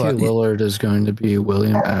 Matthew Lillard is going to be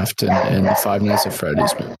William Afton in the Five Nights at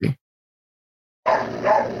Freddy's movie.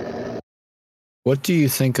 What do you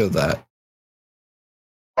think of that?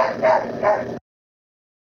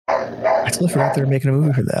 I totally forgot they were making a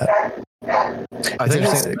movie for that. I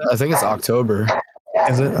think it's October.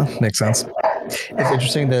 Is it? Oh, makes sense. It's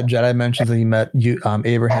interesting that Jedi mentions that he met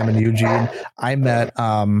Abraham and Eugene. I met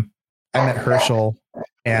Herschel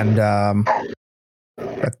and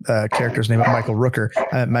character's name Michael Rooker.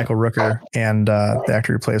 I met Michael Rooker and the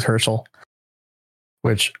actor who plays Herschel,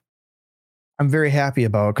 which I'm very happy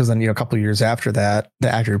about, because then a couple of years after that, the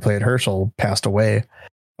actor who played Herschel passed away.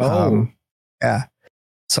 Yeah.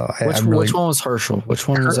 So which one was Herschel? Which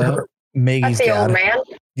one was that? Maggie's That's the dad. old man.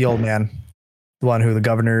 The old man, the one who the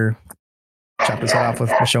governor chopped his head off with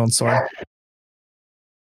Michonne's sword.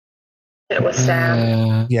 It was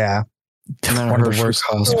sad. Yeah. One of the worst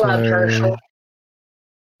Herschel.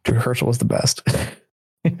 Herschel was the best.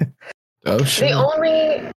 Oh shit. The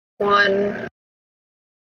only one.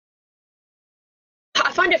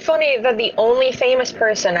 I find it funny that the only famous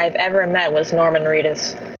person I've ever met was Norman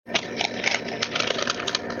Reedus.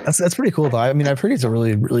 That's pretty cool though. I mean, I've heard he's a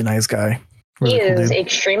really, really nice guy. Really He is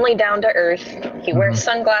extremely down to earth. He wears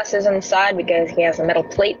sunglasses inside because he has a metal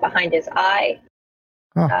plate behind his eye.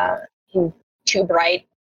 Huh. Too bright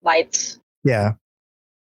lights. Yeah.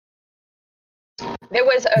 There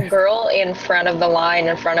was a girl in front of the line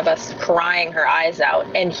in front of us crying her eyes out,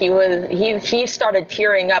 and he started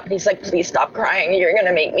tearing up. He's like, "Please stop crying. You're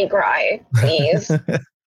gonna make me cry, please."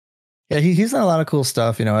 Yeah, he's done a lot of cool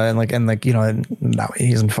stuff, and now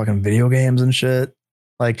he's in fucking video games and shit.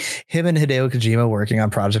 Like him and Hideo Kojima working on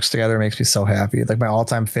projects together makes me so happy. Like my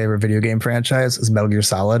all-time favorite video game franchise is Metal Gear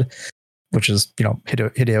Solid, which is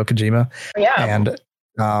Hideo Kojima. Yeah. And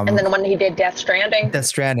then when he did Death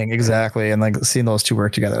Stranding, exactly, and like seeing those two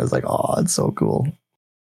work together, I was like, oh, it's so cool.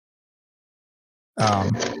 Yeah,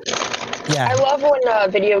 I love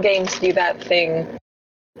when video games do that thing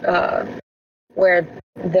where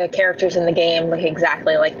the characters in the game look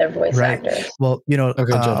exactly like their voice actors. Well,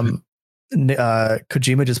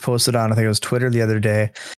 Kojima just posted on, I think it was Twitter the other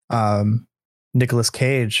day. Nicolas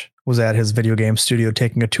Cage was at his video game studio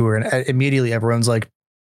taking a tour, and immediately everyone's like,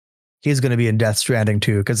 he's going to be in Death Stranding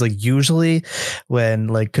too. Because like usually when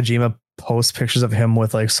like Kojima posts pictures of him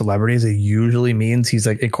with like celebrities, it usually means he's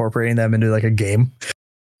like incorporating them into like a game.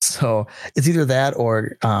 So it's either that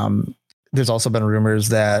or there's also been rumors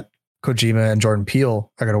that Kojima and Jordan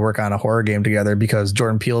Peele are going to work on a horror game together, because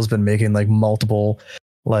Jordan Peele has been making like multiple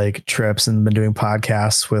like trips and been doing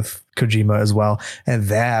podcasts with Kojima as well. And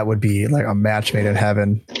that would be like a match made in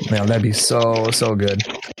heaven. That'd be so good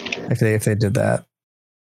if they did that.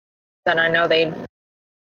 Then I know they'd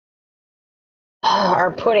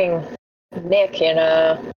are putting Nick in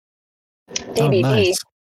a DBD. Oh, nice.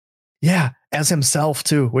 Yeah, as himself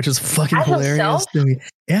too, which is fucking As hilarious himself? to me.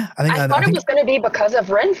 Yeah, I thought it was going to be because of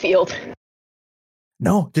Renfield.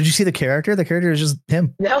 No, did you see the character? The character is just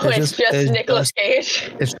him. No, it's just Nicolas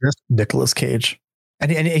Cage. It's just Nicolas Cage,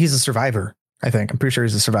 and he's a survivor. I think I'm pretty sure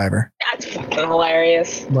he's a survivor. That's fucking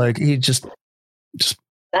hilarious. Like he just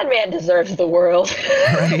that man deserves the world.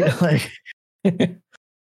 Right, like.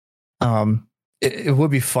 It would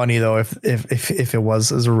be funny though if it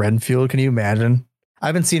was as a Renfield. Can you imagine? I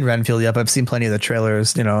haven't seen Renfield yet, but I've seen plenty of the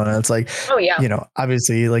trailers, and it's like, oh yeah,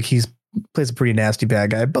 obviously like plays a pretty nasty bad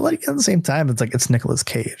guy, but like at the same time, it's like it's Nicolas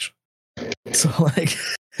Cage. So like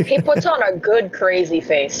he puts on a good crazy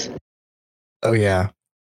face. Oh yeah.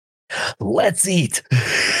 Let's eat.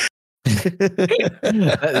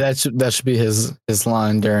 that should be his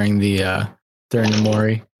line during the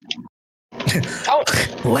Mori. Oh,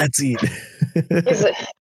 let's eat. Is it?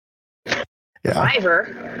 Yeah.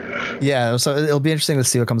 Survivor. Yeah, so it'll be interesting to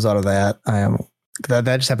see what comes out of that. That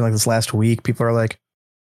just happened like this last week. People are like,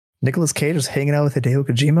 Nicolas Cage is hanging out with Hideo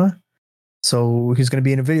Kojima, so he's going to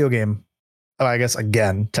be in a video game. Oh, I guess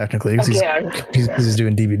again, technically, because he's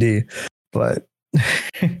doing DVD. But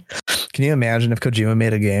can you imagine if Kojima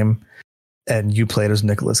made a game and you played as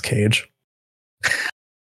Nicolas Cage?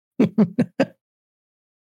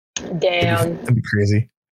 Damn, that'd be crazy.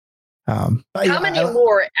 How many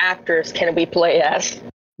more actors can we play as?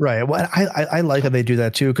 Right. Well, I like how they do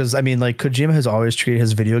that too, because I mean, like Kojima has always treated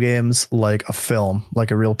his video games like a film, like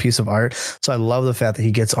a real piece of art. So I love the fact that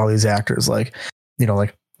he gets all these actors, like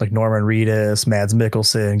Norman Reedus, Mads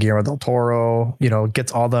Mikkelsen, Guillermo del Toro,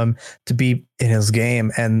 gets all them to be in his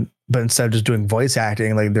game, but instead of just doing voice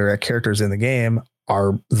acting, like their characters in the game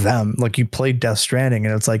are them. Like you play Death Stranding,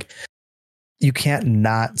 and it's like you can't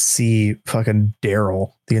not see fucking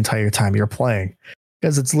Daryl the entire time you're playing,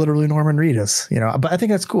 because it's literally Norman Reedus, but I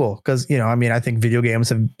think that's cool because, I think video games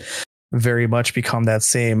have very much become that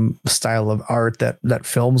same style of art that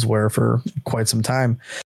films were for quite some time.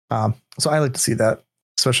 So I like to see that,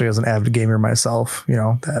 especially as an avid gamer myself,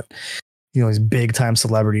 that, these big time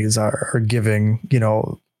celebrities are giving,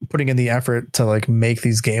 putting in the effort to like make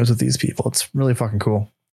these games with these people. It's really fucking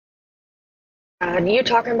cool. You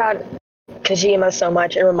talking about Kojima so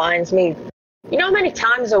much, it reminds me, how many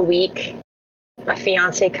times a week my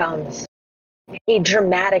fiance comes, he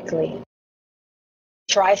dramatically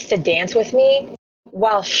tries to dance with me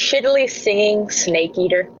while shittily singing Snake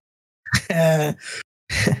Eater. I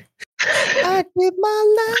give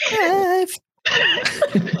my life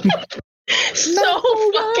so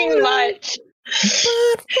fucking much,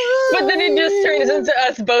 but then it just turns into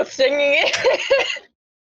us both singing it.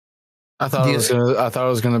 I thought it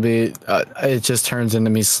was gonna be. It just turns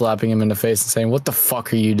into me slapping him in the face and saying, "What the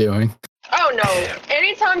fuck are you doing?" Oh no!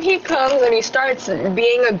 Anytime he comes and he starts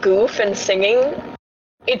being a goof and singing,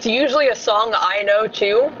 it's usually a song I know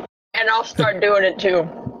too, and I'll start doing it too.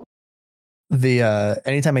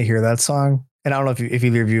 Anytime I hear that song, and I don't know if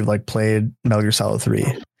either of you like played Metal Gear Solid 3.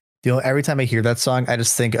 Every time I hear that song, I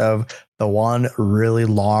just think of the one really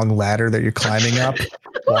long ladder that you're climbing up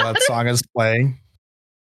while that song is playing.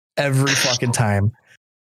 Every fucking time.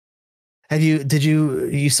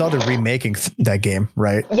 You saw the remaking that game,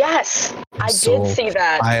 right? Yes, I did see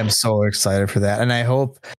that. I am so excited for that. And I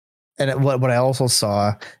hope, and what I also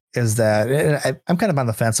saw is that I'm kind of on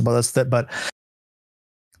the fence about this, but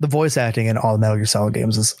the voice acting in all the Metal Gear Solid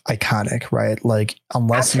games is iconic, right? Like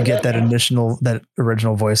unless you get that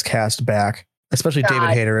original voice cast back, especially David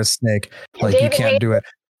Hayter as Snake, like you can't do it.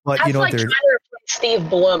 But that's like trying to replace Steve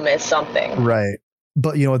Blum as something. Right.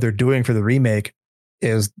 But what they're doing for the remake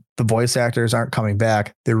is the voice actors aren't coming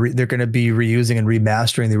back. They're going to be reusing and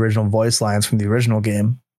remastering the original voice lines from the original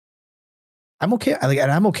game. I'm okay.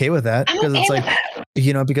 And I'm okay with that because it's like,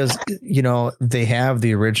 because they have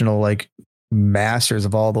the original like masters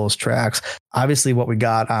of all those tracks. Obviously, what we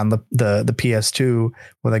got on the PS2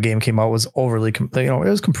 when the game came out was overly, it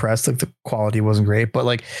was compressed. Like the quality wasn't great, but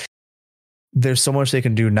like. There's so much they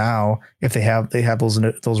can do now. If they have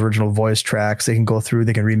those original voice tracks, they can go through,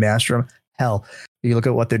 they can remaster them. Hell, you look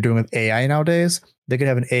at what they're doing with AI nowadays. They could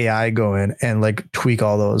have an AI go in and like tweak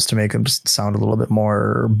all those to make them just sound a little bit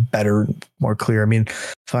more better, more clear. I mean,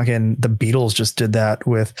 fucking the Beatles just did that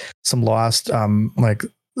with some lost, like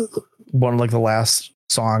one of like the last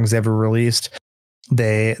songs they ever released.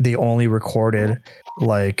 They only recorded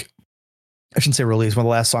like, I shouldn't say released, one of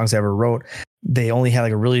the last songs they ever wrote. They only had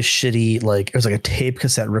like a really shitty, like it was like a tape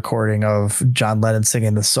cassette recording of John Lennon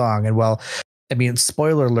singing the song. And well, I mean,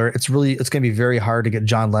 spoiler alert, it's going to be very hard to get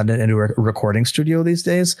John Lennon into a recording studio these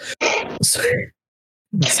days.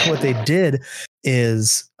 So what they did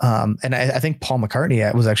is, and I think Paul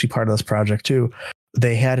McCartney was actually part of this project too.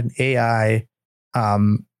 They had an AI,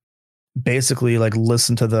 basically like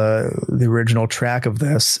listen to the original track of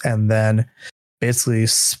this, and then basically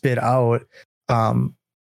spit out,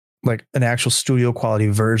 like an actual studio quality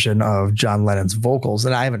version of John Lennon's vocals.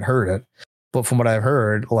 And I haven't heard it, but from what I've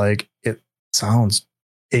heard, like it sounds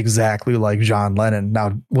exactly like John Lennon.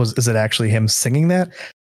 Now, is it actually him singing that?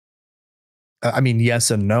 I mean,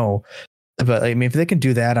 yes and no, but I mean, if they can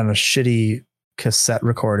do that on a shitty cassette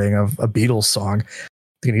recording of a Beatles song,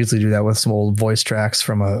 they can easily do that with some old voice tracks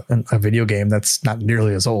from a video game that's not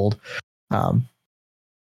nearly as old.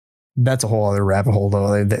 That's a whole other rabbit hole,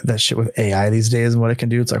 though. That shit with AI these days and what it can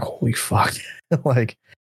do, it's like, holy fuck. Like,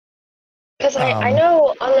 because I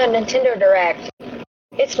know on the Nintendo Direct,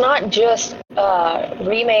 it's not just a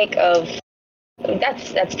remake of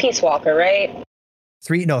that's Peace Walker, right?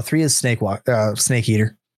 3 is Snake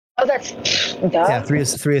Eater. Oh, that's duh. Yeah, 3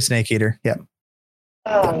 is Snake Eater. Yep.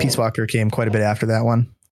 Peace Walker came quite a bit after that one.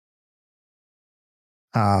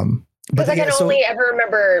 Because I can only ever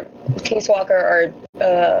remember Peace Walker or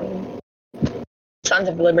Sons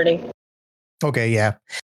of Liberty. Okay, yeah.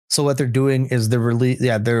 So what they're doing is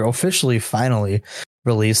they're officially finally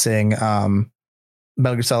releasing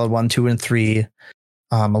Metal Gear Solid 1, 2, and 3,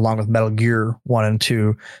 along with Metal Gear 1 and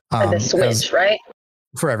 2. The Switch, right?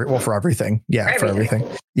 For everything. Yeah, for everything.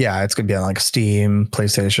 Yeah, it's going to be on like Steam,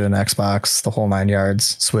 PlayStation, Xbox, the whole 9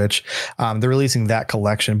 yards, Switch. They're releasing that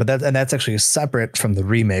collection, but that's actually separate from the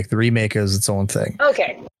remake. The remake is its own thing.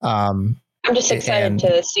 Okay. I'm just excited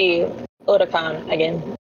to see Otakon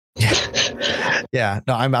again. Yeah,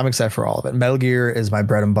 no, I'm excited for all of it. Metal Gear is my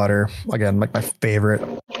bread and butter. Again, like my favorite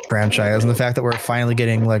franchise, and the fact that we're finally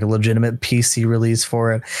getting like a legitimate PC release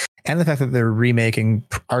for it, and the fact that they're remaking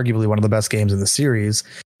arguably one of the best games in the series,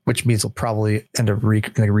 which means they'll probably end up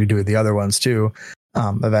redoing the other ones too.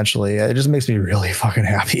 Eventually, it just makes me really fucking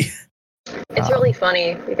happy. It's really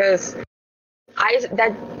funny because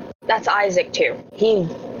that's Isaac too.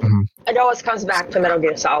 It always comes back to Metal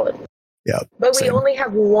Gear Solid. Yeah, but we only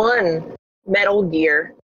have one Metal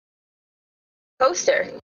Gear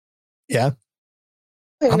poster. Yeah.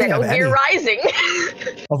 Metal Gear Rising.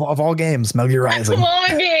 of all games, Metal Gear Rising. Of all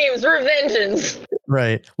games, Revengeance.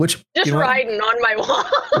 Right. Which just riding on my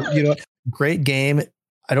wall. Great game.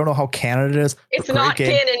 I don't know how canon it is. It's not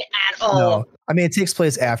canon at all. No. I mean, it takes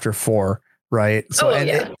place after 4, right? So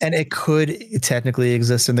it could technically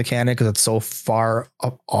exist in the canon because it's so far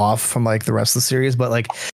off from like the rest of the series, but like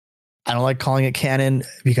I don't like calling it canon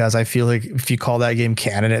because I feel like if you call that game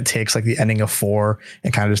canon, it takes like the ending of 4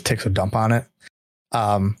 and kind of just takes a dump on it.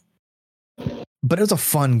 But it was a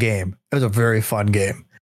fun game. It was a very fun game.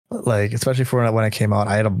 Like, especially for when it came out,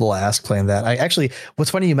 I had a blast playing that. I actually, what's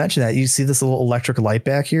funny you mentioned that. You see this little electric light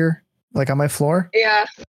back here, like on my floor? Yeah.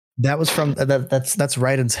 That was from that's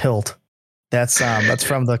Raiden's hilt. That's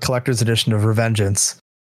from the collector's edition of Revengeance.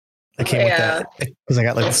 It came with that because I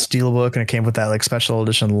got like the steelbook and it came with that like special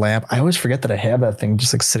edition lamp. I always forget that I have that thing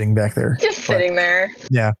just like sitting back there. Sitting there.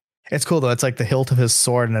 Yeah. It's cool though. It's like the hilt of his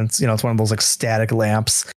sword, and it's it's one of those like static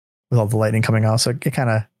lamps with all the lightning coming out. So it kind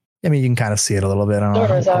of, I mean, you can kind of see it a little bit. I don't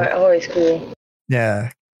know. It's always cool.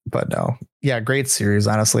 Yeah, but no, yeah, great series,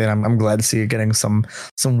 honestly, and I'm glad to see it getting some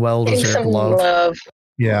well-deserved love.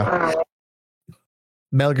 Yeah. Wow.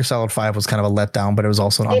 Metal Gear Solid 5 was kind of a letdown, but it was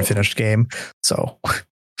also an unfinished game, so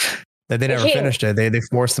they never finished it. They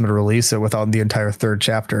forced them to release it without the entire third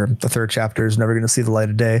chapter. The third chapter is never going to see the light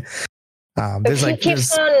of day. He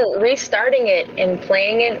keeps on restarting it and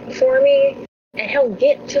playing it for me, and he'll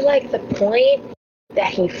get to like the point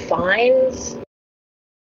that he finds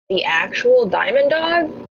the actual Diamond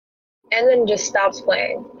Dog and then just stops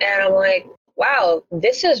playing. And I'm like, wow,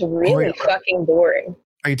 this is really fucking boring.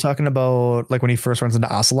 Are you talking about like when he first runs into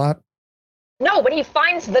Ocelot? No, when he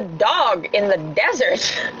finds the dog in the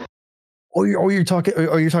desert. You're talking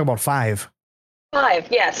about 5. 5,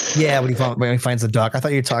 yes. Yeah, when he finds the dog. I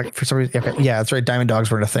thought you were talking for some reason. Okay, yeah, that's right. Diamond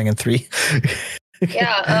Dogs weren't a thing in 3.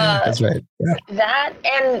 Yeah, that's right. Yeah. That,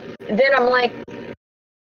 and then I'm like,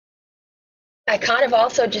 I kind of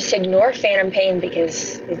also just ignore Phantom Pain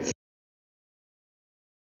because it's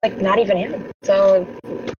like not even him. So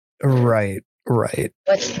right. I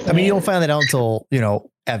mean, you don't find that out until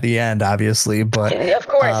at the end, obviously. But of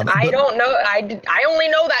course, I don't know. I only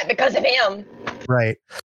know that because of him. Right.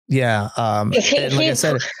 Yeah. And like I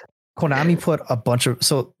said, Konami put a bunch of,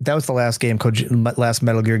 so that was the last game, last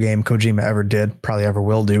Metal Gear game Kojima ever did, probably ever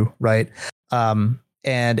will do, right?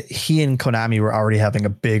 And he and Konami were already having a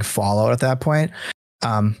big fallout at that point.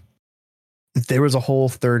 There was a whole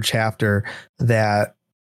third chapter that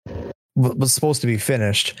was supposed to be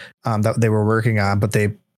finished, that they were working on, but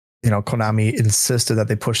they, Konami insisted that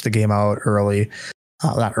they push the game out early.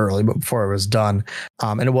 Not early, but before it was done.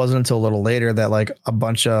 And it wasn't until a little later that like a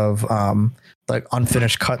bunch of like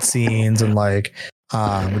unfinished cutscenes and like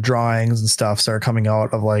drawings and stuff started coming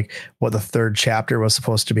out of like what the third chapter was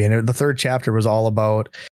supposed to be. And the third chapter was all about,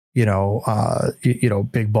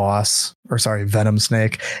 Big Boss, or sorry, Venom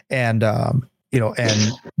Snake, and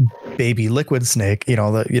and baby Liquid Snake,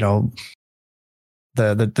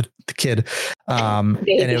 the kid, and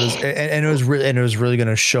it was really going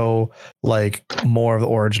to show like more of the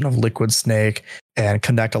origin of Liquid Snake and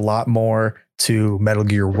connect a lot more to Metal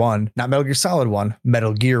Gear 1, not Metal Gear Solid 1,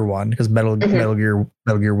 Metal Gear 1, because Metal Gear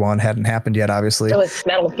 1 hadn't happened yet, obviously. It was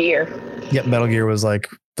Metal Gear. Yep, Metal Gear was like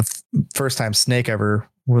the first time Snake ever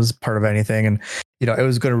was part of anything, and it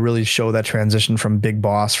was going to really show that transition from Big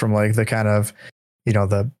Boss, from like the kind of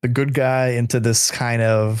the good guy into this kind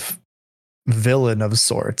of villain of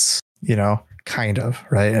sorts, kind of,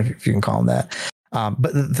 right, if you can call him that.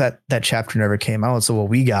 But that chapter never came out, so what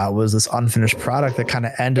we got was this unfinished product that kind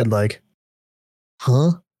of ended like,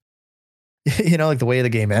 huh? Like the way the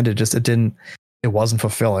game ended, just it wasn't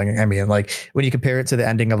fulfilling. I mean, like when you compare it to the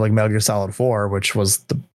ending of like Metal Gear Solid 4, which was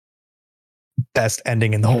the best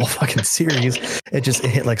ending in the whole fucking series, it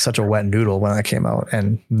hit like such a wet noodle when that came out,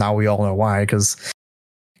 and now we all know why, because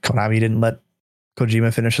Konami didn't let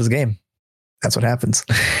Kojima finish his game. That's what happens.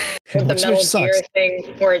 With the Metal Gear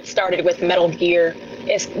thing, where it started with Metal Gear,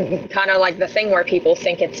 is kind of like the thing where people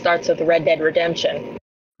think it starts with Red Dead Redemption.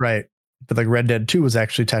 Right. But like Red Dead 2 was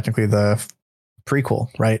actually technically the prequel,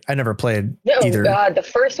 right? I never played either. God, the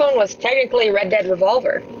first one was technically Red Dead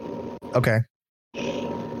Revolver. Okay.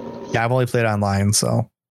 Yeah, I've only played online, so.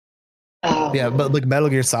 Oh. Yeah, but like Metal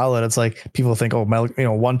Gear Solid, it's like people think,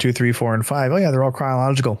 1, 2, 3, 4, and 5. Oh yeah, they're all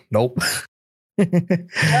chronological. Nope.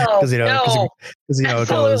 Because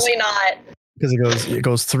absolutely not. Because it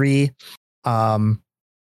goes 3, and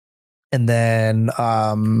then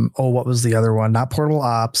what was the other one? Not Portable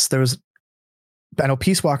Ops. I know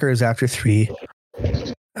Peace Walker is after 3,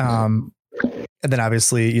 and then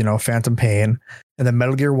obviously Phantom Pain, and then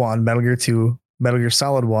Metal Gear 1, Metal Gear 2, Metal Gear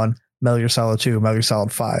Solid 1, Metal Gear Solid 2, Metal Gear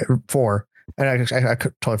Solid 4. And I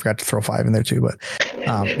totally forgot to throw 5 in there too, but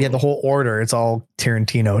the whole order, it's all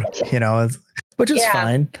Tarantino, which is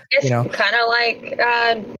fine. It's kind of like,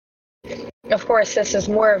 of course, this is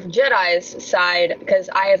more of Jedi's side, because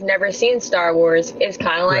I have never seen Star Wars. It's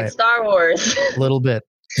kind of like Star Wars. A little bit.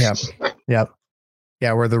 Yep.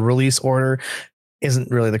 Yeah, where the release order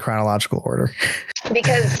isn't really the chronological order.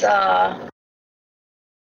 Because the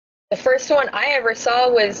first one I ever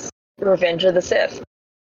saw was Revenge of the Sith.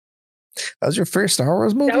 That was your first Star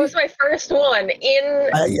Wars movie? That was my first one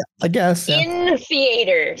I guess in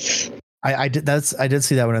theaters. I did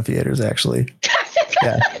see that one in theaters, actually.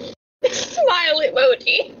 Yeah. Smile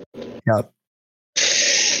emoji.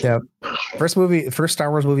 Yep. First Star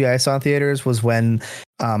Wars movie I saw in theaters was when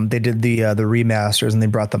they did the remasters and they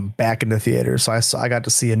brought them back into theaters. So I got to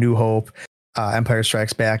see A New Hope, Empire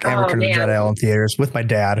Strikes Back, and Return of the Jedi all in theaters with my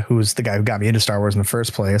dad, who's the guy who got me into Star Wars in the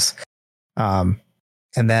first place.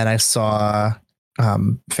 And then I saw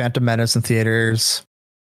Phantom Menace in theaters.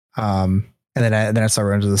 And then I saw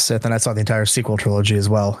Revenge of the Sith, and I saw the entire sequel trilogy as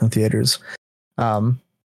well in theaters.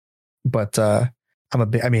 But I'm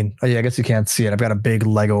I guess you can't see it. I've got a big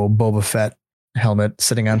Lego Boba Fett helmet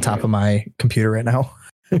sitting on top of my computer right now.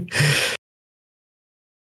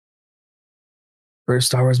 First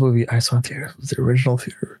Star Wars movie I saw in theater was the original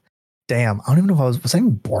theater. Damn, I don't even know if was I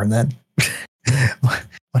even born then?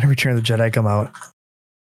 When did Return of the Jedi come out?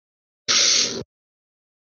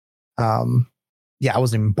 Yeah, I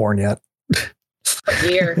wasn't even born yet. What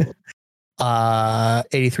year?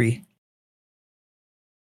 83.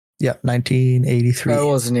 Yep, 1983. I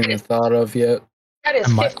wasn't even thought of yet. That is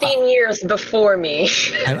 15 years before me.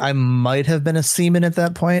 I might have been a seaman at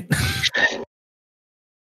that point.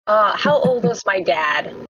 How old was my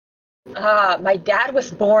dad? My dad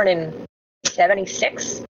was born in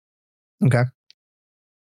 76. Okay.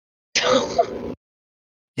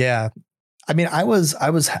 Yeah. I mean, I was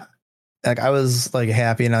like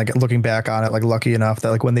happy, and like looking back on it, like lucky enough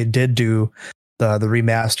that like when they did do the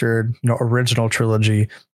remastered, original trilogy,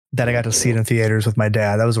 that I got to see it in theaters with my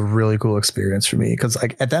dad. That was a really cool experience for me, because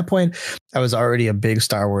like at that point I was already a big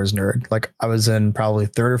Star Wars nerd. Like I was in probably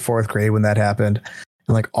 3rd or 4th grade when that happened,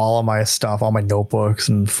 and like all of my stuff, all my notebooks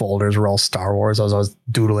and folders were all Star Wars. I was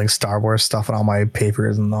doodling Star Wars stuff on all my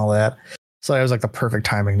papers and all that. So it was like the perfect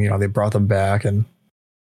timing. They brought them back, and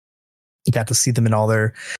you got to see them in all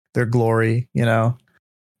their glory. Yeah,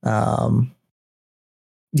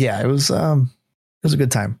 it was was a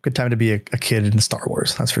good time. Good time to be a kid in Star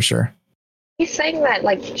Wars. That's for sure. He's saying that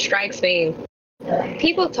like strikes me.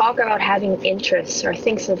 People talk about having interests or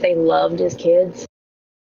things that they loved as kids.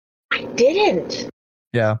 I didn't.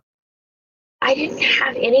 Yeah. I didn't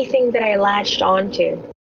have anything that I latched onto.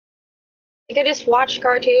 I could just watch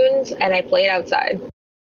cartoons and I played outside.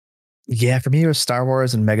 Yeah, for me it was Star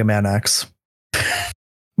Wars and Mega Man X.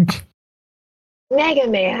 Mega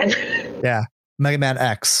Man. Yeah, Mega Man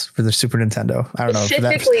X for the Super Nintendo. I don't know.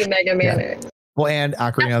 Specifically Mega Man yeah. X. Well, and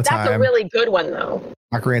Ocarina of Time. That's a really good one, though.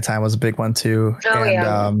 Ocarina of Time was a big one too. Oh,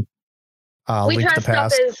 and, yeah. We Link to the dressed up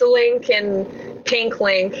Past. as Link and Pink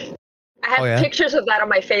Link. I have pictures of that on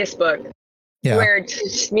my Facebook. Yeah. Where it's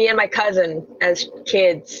just me and my cousin as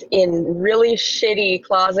kids in really shitty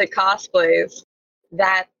closet cosplays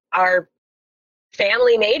that our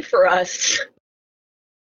family made for us.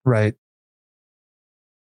 Right.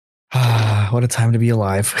 What a time to be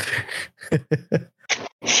alive.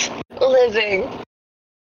 Living.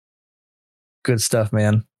 Good stuff,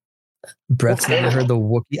 man. Brett's never heard the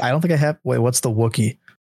Wookiee. I don't think I have. Wait, what's the Wookiee?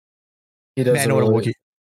 He does. Man, I know what a Wookiee.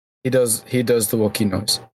 He does the Wookiee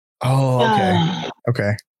noise. Oh, okay.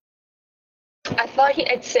 Okay. I thought he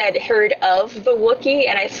had said heard of the Wookiee,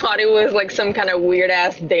 and I thought it was like some kind of weird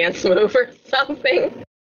ass dance move or something.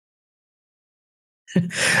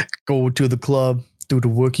 Go to the club, do the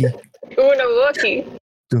Wookiee. Doing a Wookiee.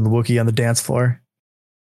 Doing the Wookiee on the dance floor.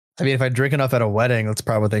 I mean, if I drink enough at a wedding, that's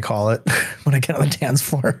probably what they call it when I get on the dance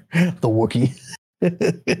floor. The Wookiee.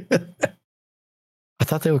 I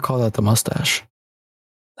thought they would call that the mustache.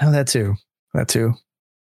 Oh, that too. That too.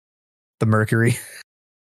 The Mercury.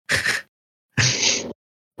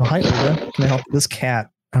 Oh, hi, Olga. Can I help this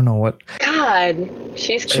cat? I don't know what. God,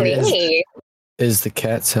 she's clingy. Is the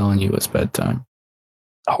cat telling you it's bedtime?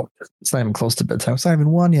 Oh, it's not even close to bedtime. It's not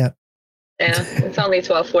even 1 yet. Yeah, it's only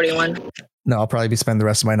 12:41. No, I'll probably be spending the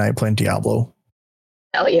rest of my night playing Diablo.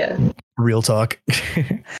 Hell yeah. Real talk.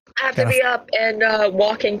 I have to be up and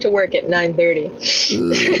walking to work at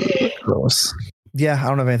 9:30. Gross. Yeah, I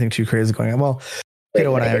don't have anything too crazy going on. Well,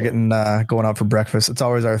 Kiddo and I are getting going out for breakfast. It's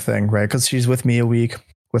always our thing, right? Because she's with me a week,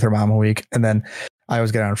 with her mom a week, and then I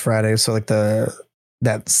always get out on Friday. So like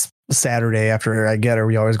that Saturday after I get her,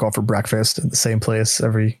 we always go out for breakfast at the same place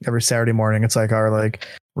every Saturday morning. It's like our like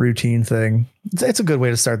routine thing. It's a good way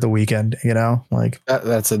to start the weekend, you know? Like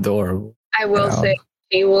that's adorable. I will say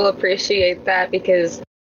she will appreciate that because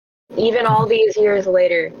even all these years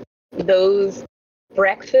later, those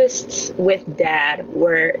breakfasts with Dad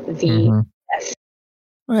were the best.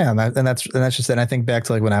 Yeah, and that's just it. And I think back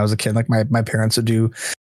to like when I was a kid, like my parents would do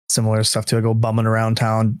similar stuff too. I go bumming around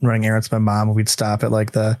town, running errands with my mom. We'd stop at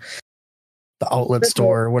like the outlet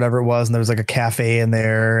store or whatever it was, and there was like a cafe in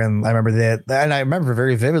there. And I remember that, and I remember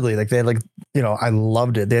very vividly, like they had like, you know, I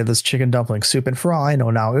loved it. They had this chicken dumpling soup, and for all I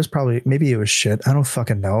know now, it was probably, maybe it was shit. I don't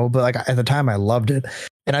fucking know, but like at the time, I loved it.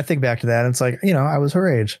 And I think back to that, and it's like, you know, I was her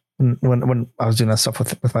age when I was doing that stuff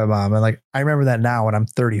with my mom, and like I remember that now when I'm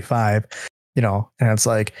 35, you know, and it's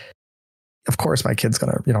like, of course my kid's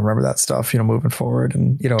gonna, you know, remember that stuff, you know, moving forward.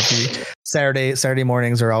 And you know, Saturday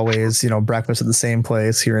mornings are always, you know, breakfast at the same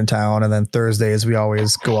place here in town, and then Thursdays we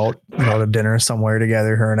always go out, you know, to dinner somewhere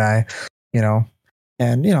together, her and I, you know.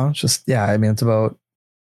 And you know, it's just, yeah, I mean, it's about,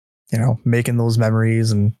 you know, making those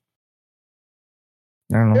memories. And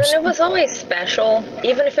I don't know, and it was always special,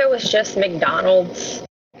 even if it was just McDonald's.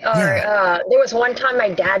 Or there was one time my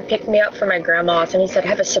dad picked me up from my grandma's and he said, I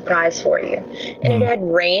have a surprise for you. And it had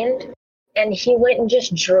rained, and he went and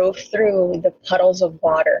just drove through the puddles of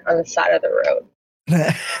water on the side of the road.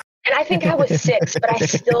 And I think I was 6, but I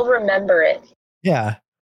still remember it. Yeah.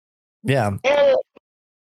 Yeah. And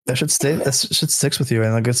that should stick with you.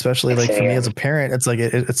 And like, especially like for me as a parent, it's like,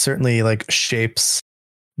 it certainly like shapes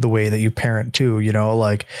the way that you parent too, you know,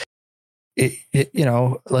 like it, you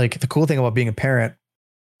know, like the cool thing about being a parent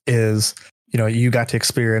is, you know, you got to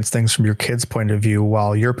experience things from your kid's point of view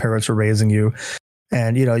while your parents were raising you.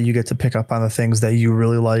 And, you know, you get to pick up on the things that you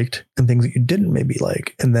really liked and things that you didn't maybe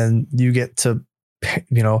like. And then you get to,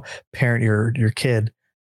 you know, parent your kid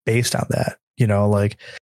based on that, you know, like,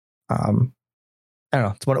 I don't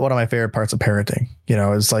know. It's one of my favorite parts of parenting, you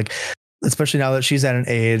know, is like, especially now that she's at an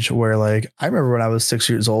age where like, I remember when I was 6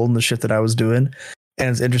 years old and the shit that I was doing. And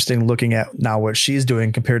it's interesting looking at now what she's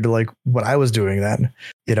doing compared to like what I was doing then,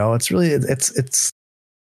 you know, it's really, it's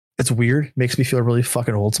weird. Makes me feel really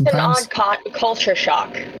fucking old sometimes. An odd culture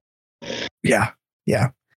shock. Yeah.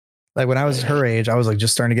 Yeah. Like when I was her age, I was like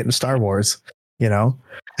just starting to get into Star Wars, you know?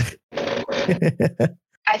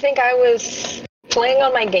 I think I was playing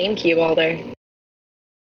on my GameCube all day.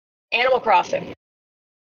 Animal Crossing.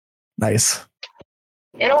 Nice.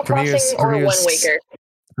 Animal Crossing or Wind Waker?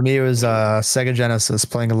 For me, it was Sega Genesis,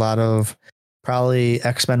 playing a lot of probably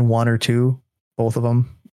X-Men 1 or 2, both of them,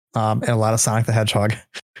 and a lot of Sonic the Hedgehog.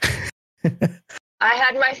 I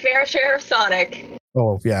had my fair share of Sonic.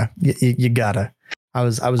 Oh yeah, you gotta. I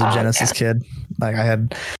was a Genesis kid. Like I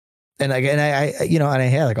had, and again, I you know, and I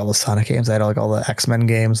had like all the Sonic games. I had like all the X-Men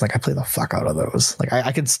games. Like I played the fuck out of those. Like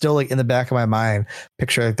I could still like in the back of my mind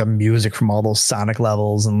picture like the music from all those Sonic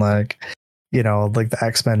levels and like, you know, like the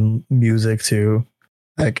X-Men music too.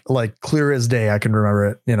 Like clear as day, I can remember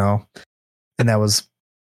it. You know, and that was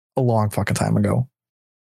a long fucking time ago.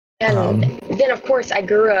 And then, of course, I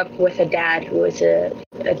grew up with a dad who was a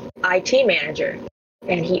IT manager.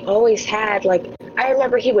 And he always had, like, I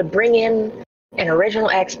remember he would bring in an original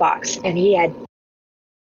Xbox and he had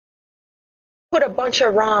put a bunch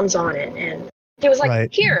of ROMs on it. And he was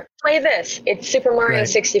like, Here, play this. It's Super Mario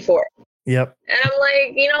 64. Yep. And I'm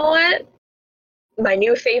like, you know what? My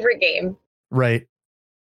new favorite game. Right.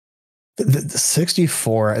 The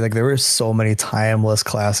 64, like there were so many timeless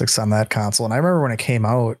classics on that console. And I remember when it came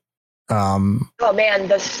out. Oh man,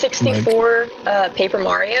 the 64 Paper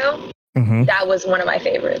Mario. Mm-hmm. That was one of my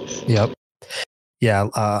favorites. Yep. Yeah.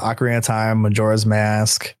 Ocarina of Time, Majora's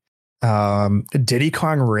Mask, Diddy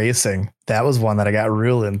Kong Racing. That was one that I got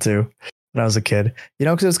real into when I was a kid. You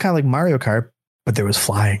know, because it was kind of like Mario Kart, but there was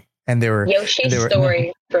flying, and there were Yoshi's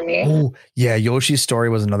Story for me. Oh yeah, Yoshi's Story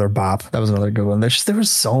was another bop. That was another good one. There were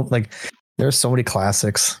so many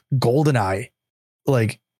classics. GoldenEye,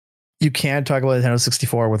 like you can't talk about Nintendo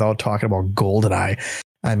 64 without talking about GoldenEye.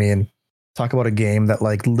 I mean, talk about a game that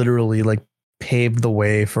like literally like paved the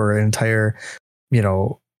way for an entire, you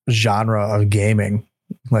know, genre of gaming.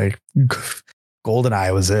 Like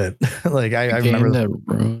GoldenEye was it. Like I remember that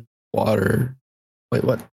Ruined Water. Wait,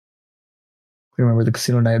 what? Remember the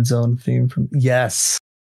Casino Night Zone theme from? Yes,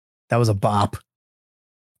 that was a bop.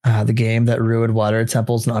 The game that ruined water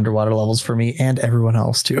temples and underwater levels for me and everyone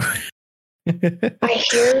else too. I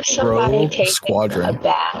hear somebody taking a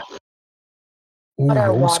bath. Ooh, I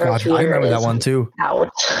remember that one too. Out.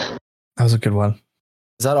 That was a good one.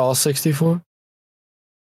 Is that all 64?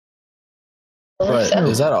 But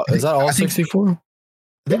is that all 64?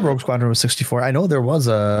 I think Rogue Squadron was 64. I know there was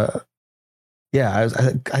a. Yeah,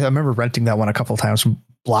 I remember renting that one a couple of times from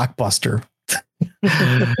Blockbuster.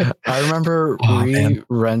 I remember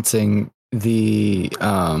renting the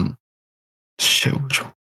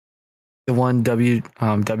the one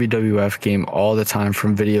WWF game all the time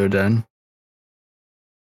from Video Den.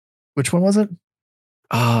 Which one was it?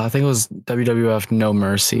 I think it was WWF No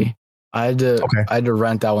Mercy. I had to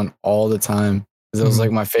rent that one all the time because it was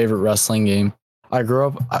like my favorite wrestling game. I grew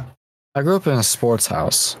up in a sports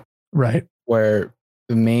house, right? Where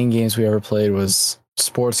the main games we ever played was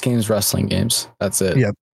sports games, wrestling games. That's it.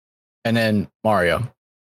 Yep. And then Mario.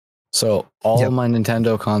 So all of my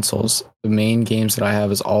Nintendo consoles, the main games that I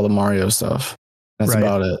have is all the Mario stuff. That's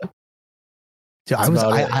about it.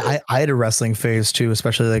 Yeah, I had a wrestling phase too,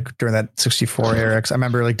 especially like during that 64 era. I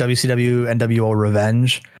remember like WCW NWO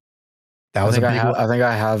Revenge. That was I think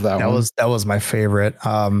I have that one. That was my favorite.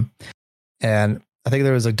 And I think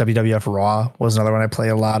there was like WWF Raw was another one I played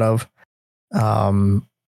a lot of. There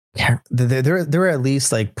were at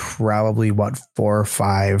least like probably 4 or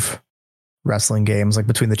 5 wrestling games like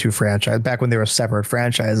between the two franchises back when they were separate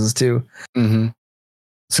franchises too. Mm-hmm.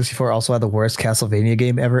 64 also had the worst Castlevania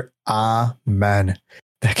game ever. Man,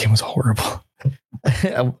 that game was horrible.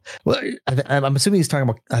 I'm assuming he's talking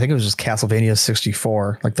about. I think it was just Castlevania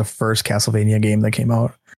 64, like the first Castlevania game that came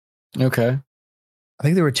out. Okay. I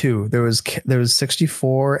think there were 2. There was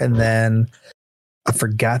 64, and then I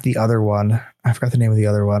forgot the other one. I forgot the name of the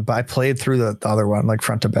other one, but I played through the other one like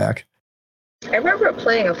front to back. I remember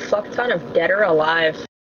playing a fuck ton of Dead or Alive.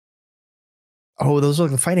 Oh, those are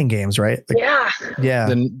like the fighting games, right? Like, yeah.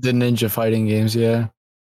 The ninja fighting games, yeah.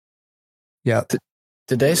 Yeah.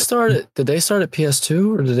 Did they start at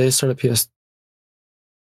PS2 or did they start at PS?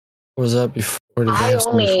 Or was that before? I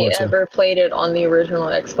only ever played it on the original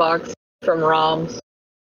Xbox from ROMs.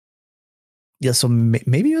 Yeah, so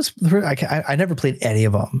maybe it was. I never played any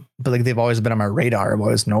of them, but like they've always been on my radar. I've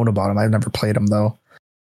always known about them. I've never played them though.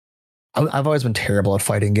 I've always been terrible at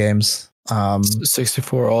fighting games.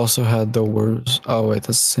 64 also had the worst. Oh wait, that's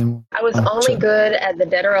the same one. I was only good at the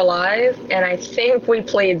Dead or Alive, and I think we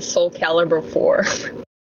played Soul Calibur 4.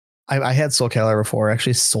 I had Soul Calibur 4. I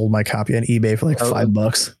actually sold my copy on eBay for like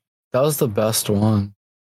 $5. That was the best one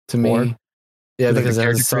to me. Yeah, because the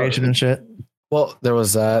character creation and shit. Well, there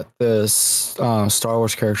was that. This Star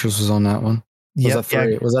Wars characters was on that one. Was that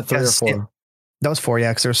 3? Was that 3 or 4? That was 4.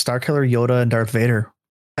 Yeah, because there's Starkiller, Yoda, and Darth Vader.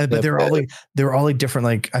 But they were all like different.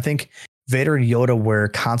 Like I think Vader and Yoda were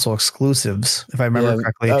console exclusives, if I remember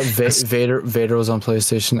correctly. Vader was on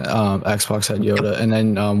PlayStation. Xbox had Yoda, and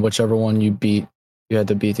then whichever one you beat, you had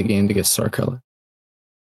to beat the game to get Starkiller.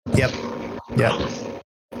 Yep.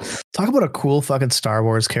 Talk about a cool fucking Star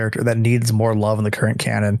Wars character that needs more love in the current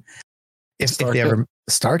canon. If they ever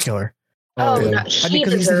Starkiller. No, I mean,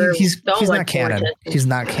 because he's not canon. He's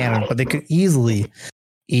not canon, but they could easily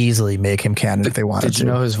make him canon if they wanted to. Did you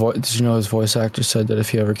know his voice actor said that if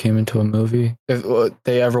he ever came into a movie, if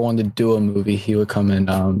they ever wanted to do a movie, he would come in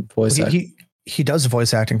voice acting. He does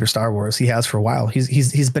voice acting for Star Wars. He has for a while.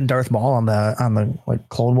 He's been Darth Maul on the like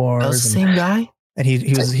Clone Wars. That's the same guy. And he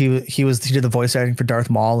did the voice acting for Darth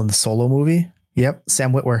Maul in the Solo movie. Yep,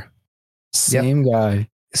 Sam Witwer. Same guy.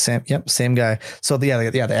 Same guy. So the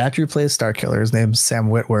actor who plays Starkiller, his name's Sam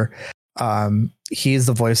Witwer. He's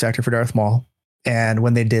the voice actor for Darth Maul. And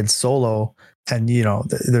when they did Solo, and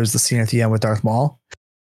there's the scene at the end with Darth Maul,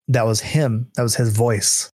 that was him. That was his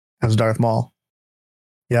voice. That was Darth Maul.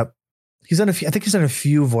 Yep. I think he's done a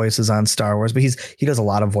few voices on Star Wars, but he does a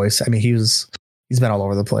lot of voice. I mean, he's been all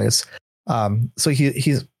over the place. So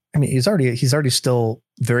he's already still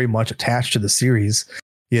very much attached to the series,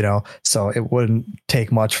 so it wouldn't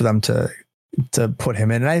take much for them to put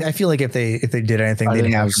him in. And I feel like if they did anything,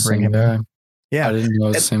 they'd have to bring him in. Yeah, I didn't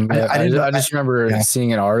know the same guy. I just remember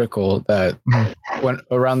seeing an article that when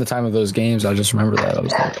around the time of those games, I just remember that. I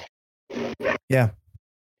was like, yeah.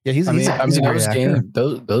 He's those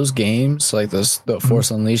games, like the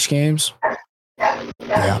Force Unleashed games.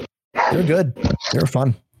 Yeah, they're good. They're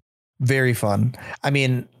fun, very fun. I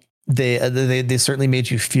mean, they certainly made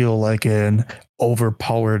you feel like an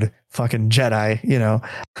overpowered fucking Jedi.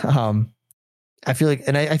 I feel like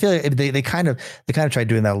they kind of tried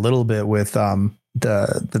doing that a little bit with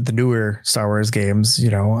the newer Star Wars games,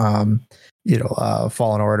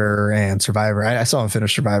 Fallen Order and Survivor. I still haven't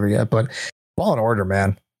finished Survivor yet, but Fallen Order,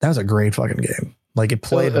 man, that was a great fucking game. Like it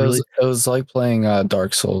played. It was like playing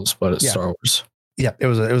Dark Souls, but it's Star Wars. Yeah, it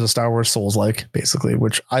was a Star Wars Souls like basically,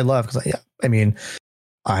 which I love because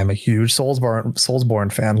I'm a huge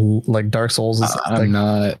Soulsborne fan. Like Dark Souls is.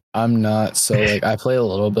 I'm not. So like I play a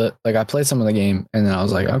little bit. Like I played some of the game, and then I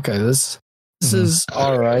was like, okay, this is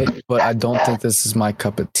all right, but I don't think this is my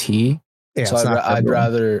cup of tea. Yeah, so I'd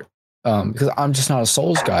rather because I'm just not a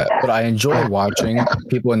Souls guy, but I enjoy watching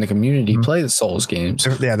people in the community play the Souls games.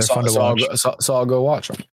 They're fun to watch. So I'll go watch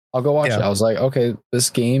them. I'll go watch it. I was like, okay, this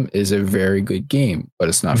game is a very good game, but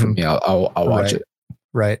it's not for me. I'll watch it.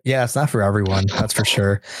 Right. Yeah, it's not for everyone. That's for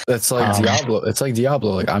sure. That's like Diablo. It's like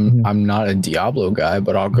Diablo. Like I'm not a Diablo guy,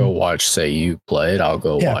 but I'll go watch, say you play it. I'll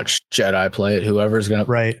go watch Jedi play it. Whoever's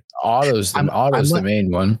gonna Auto's the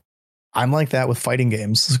main one. I'm like that with fighting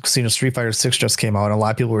games. Street Fighter 6 just came out, and a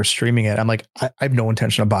lot of people were streaming it. I'm like, I have no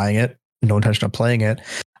intention of buying it, no intention of playing it.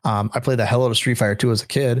 I played the hell out of Street Fighter 2 as a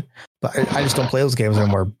kid, but I just don't play those games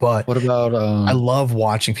anymore. But what about? I love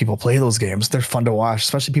watching people play those games. They're fun to watch,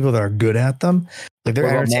 especially people that are good at them. Like they're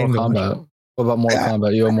entertaining. What about Mortal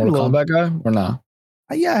Kombat? You a Mortal Kombat guy or not?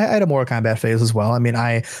 Yeah, I had a Mortal Kombat phase as well. I mean,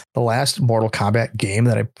 the last Mortal Kombat game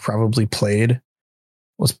that I probably played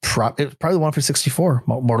was probably the one for 64,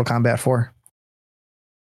 Mortal Kombat 4.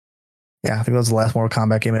 Yeah, I think that was the last Mortal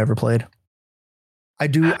Kombat game I ever played.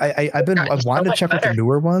 I've wanted to check out the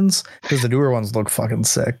newer ones because the newer ones look fucking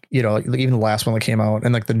sick. Even the last one that came out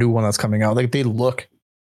and like the new one that's coming out, like they look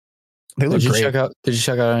great. Did you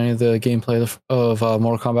check out any of the gameplay of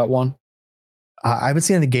Mortal Kombat 1? I haven't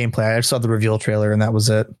seen any gameplay. I just saw the reveal trailer and that was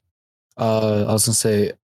it. I was gonna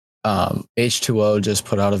say, H2O just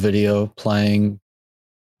put out a video playing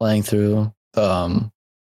through a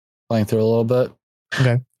little bit.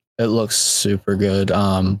 Okay. It looks super good.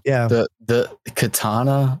 The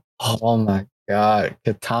katana. Oh my god,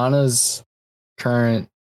 katana's current.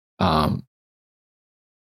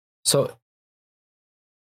 So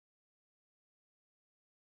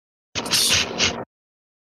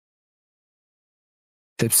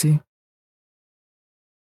Tipsy.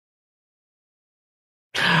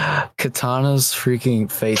 Katana's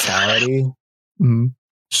freaking fatality. Mm-hmm.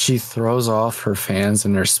 She throws off her fans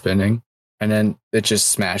and they're spinning, and then it just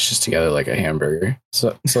smashes together like a hamburger.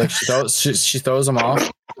 So like she throws them off,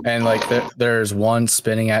 and like there's one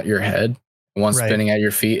spinning at your head, one spinning at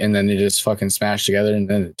your feet, and then they just fucking smash together, and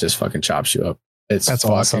then it just fucking chops you up. That's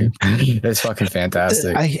awesome. It's fucking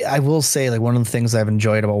fantastic. I will say, like, one of the things I've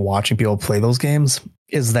enjoyed about watching people play those games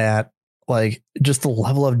is that, like, just the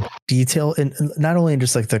level of detail, and not only in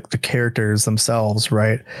just like the characters themselves,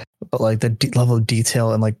 right, but like the level of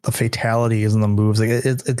detail and like the fatalities and the moves. Like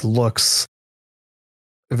it looks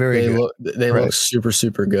very good. They look super,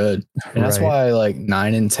 super good, and that's why like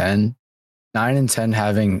 9 and 10 9 and 10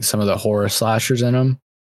 having some of the horror slashers in them.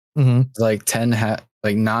 Mm-hmm.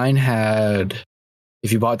 Like 9 had,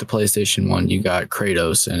 if you bought the PlayStation 1, you got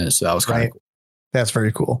Kratos in it, so that was kind of cool. That's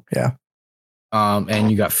very cool. Yeah.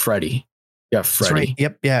 And you got Freddy. You got Freddy. Right.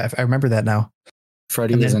 Yep. Yeah, I remember that now.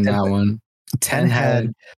 Freddy was in that one. 10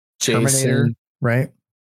 had Jason. Terminator, right?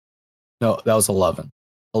 No, that was 11.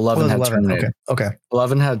 11 had 11. Terminator. Okay.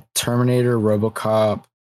 11 had Terminator, RoboCop,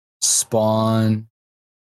 Spawn.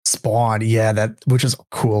 Yeah, which is a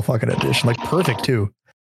cool fucking addition. Like perfect too.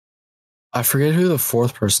 I forget who the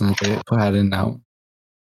fourth person that they had in that one.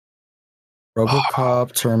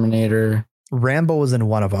 RoboCop, Terminator. Rambo was in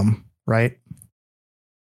one of them, right?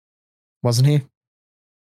 Wasn't he?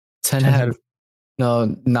 9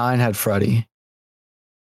 had Freddy.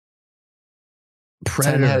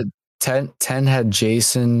 Predator. 10 had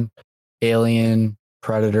Jason, Alien,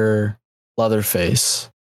 Predator, Leatherface.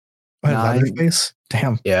 Leatherface?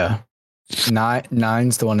 Damn. Yeah.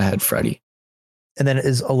 9's the one that had Freddy. And then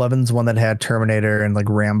is 11's one that had Terminator and like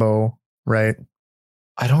Rambo, right?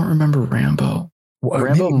 I don't remember Rambo.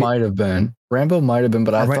 Rambo might have been,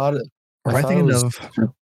 but I thought it. I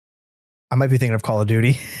might be thinking of Call of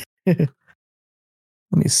Duty. Let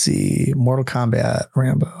me see. Mortal Kombat,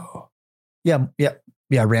 Rambo. Yeah.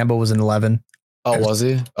 Rambo was in 11. Oh, was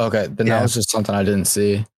he? Okay, then that was just something I didn't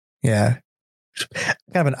see. Yeah,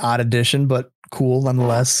 kind of an odd addition, but cool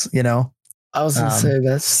nonetheless. You know, I was gonna say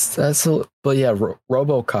that's, but yeah,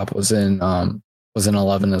 RoboCop was in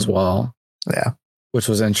 11 as well. Yeah, which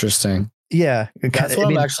was interesting. Yeah, that's what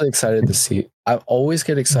I'm actually excited to see. I always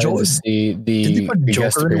get excited to see the. Did they put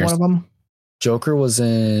Joker in one of them? Joker was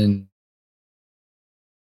in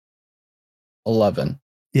 11.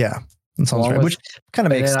 Yeah, that sounds right. Which kind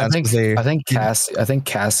of makes sense. I think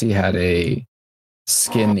Cassie had a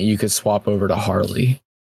skin that you could swap over to Harley.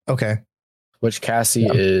 Okay. Which Cassie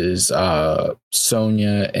is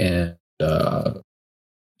Sonya and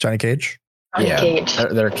Johnny Cage. Cage.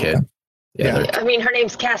 They're a kid. Yeah. I mean, her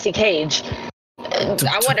name's Cassie Cage.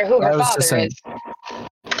 I wonder who her father is.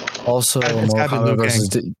 Also, Mortal Kombat versus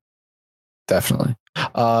definitely.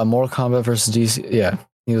 Mortal Kombat versus DC. Yeah,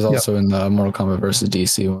 he was also in the Mortal Kombat versus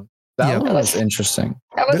DC one. That one was interesting.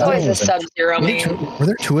 That was always a Sub-Zero man. Were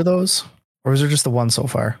there two of those, or was there just the one so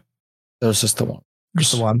far? There was just the one.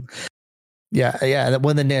 Just the one. Yeah.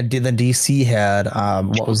 When the DC had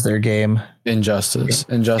what was their game? Injustice,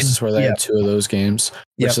 where they had two of those games.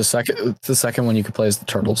 Which the second one you could play as the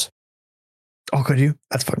Turtles. Oh, could you?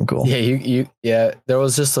 That's fucking cool. Yeah, there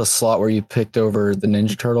was just a slot where you picked over the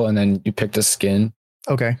Ninja Turtle and then you picked a skin.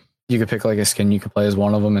 Okay. You could pick like a skin you could play as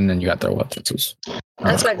one of them, and then you got their weapons.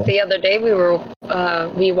 That's like cool. The other day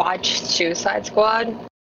we watched Suicide Squad,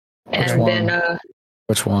 and then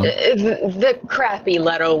which one? The crappy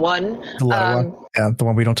Leto one. The Leto one. Yeah, the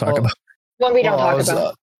one we don't talk about. One we don't talk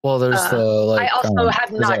about. There's the. I also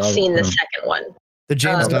have not seen the second one. The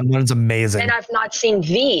James Gunn one is amazing, and I've not seen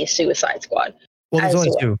the Suicide Squad. Well, there's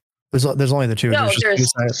only two. There's only the two. No, there's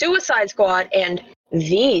Suicide Squad and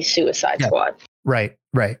the Suicide Squad. Right.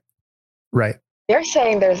 They're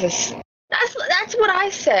saying there's this. That's what I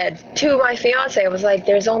said to my fiance. I was like,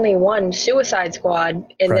 "There's only one Suicide Squad,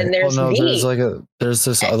 and then there's there's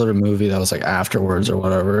this other movie that was like afterwards or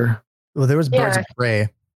whatever." Well, there was Birds of Prey.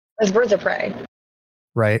 There's Birds of Prey.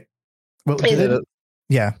 Right. Well,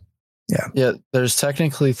 yeah. There's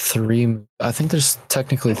technically three. I think there's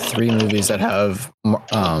technically three movies that have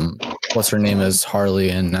what's her name is Harley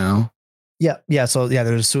in now. Yeah. So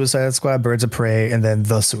there's Suicide Squad, Birds of Prey, and then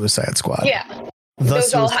the Suicide Squad. Yeah.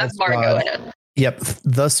 Those all have Margot in it. Yep,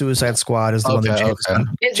 the Suicide Squad is the one that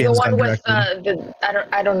It's the one with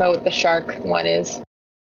I don't know what the shark one is.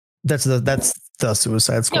 That's the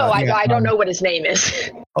Suicide Squad. No, I don't know what his name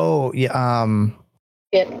is. Oh yeah.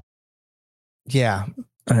 Yeah.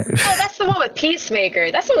 Oh, that's the one with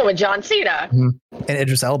Peacemaker. That's the one with John Cena and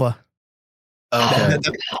Idris Elba. Okay.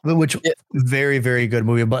 Which very, very good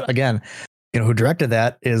movie. But again, who directed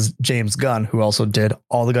that is James Gunn, who also did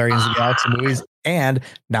all the Guardians of the Galaxy movies, and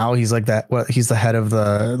now he's like that. Well, he's the head of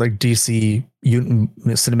the DC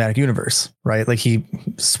cinematic universe, right? Like he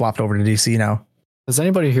swapped over to DC now. Has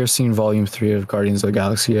anybody here seen Volume 3 of Guardians of the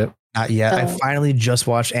Galaxy yet? Not yet. I finally just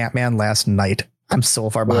watched Ant-Man last night. I'm so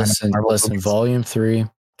far behind. Listen, Volume 3.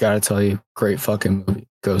 Gotta tell you, great fucking movie.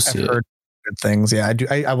 Go see it. Good things. Yeah, I do.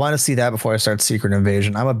 I want to see that before I start Secret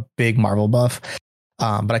Invasion. I'm a big Marvel buff.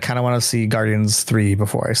 But I kind of want to see Guardians 3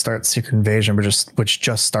 before I start Secret Invasion, which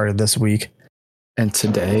just started this week. And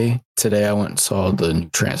today I went and saw the new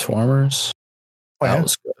Transformers. Oh, yeah?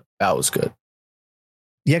 That was good.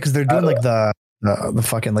 Yeah, because they're doing like the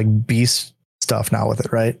fucking like Beast stuff now with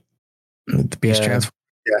it, right? The Beast Transformers.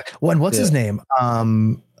 Yeah. What's his name?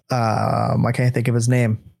 I can't think of his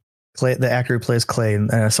name. Clay, the actor who plays Clay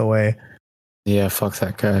in SOA. Yeah, fuck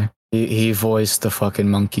that guy. He voiced the fucking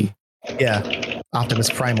monkey. Yeah, Optimus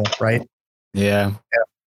Primal, right? Yeah.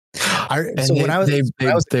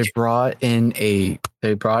 They brought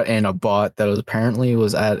in a bot that was apparently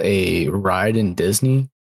at a ride in Disney,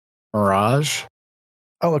 Mirage.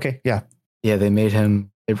 Oh, okay, yeah. Yeah, they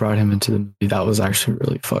brought him into the movie. That was actually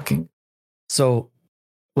really fucking. So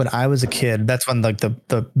when I was a kid, that's when like the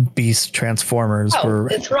Beast Transformers were.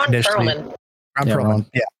 It's Ron Perlman. Ron Perlman.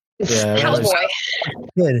 Yeah. Hellboy.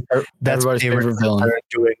 That's what they were doing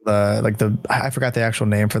I forgot the actual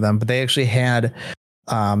name for them, but they actually had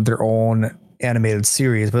their own animated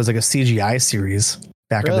series, but it was like a CGI series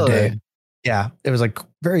back in the day. Yeah, it was like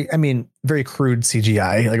very crude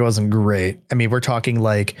CGI. Like it wasn't great. I mean, we're talking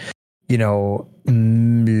like, mid to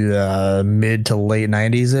late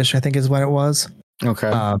 90s ish, I think is when it was.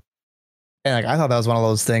 Okay. And like I thought that was one of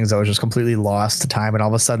those things that was just completely lost to time, and all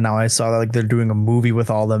of a sudden now I saw that like they're doing a movie with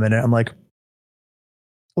all of them in it. I'm like,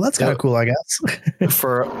 well, that's kind of cool, I guess.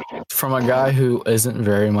 From a guy who isn't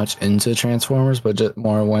very much into Transformers, but just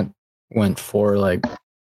more went for like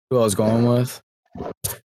who I was going with.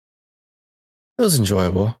 It was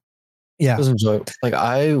enjoyable. Yeah, it was enjoyable. Like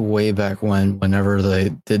way back whenever they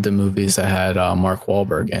did the movies that had Mark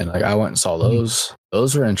Wahlberg in, like I went and saw those.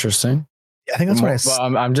 Those were interesting. Yeah, I think that's what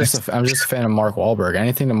I'm just a fan of Mark Wahlberg.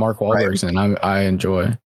 Anything that Mark Wahlberg's in, I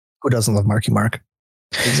enjoy. Who doesn't love Marky Mark?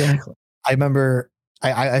 Exactly. I remember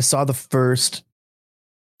I saw the ones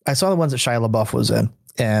that Shia LaBeouf was in,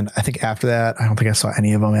 and I think after that, I don't think I saw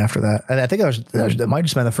any of them after that. And I think that might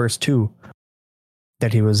just been the first two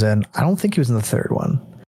that he was in. I don't think he was in the third one.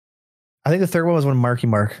 I think the third one was when Marky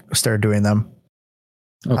Mark started doing them.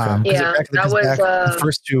 Okay. The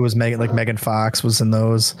first two was Megan Fox was in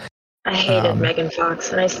those. I hated Megan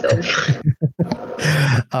Fox, and I still do.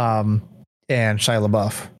 And Shia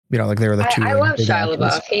LaBeouf. They were the two. I love Shia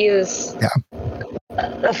LaBeouf. He is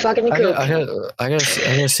a fucking kook. I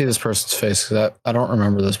gotta see this person's face because I don't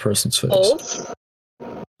remember this person's face. Holes?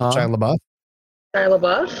 Shia LaBeouf? Shia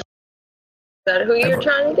LaBeouf? Is that who you're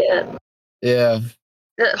trying to get? Yeah.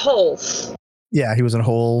 Holes. Yeah, he was in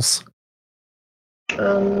Holes.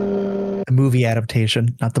 The movie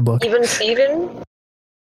adaptation, not the book. Even Steven?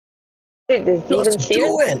 Let's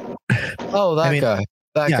do it. Oh, that guy.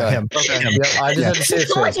 That guy. Him. Okay. Yep, I just had to see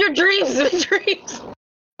his face. Your dreams.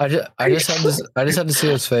 I just had to see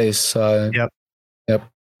his face. Yep.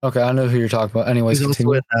 Okay, I know who you're talking about. Anyways,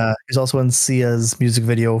 he's also in Sia's music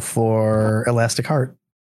video for Elastic Heart.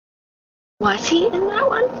 Was he in that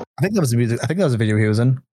one? I think that was the music. I think that was a video he was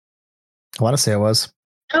in. I want to say it was.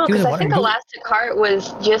 Oh, because I think Elastic Heart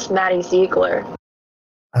was just Maddie Ziegler.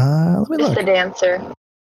 Let me look. The dancer.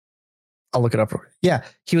 I'll look it up. Yeah,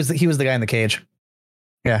 he was the guy in the cage.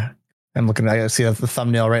 Yeah, I'm looking. I see the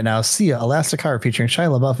thumbnail right now. Sia, Elastic Heart featuring Shia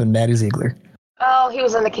LaBeouf and Maddie Ziegler. Oh, he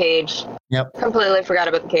was in the cage. Yep. Completely forgot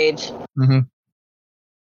about the cage. Mm-hmm.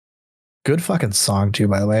 Good fucking song too,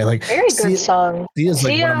 by the way. Like very good song. She is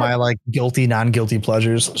like one of my like guilty, non-guilty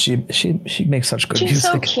pleasures. She makes such good music. She's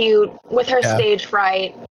so cute with her stage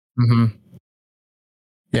fright. Mm-hmm.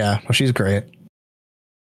 Yeah, well, she's great.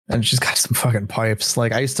 And she's got some fucking pipes.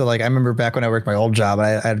 Like I remember back when I worked my old job,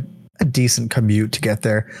 I had a decent commute to get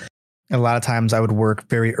there. And a lot of times I would work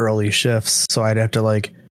very early shifts. So I'd have to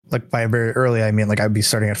like by very early, I mean, like I'd be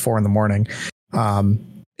starting at 4 a.m.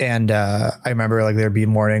 And I remember like there'd be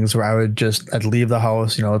mornings where I'd leave the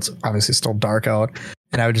house, it's obviously still dark out.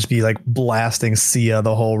 And I would just be like blasting Sia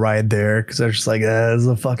the whole ride there. Cause I was just like, this is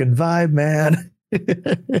a fucking vibe, man.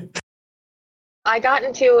 I got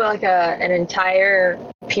into like an entire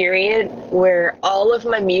period where all of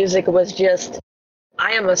my music was just,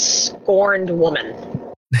 I am a scorned woman.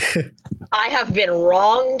 I have been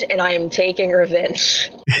wronged and I am taking revenge.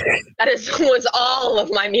 That was all of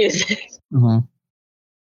my music. Mm-hmm.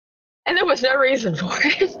 And there was no reason for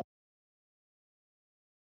it.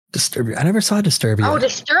 Disturbia. I never saw Disturbia. Oh,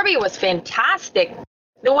 Disturbia was fantastic.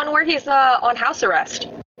 The one where he's on house arrest.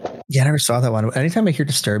 Yeah, I never saw that one. Anytime I hear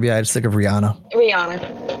Disturbia, I just think of Rihanna.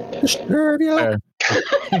 Disturbia.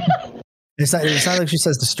 It's not like she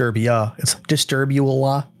says Disturbia. It's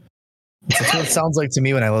Disturbia. That's what it sounds like to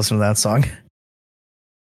me when I listen to that song.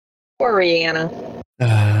 Or Rihanna.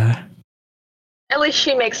 At least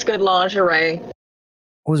she makes good lingerie.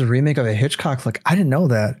 What was a remake of a Hitchcock flick? I didn't know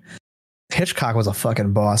that. Hitchcock was a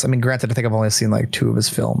fucking boss. I mean, granted, I think I've only seen like 2 of his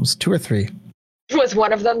films. 2 or 3. Was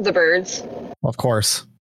one of them The Birds? Well, of course.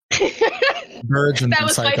 Birds and That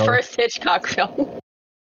was Psycho. my first Hitchcock film.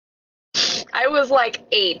 I was like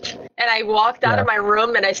 8, and I walked out of my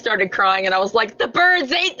room and I started crying, and I was like, the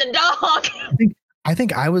birds ate the dog. I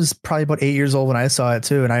think I was probably about 8 years old when I saw it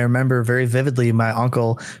too, and I remember very vividly my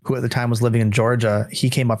uncle, who at the time was living in Georgia, he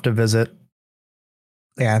came up to visit.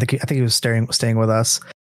 Yeah, I think he was staying with us.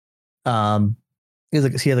 He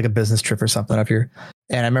had like a business trip or something up here,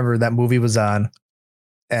 and I remember that movie was on,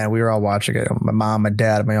 and we were all watching it. My mom, my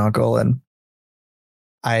dad, my uncle, and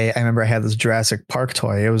I remember I had this Jurassic Park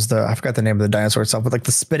toy. It was I forgot the name of the dinosaur itself, but like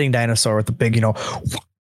the spitting dinosaur with the big, thing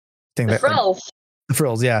The that frills. the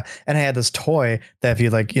frills, yeah. And I had this toy that if you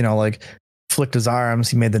flicked his arms,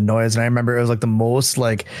 he made the noise. And I remember it was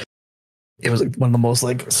like it was like one of the most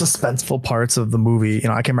like suspenseful parts of the movie.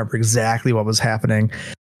 I can't remember exactly what was happening.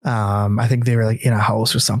 I think they were like in a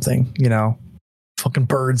house or something, fucking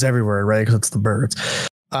birds everywhere, right? Because it's the birds.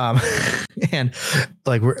 And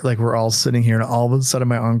we're all sitting here, and all of a sudden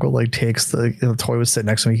my uncle takes the toy was sitting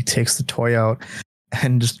next to me. He takes the toy out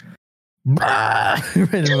and just and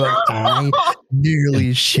I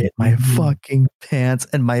nearly shit my fucking pants,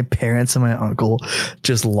 and my parents and my uncle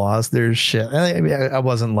just lost their shit. I mean, I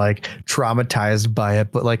wasn't like traumatized by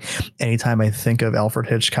it, but like anytime I think of Alfred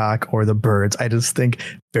Hitchcock or the birds, I just think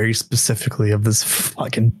very specifically of this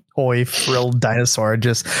fucking toy frilled dinosaur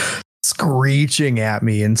just screeching at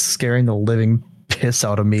me and scaring the living piss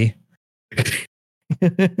out of me.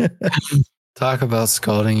 Talk about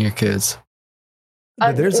scalding your kids.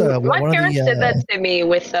 There's my parents did that to me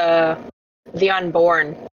with The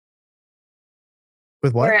Unborn.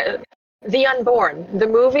 With what? The Unborn, the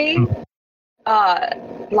movie.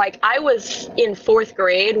 I was in 4th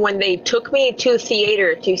grade when they took me to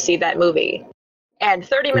theater to see that movie, and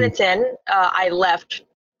 30 minutes in, I left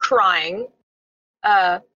crying.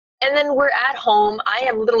 And then we're at home. I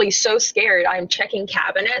am literally so scared. I'm checking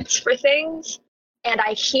cabinets for things, and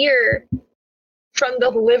I hear from the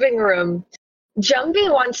living room, Jumpy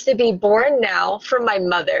wants to be born now, from my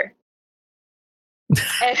mother.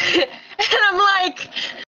 and I'm like,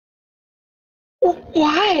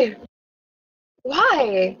 why?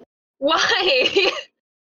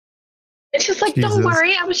 It's just like, Jesus. Don't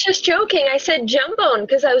worry, I was just joking. I said Jumbone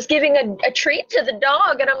because I was giving a treat to the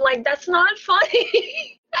dog, and I'm like, that's not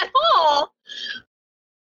funny at all.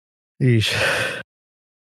 Eesh.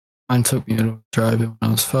 Mine took me to a drive-in when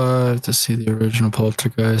I was 5 to see the original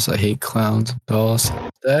Poltergeist. I hate clowns and dolls.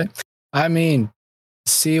 I mean,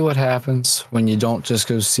 see what happens when you don't just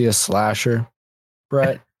go see a slasher,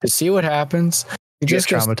 Brett. To see what happens, you just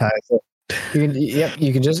traumatized.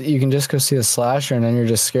 You can just go see a slasher, and then you're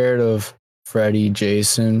just scared of Freddy,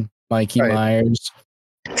 Jason, Mikey Myers.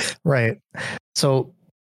 Right. So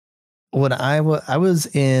when I was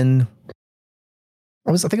in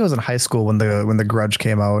high school when the Grudge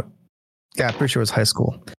came out. Yeah, I'm pretty sure it was high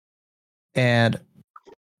school. And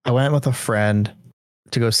I went with a friend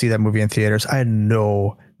to go see that movie in theaters. I had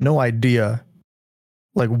no idea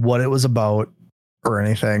like what it was about or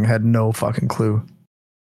anything. Had no fucking clue.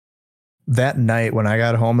 That night when I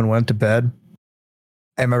got home and went to bed,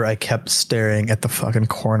 I remember I kept staring at the fucking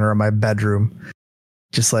corner of my bedroom.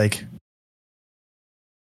 Just like,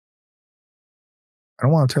 I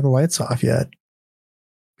don't want to turn the lights off yet.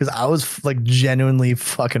 Because I was like genuinely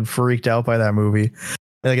fucking freaked out by that movie.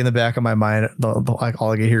 And, like in the back of my mind, like all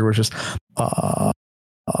I could hear was just, It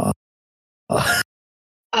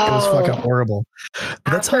was fucking horrible. But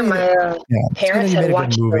that's after my parents had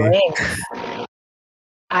watched The Ring,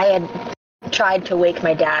 I had tried to wake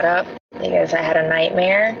my dad up because I had a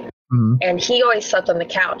nightmare, and he always slept on the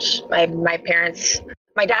couch. My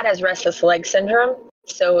dad has restless leg syndrome,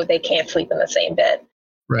 so they can't sleep in the same bed.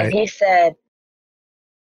 Right. And he said,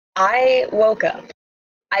 I woke up.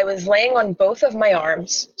 I was laying on both of my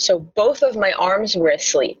arms, so both of my arms were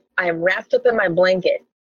asleep. I am wrapped up in my blanket,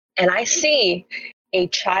 and I see a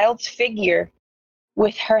child's figure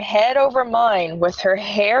with her head over mine, with her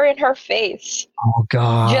hair in her face. Oh,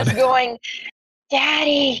 God. Just going,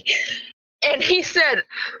 Daddy. And he said,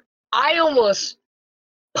 I almost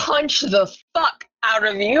punched the fuck out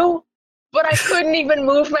of you, but I couldn't even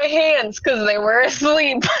move my hands because they were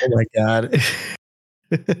asleep. Oh, my God.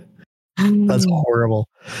 That's horrible.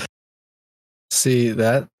 See,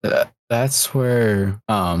 that's where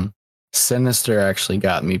Sinister actually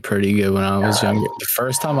got me pretty good when I was younger. The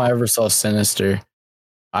first time I ever saw Sinister,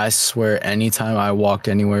 I swear anytime I walked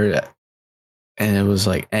anywhere and it was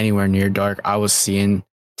like anywhere near dark, I was seeing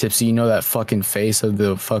Tipsy, that fucking face of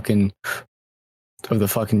the fucking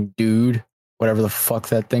dude, whatever the fuck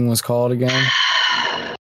that thing was called again.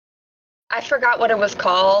 I forgot what it was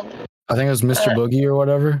called. I think it was Mr. Boogie or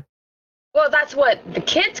whatever. Well, that's what the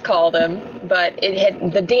kids called him, but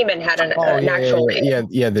the demon had an actual name.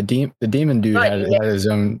 The demon dude had his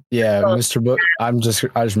own. Yeah, Mr. Boog. I just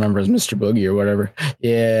remember as Mr. Boogie or whatever.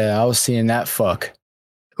 Yeah, I was seeing that fuck.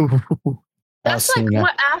 That's like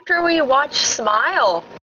what after we watched Smile,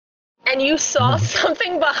 and you saw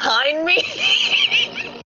something behind me.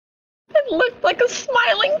 It looked like a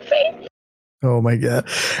smiling face. Oh my god,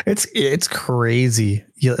 it's crazy.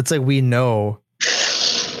 Yeah, it's like we know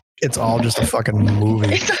it's all just a fucking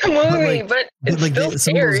movie. It's a movie, but it's still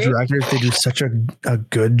some of those directors, they do such a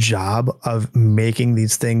good job of making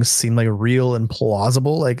these things seem like real and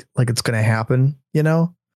plausible, like it's gonna happen. You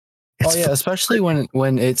know? Especially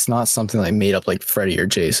when it's not something like made up like Freddy or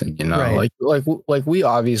Jason. You know, right. like we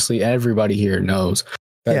obviously everybody here knows.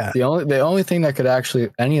 The only thing that could actually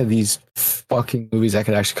any of these fucking movies that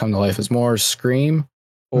could actually come to life is more Scream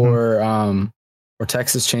or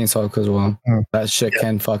Texas Chainsaw, because that shit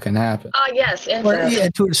can fucking happen. Yes,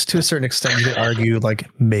 to a certain extent, you could argue like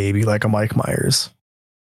maybe like a Mike Myers.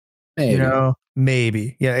 Maybe. You know,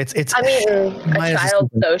 maybe. Yeah, it's. I mean, a child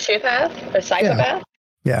sociopath, a psychopath.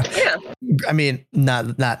 Yeah. I mean,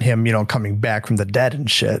 not him, you know, coming back from the dead and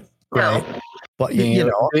shit, right? No. But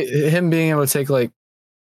him being able to take like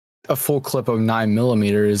a full clip of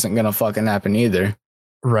 9mm isn't gonna fucking happen either,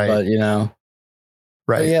 right? But you know,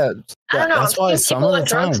 right? But yeah, I don't know. That's why some of the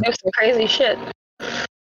time do some crazy shit.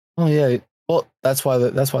 Oh yeah, well that's why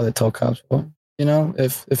they tell cops, well, you know,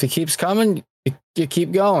 if it keeps coming, you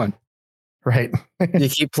keep going, right? You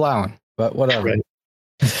keep plowing, but whatever. Right.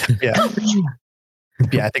 Yeah.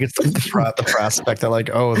 Yeah, I think it's the prospect that like,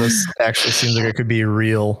 oh, this actually seems like it could be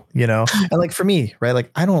real, you know? And like for me, right? Like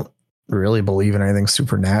I don't really believe in anything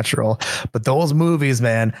supernatural, but those movies,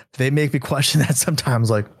 man, they make me question that sometimes.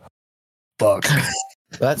 Like, fuck.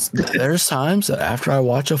 There's times that after I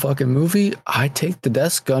watch a fucking movie, I take the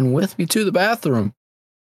desk gun with me to the bathroom.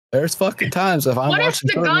 There's fucking times if I'm watching. What is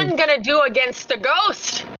the gun gonna do against the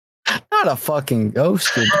ghost? Not a fucking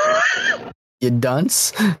ghost, you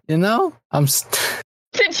dunce. You know,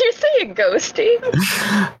 Did you say a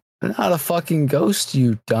ghosty? Not a fucking ghost,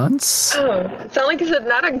 you dunce. Oh, it sounded like you said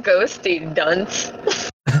not a ghosty, dunce.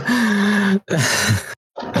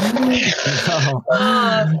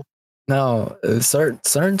 No,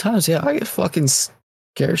 certain times, yeah, I get fucking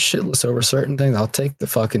scared shitless over certain things. I'll take the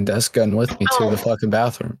fucking desk gun with me to the fucking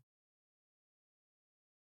bathroom.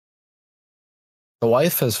 The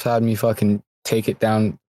wife has had me fucking take it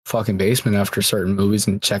down fucking basement after certain movies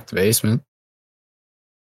and check the basement.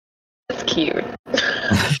 That's cute.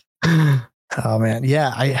 Oh man,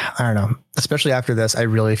 yeah, I don't know. Especially after this, I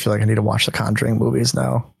really feel like I need to watch the Conjuring movies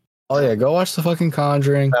now. Oh yeah, go watch the fucking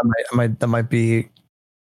Conjuring. That might be.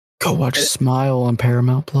 Go watch Smile on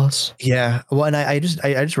Paramount Plus. Yeah, well, and I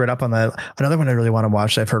just read up on that. Another one I really want to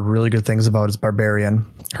watch, I've heard really good things about, is Barbarian.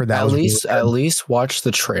 Heard that at least watch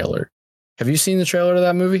the trailer. Have you seen the trailer to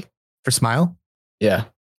that movie for Smile? Yeah.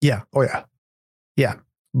 Yeah. Oh yeah. Yeah.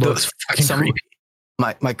 Looks fucking creepy.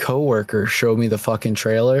 My coworker showed me the fucking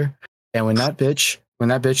trailer, and when that bitch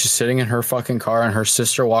is sitting in her fucking car and her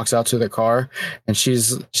sister walks out to the car and she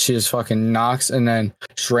just fucking knocks, and then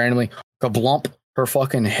just randomly kablump, her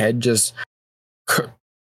fucking head just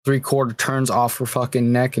 3/4 turns off her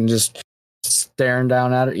fucking neck and just staring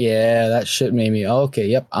down at her. Yeah, that shit made me okay.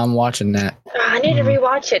 Yep, I'm watching that. I need to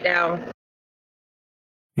rewatch it now.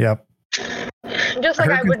 Yep. Just like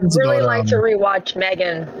I would really like to rewatch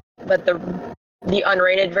Megan, but the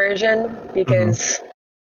unrated version, because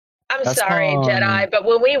I'm sorry, Jedi, but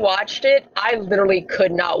when we watched it, I literally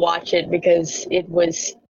could not watch it because it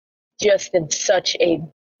was just in such a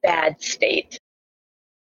bad state.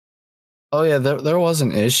 Oh yeah, there was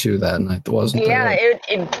an issue that night, wasn't there?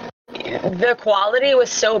 Yeah, the quality was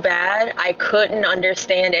so bad, I couldn't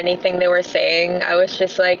understand anything they were saying. I was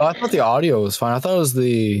just like... Oh, I thought the audio was fine. I thought it was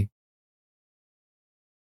the...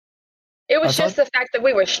 It was just the fact that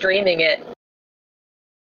we were streaming it.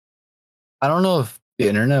 I don't know if the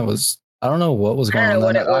internet was... I don't know what was going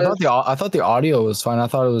on. I thought the audio was fine. I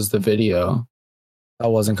thought it was the video that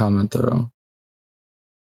wasn't coming through.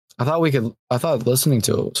 I thought listening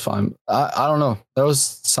to it was fine. I don't know. There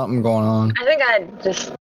was something going on. I think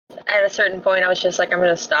at a certain point, I was just like, I'm going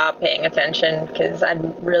to stop paying attention because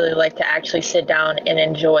I'd really like to actually sit down and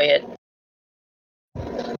enjoy it.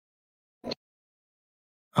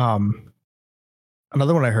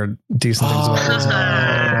 Another one I heard decent things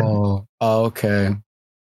about was... okay.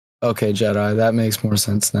 Okay, Jedi. That makes more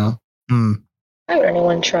sense now. Why would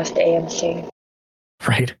anyone trust AMC?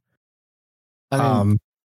 Right. I mean,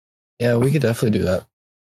 yeah, we could definitely do that.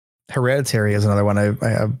 Hereditary is another one I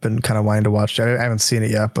have been kind of wanting to watch. I haven't seen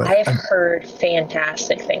it yet, but I've heard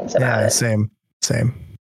fantastic things about it. Same.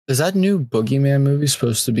 Is that new Boogeyman movie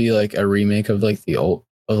supposed to be like a remake of like the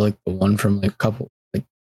one from like a couple, like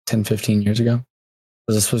 10, 15 years ago?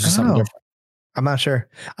 Was it supposed to be something different? I'm not sure.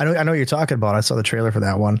 I know what you're talking about. I saw the trailer for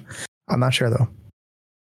that one. I'm not sure though.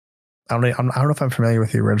 I don't know if I'm familiar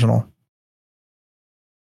with the original.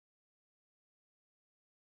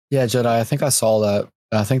 Yeah, Jedi. I think I saw that.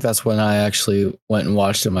 I think that's when I actually went and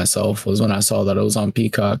watched it myself, was when I saw that it was on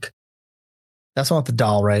Peacock. That's the one with the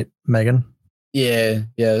doll, right, Megan? Yeah.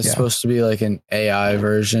 It's supposed to be like an AI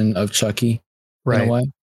version of Chucky, right? In a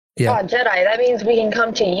way. Yeah. Oh, Jedi, that means we can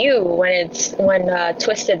come to you when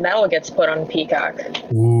Twisted Metal gets put on Peacock.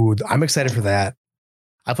 Ooh, I'm excited for that.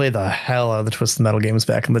 I played the hell out of the Twisted Metal games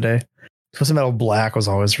back in the day. Twisted Metal Black was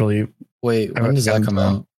always really... Wait, when does that come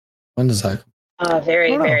out? When does that come?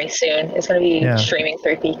 Very, very soon. It's going to be streaming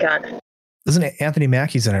through Peacock. Isn't it Anthony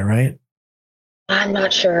Mackie's in it, right? I'm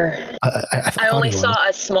not sure. I only saw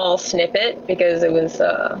a small snippet because it was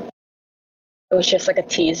just like a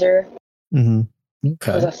teaser. Mm-hmm.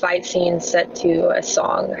 Okay. It was a fight scene set to a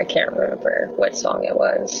song. I can't remember what song it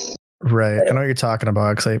was. Right. I know what you're talking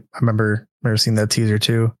about because I remember seeing that teaser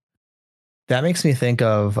too. That makes me think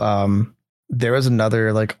of there was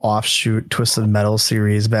another like offshoot Twisted Metal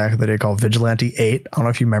series back in the day called Vigilante 8. I don't know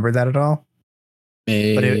if you remember that at all.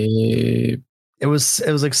 But it was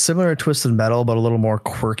like similar to Twisted Metal, but a little more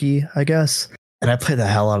quirky, I guess. And I played the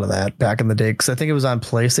hell out of that back in the day because I think it was on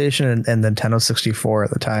PlayStation and Nintendo 64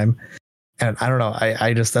 at the time. And I don't know,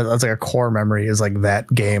 I just that's like a core memory is like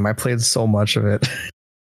that game. I played so much of it.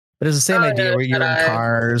 But it's the same idea where you're in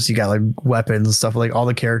cars, you got like weapons and stuff, like all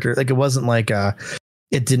the characters. Like it wasn't like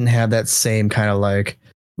it didn't have that same kind of like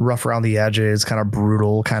rough around the edges, kind of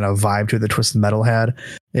brutal kind of vibe to the Twisted Metal had.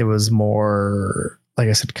 It was more, like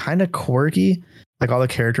I said, kind of quirky. Like all the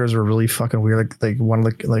characters were really fucking weird. Like one of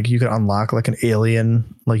the, like you could unlock like an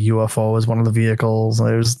alien, like UFO as one of the vehicles.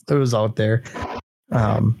 It was out there.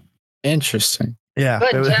 Interesting. Yeah.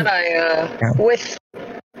 But Jedi,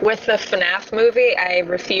 with the FNAF movie, I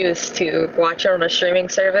refuse to watch it on a streaming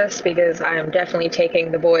service because I am definitely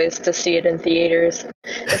taking the boys to see it in theaters,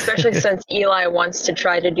 especially since Eli wants to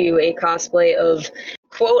try to do a cosplay of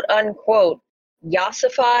quote unquote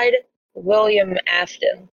yassified William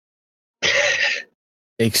Afton.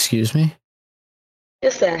 Excuse me?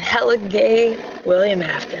 Just a hella gay William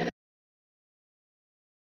Afton.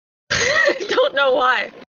 I don't know why.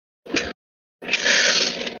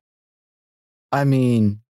 I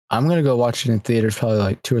mean, I'm going to go watch it in theaters probably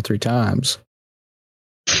like 2 or 3 times.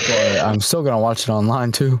 But I'm still going to watch it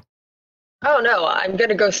online too. Oh no, I'm going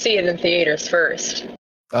to go see it in theaters first.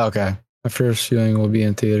 Okay. My first viewing will be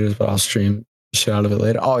in theaters, but I'll stream the shit out of it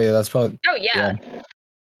later. Oh yeah, that's probably... Oh yeah.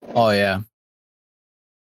 Oh yeah.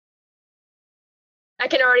 I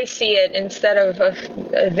can already see it instead of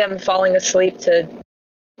them falling asleep to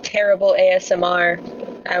terrible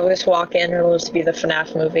ASMR. I will just walk in and it'll just be the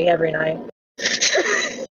FNAF movie every night.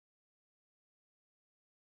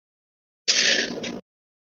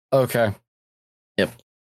 Okay.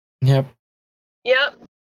 Yep.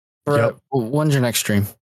 Brett, when's your next stream?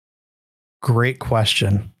 Great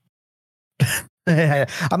question.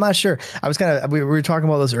 I'm not sure. I was we were talking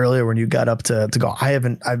about this earlier when you got up to go.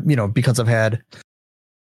 Because I've had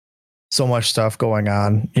so much stuff going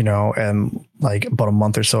on, and like about a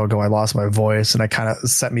month or so ago, I lost my voice and I kind of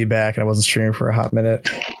set me back and I wasn't streaming for a hot minute.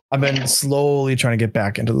 I've been slowly trying to get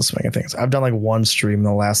back into the swing of things. I've done like one stream in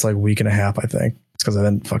the last like week and a half, I think. It's because I've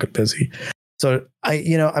been fucking busy. So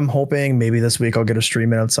I'm hoping maybe this week I'll get a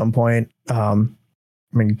stream in at some point. I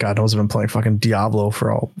mean, God knows I've been playing fucking Diablo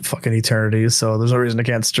for all fucking eternity. So there's no reason I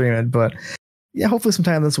can't stream it, but yeah, hopefully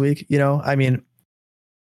sometime this week, I mean,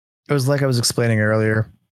 it was like I was explaining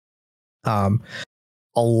earlier. A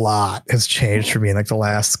lot has changed for me in like the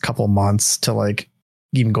last couple months to like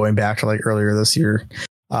even going back to like earlier this year.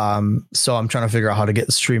 So I'm trying to figure out how to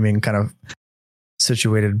get streaming kind of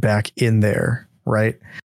situated back in there. Right.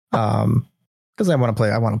 Because I want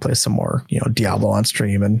to play some more, Diablo on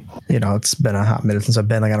stream. And, it's been a hot minute since I've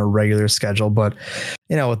been like on a regular schedule, but,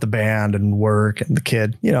 with the band and work and the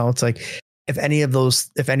kid, it's like, if any of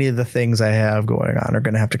the things I have going on are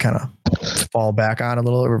going to have to kind of fall back on a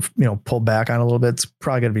little, or, pull back on a little bit, it's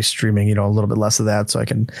probably going to be streaming, a little bit less of that so I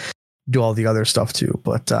can do all the other stuff too.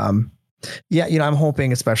 But, yeah, I'm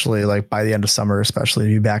hoping, especially like by the end of summer, especially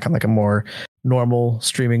to be back on like a more normal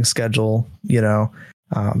streaming schedule, right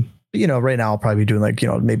now I'll probably be doing like,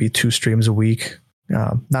 maybe 2 streams a week.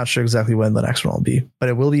 Not sure exactly when the next one will be, but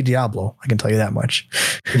it will be Diablo. I can tell you that much.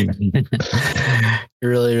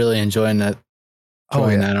 You're really, really enjoying that.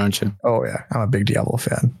 enjoying that, aren't you? Oh yeah, I'm a big Diablo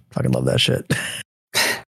fan. Fucking love that shit.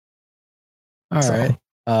 All right.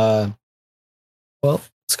 Well,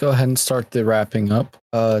 let's go ahead and start the wrapping up.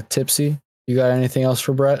 Tipsy, you got anything else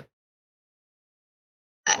for Brett?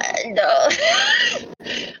 No.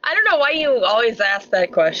 I don't know why you always ask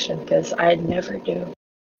that question, because I never do.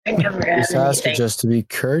 I never Just have ask it anything. just to be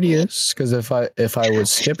courteous, because if I would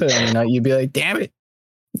skip it any night, you'd be like, "Damn it,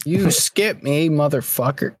 you skipped me,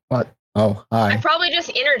 motherfucker!" What? Oh, I hi. probably just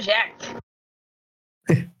interject.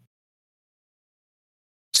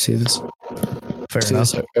 See this? Fair See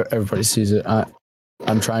enough. this? Everybody sees it.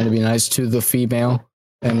 I'm trying to be nice to the female,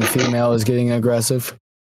 and the female is getting aggressive.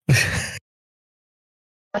 That's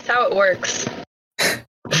how it works.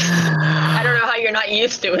 I don't know how you're not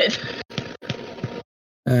used to it.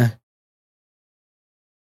 I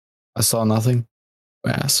saw nothing.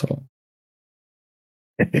 Asshole.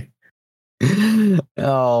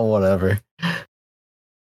 Oh, whatever.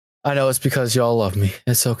 I know it's because y'all love me.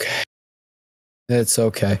 It's okay. It's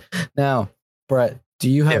okay. Now, Brett, do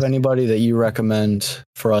you have anybody that you recommend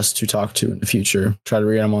for us to talk to in the future? Try to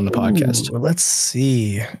get them on the podcast. Ooh, let's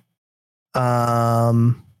see.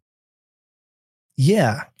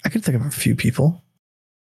 Yeah, I could think of a few people.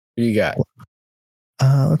 Who you got?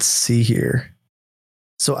 Let's see here.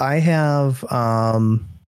 So I have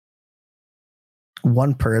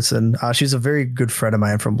one person. She's a very good friend of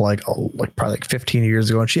mine from probably 15 years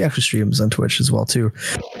ago, and she actually streams on Twitch as well too.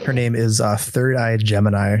 Her name is Third Eye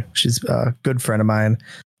Gemini. She's a good friend of mine.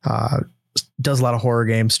 Does a lot of horror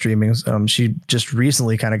game streaming. She just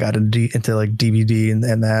recently kind of got into like DVD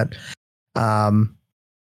and that.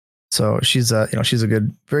 So she's a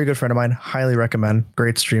very good friend of mine. Highly recommend.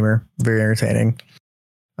 Great streamer. Very entertaining.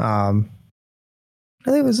 I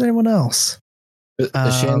think there's anyone else.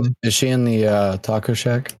 Is she in the Taco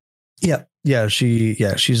Shack? Yeah.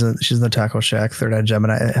 She's in the Taco Shack. Third Eye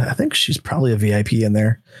Gemini. I think she's probably a VIP in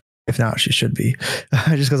there. If not, she should be.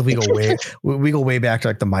 Just because we go way back to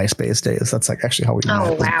like the MySpace days. That's like actually how we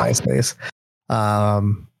met. Was MySpace.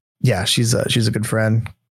 Yeah, she's a good friend.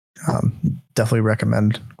 Definitely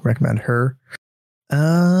recommend her.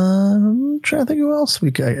 I'm trying to think who else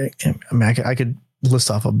I could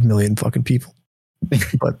list off a million fucking people,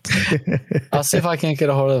 but I'll see if I can't get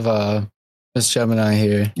a hold of Miss Gemini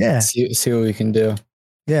here. Yeah, see what we can do.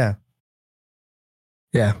 Yeah.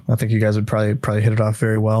 I think you guys would probably hit it off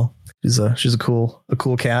very well. She's a cool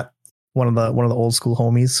cat. One of the old school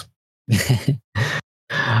homies.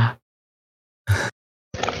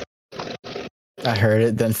 I heard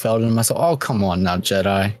it, then felt it in myself. Oh, come on now,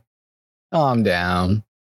 Jedi. Calm down.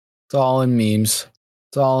 It's all in memes.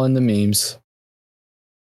 It's all in the memes.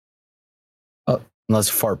 Oh, unless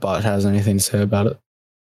Fartbot has anything to say about it.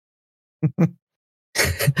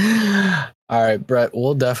 All right, Brett,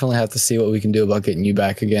 we'll definitely have to see what we can do about getting you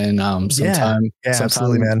back again sometime. Yeah,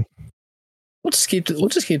 absolutely, man. We'll just keep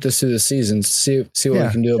this through the season. See what we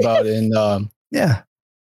can do about it in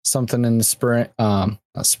something in the spring.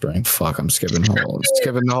 Not spring. Fuck, I'm skipping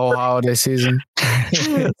the whole holiday season.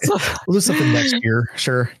 We'll do something next year.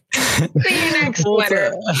 Sure. See you next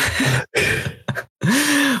winter.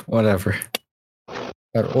 Whatever.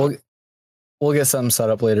 We'll get something set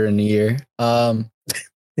up later in the year. All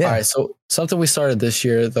right. So something we started this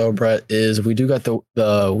year, though, Brett, is we do got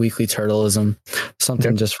the weekly turtleism,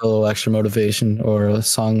 something just for a little extra motivation or a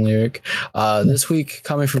song lyric. This week,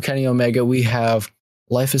 coming from Kenny Omega, we have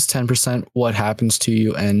life is 10% what happens to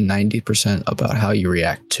you and 90% about how you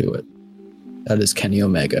react to it. That is Kenny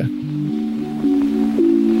Omega.